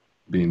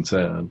being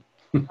sad.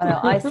 I know,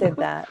 I said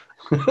that.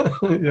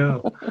 Yeah.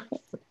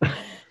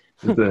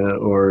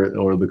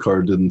 Or the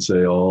card didn't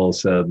say all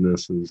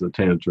sadness is a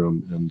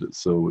tantrum, and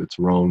so it's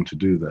wrong to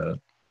do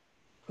that.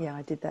 Yeah,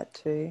 I did that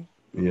too.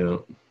 Yeah.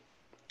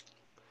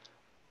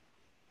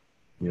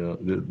 Yeah,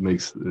 it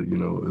makes, you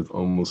know, it's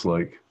almost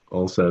like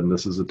all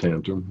sadness is a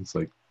tantrum. It's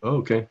like, oh,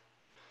 okay.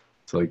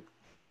 It's like,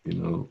 you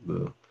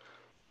know,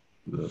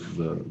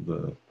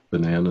 the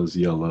banana's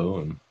yellow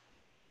and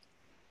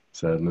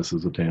sadness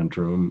is a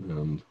tantrum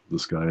and the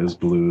sky is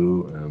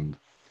blue, and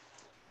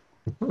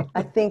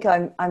I think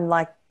I'm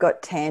like,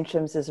 got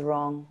tantrums is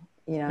wrong,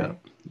 you know.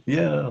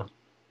 Yeah.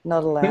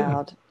 Not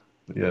allowed.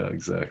 Yeah,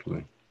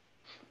 exactly.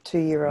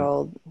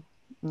 2-year-old.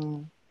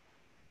 Mm.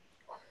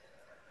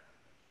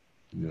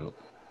 Yeah.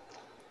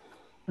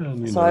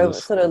 And So I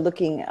was sort of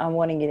looking, I'm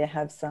wanting you to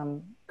have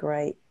some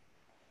great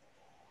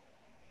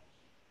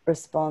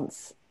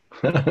response.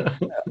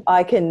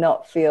 I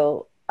cannot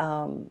feel,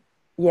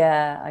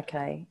 yeah,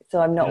 okay. So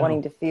I'm not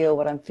wanting to feel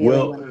what I'm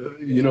feeling.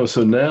 Well, you know,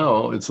 so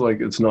now it's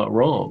like, it's not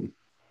wrong.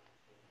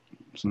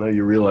 So now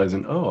you're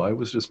realizing, oh, I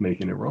was just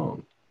making it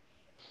wrong.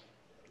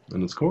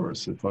 And of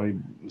course, as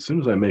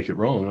soon as I make it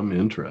wrong, I'm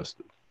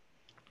interested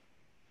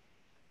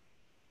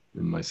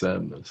in my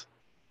sadness.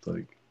 It's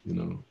like, you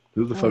know,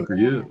 who the fuck are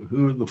you?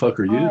 Who the fuck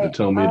are you to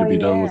tell me to be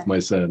done with my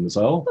sadness?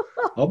 I'll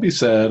be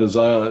sad as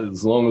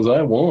long as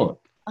I want.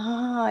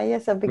 Ah,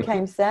 yes, I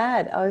became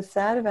sad. I was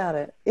sad about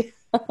it. You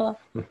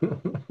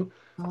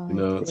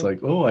know, it's like,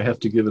 oh, I have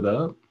to give it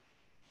up.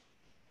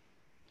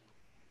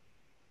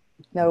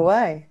 No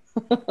way.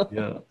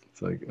 Yeah,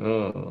 it's like,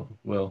 oh,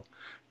 well,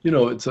 you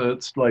know, it's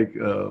like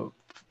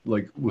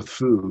with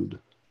food,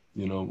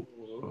 you know,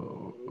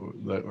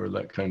 or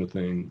that kind of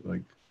thing.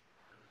 Like,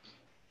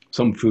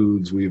 some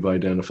foods we've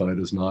identified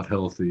as not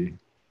healthy,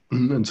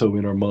 and so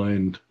in our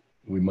mind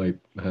we might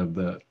have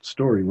that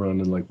story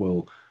running, like,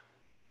 well,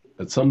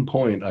 at some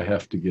point I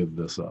have to give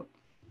this up.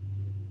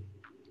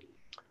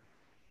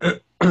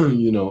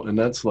 You know, and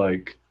that's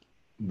like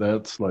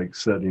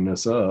setting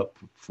us up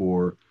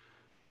for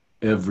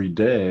every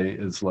day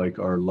is like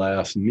our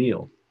last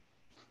meal.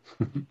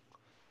 You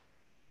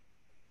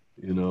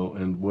know,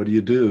 and what do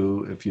you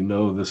do if you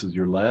know this is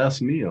your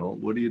last meal?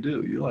 What do?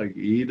 You like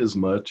eat as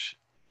much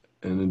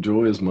and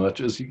enjoy as much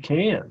as you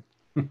can.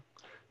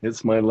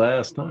 It's my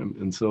last time.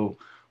 And so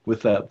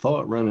with that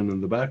thought running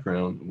in the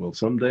background, well,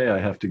 someday I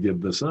have to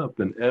give this up.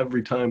 And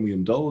every time we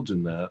indulge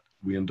in that,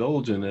 we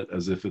indulge in it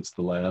as if it's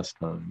the last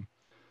time.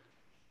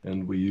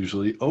 And we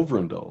usually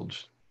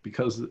overindulge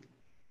because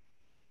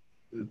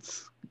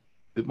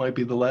it might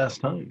be the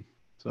last time.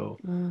 So,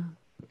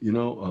 you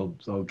know,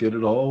 I'll get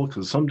it all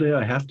because someday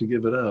I have to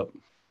give it up.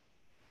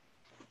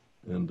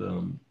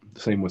 And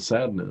same with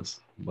sadness,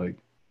 like,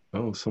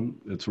 oh,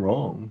 it's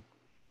wrong.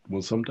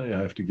 Well, someday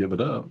I have to give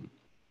it up.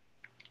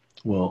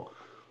 Well,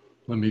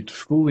 let me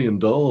fully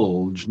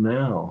indulge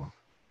now.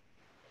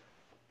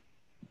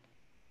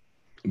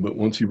 But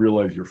once you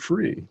realize you're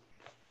free,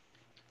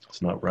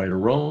 it's not right or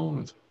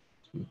wrong.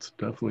 It's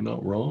definitely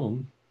not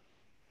wrong.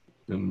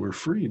 And we're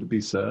free to be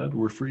sad.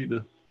 We're free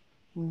to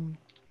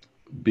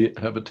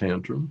have a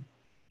tantrum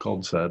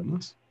called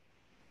sadness.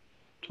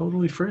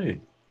 Totally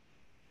free.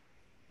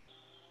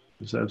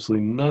 There's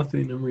absolutely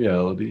nothing in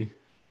reality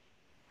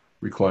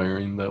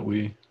requiring that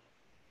we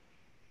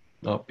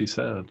not be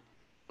sad,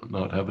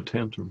 not have a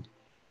tantrum.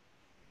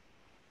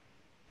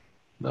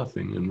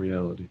 Nothing in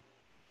reality.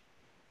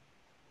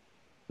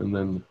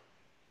 And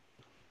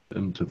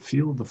to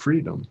feel the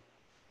freedom,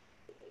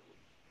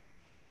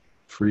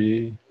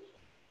 free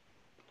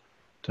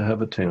to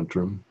have a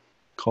tantrum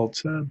called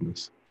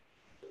sadness.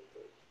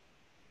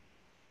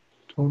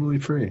 Totally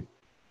free.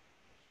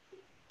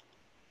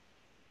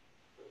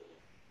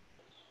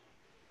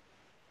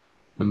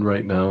 And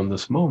right now in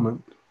this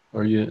moment,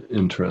 are you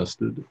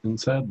interested in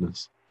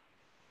sadness?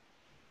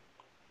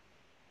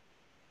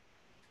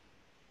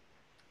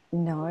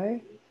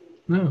 No.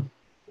 No.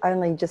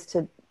 Only just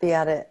to be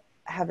able to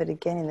have it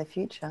again in the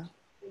future.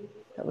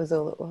 That was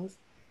all it was.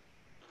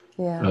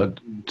 Yeah.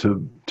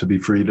 To be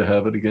free to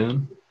have it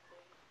again?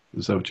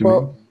 Is that what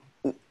you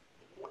mean?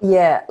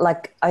 Yeah,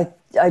 like I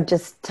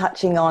just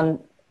touching on,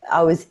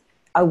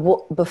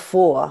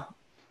 before,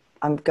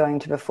 I'm going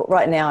to before,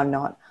 right now I'm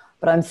not,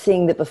 but I'm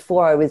seeing that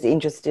before I was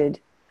interested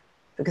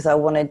because I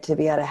wanted to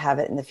be able to have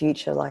it in the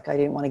future, like I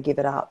didn't want to give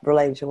it up,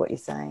 related to what you're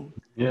saying.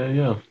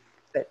 Yeah.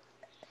 But,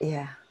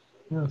 yeah.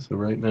 Yeah, so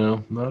right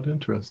now, not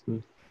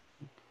interested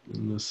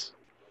in this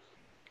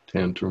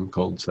tantrum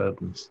called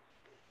sadness.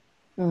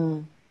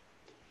 Mm.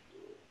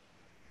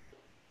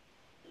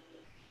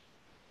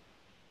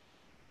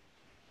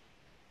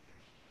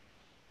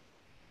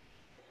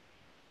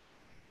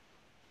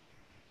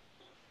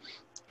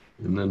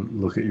 And then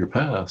look at your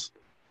past.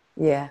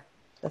 Yeah,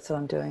 that's what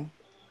I'm doing.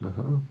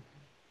 Uh-huh.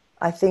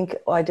 I think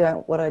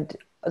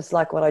it's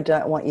like what I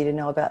don't want you to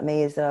know about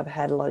me is that I've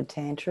had a lot of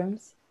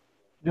tantrums.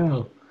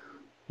 Yeah,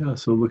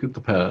 so look at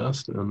the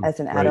past. And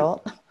as an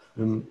adult.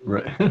 And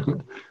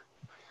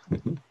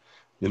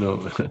you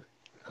know,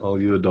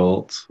 all you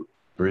adults,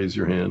 raise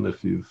your hand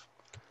if you've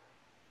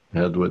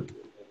had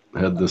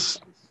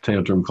this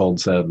tantrum called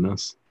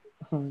sadness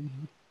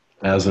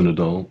as an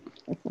adult.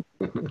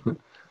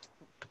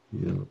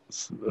 You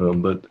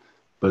know,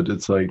 but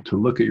it's like to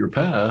look at your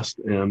past,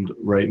 and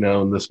right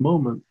now in this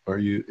moment, are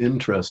you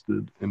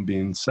interested in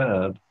being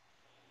sad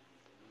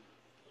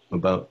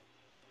about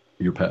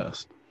your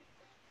past?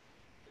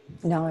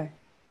 No.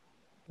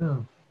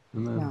 No.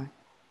 And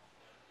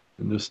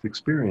just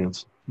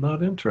experience,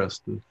 not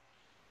interested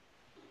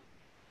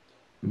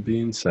in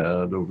being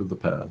sad over the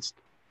past.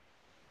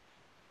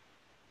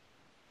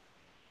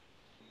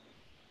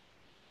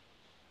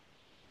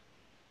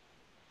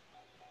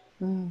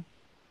 Mm.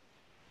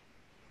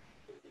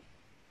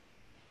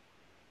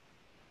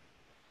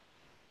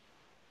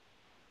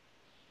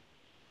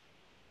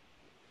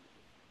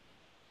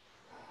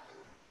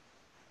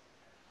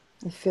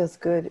 It feels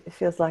good. It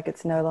feels like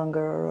it's no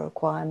longer a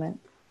requirement.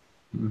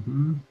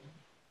 Mm-hmm.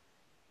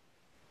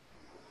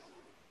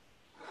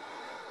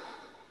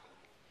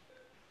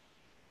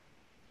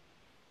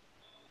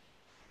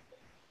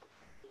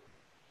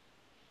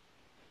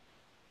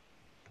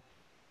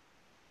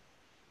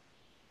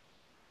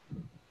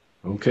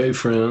 Okay,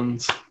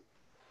 friends.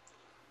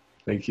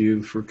 Thank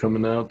you for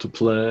coming out to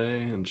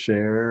play and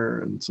share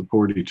and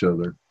support each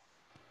other.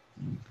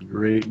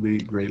 Greatly,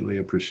 greatly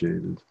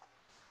appreciated.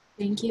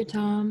 Thank you,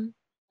 Tom.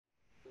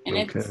 And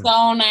it's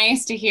so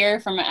nice to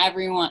hear from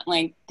everyone.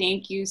 Like,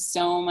 thank you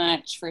so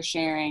much for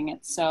sharing.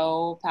 It's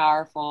so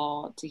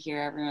powerful to hear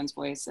everyone's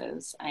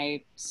voices.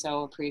 I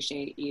so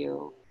appreciate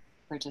you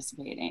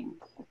participating.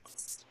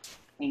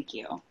 Thank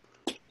you.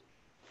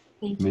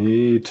 Thank you.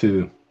 Me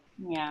too.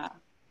 Yeah.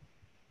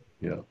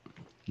 Yeah.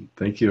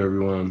 Thank you,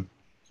 everyone.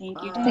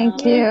 Thank you, Tom.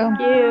 Thank you.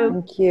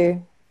 Thank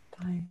you.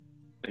 Bye.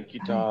 Thank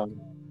you,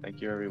 Tom. Thank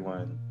you,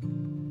 everyone.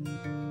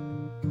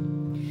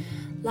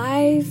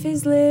 Life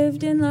is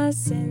lived in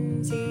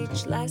lessons,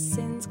 each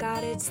lesson's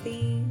got its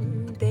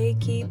theme. They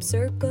keep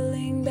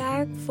circling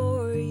back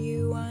for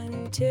you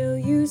until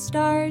you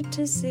start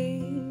to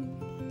see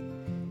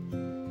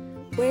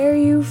where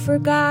you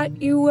forgot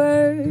you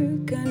were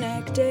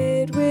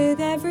connected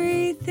with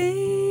everything.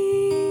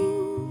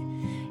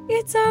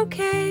 It's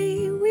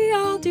okay, we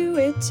all do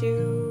it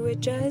too,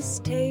 it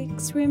just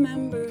takes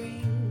remembering.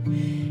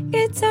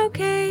 It's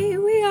okay,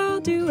 we all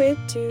do it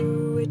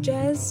too. It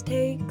just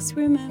takes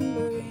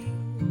remembering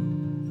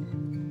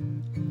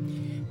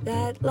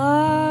that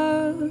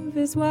love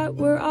is what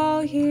we're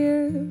all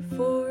here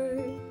for.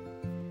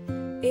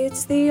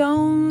 It's the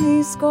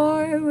only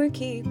score we're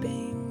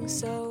keeping,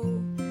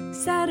 so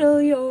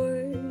settle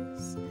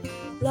yours.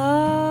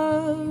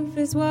 Love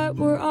is what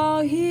we're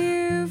all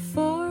here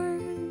for.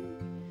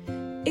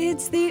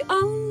 It's the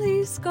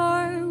only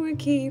score we're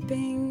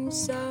keeping,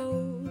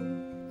 so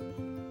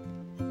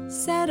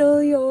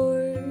settle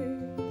yours.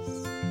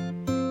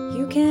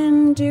 You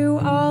can do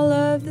all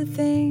of the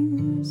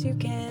things, you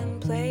can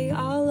play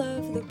all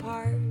of the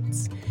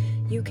parts,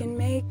 you can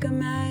make a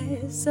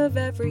mess of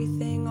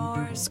everything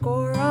or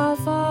score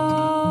off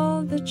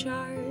all the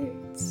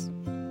charts.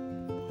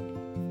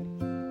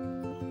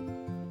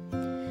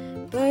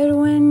 But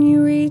when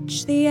you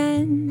reach the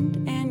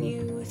end and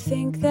you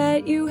think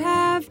that you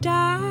have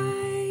died,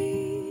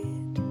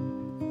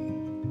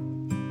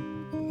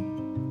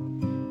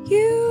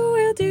 you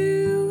will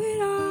do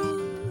it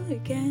all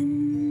again.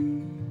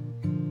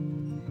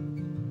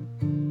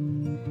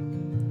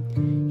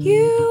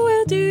 You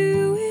will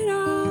do it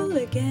all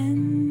again.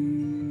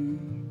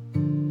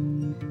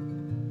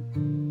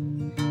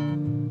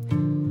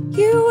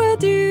 You will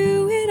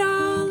do it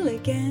all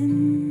again.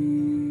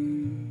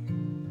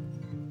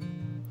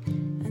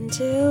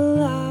 Until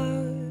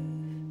love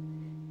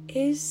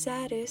is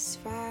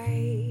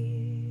satisfied.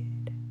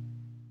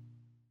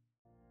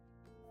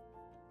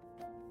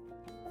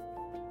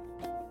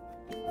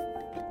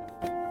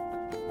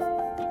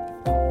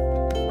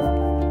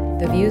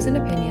 The views and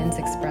opinions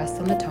expressed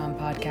on the Tom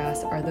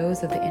Podcast are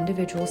those of the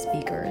individual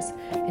speakers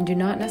and do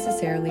not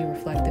necessarily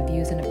reflect the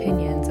views and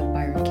opinions of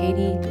Byron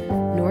Katie,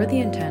 nor the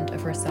intent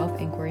of her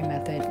self-inquiry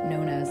method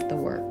known as The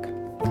Work.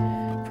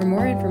 For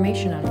more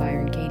information on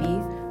Byron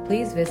Katie,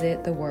 please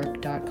visit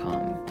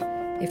thework.com.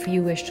 If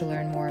you wish to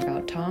learn more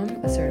about Tom,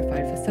 a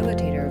certified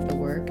facilitator of The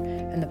Work,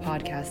 and the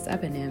podcast's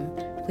eponym,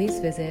 please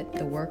visit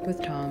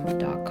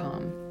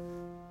theworkwithtom.com.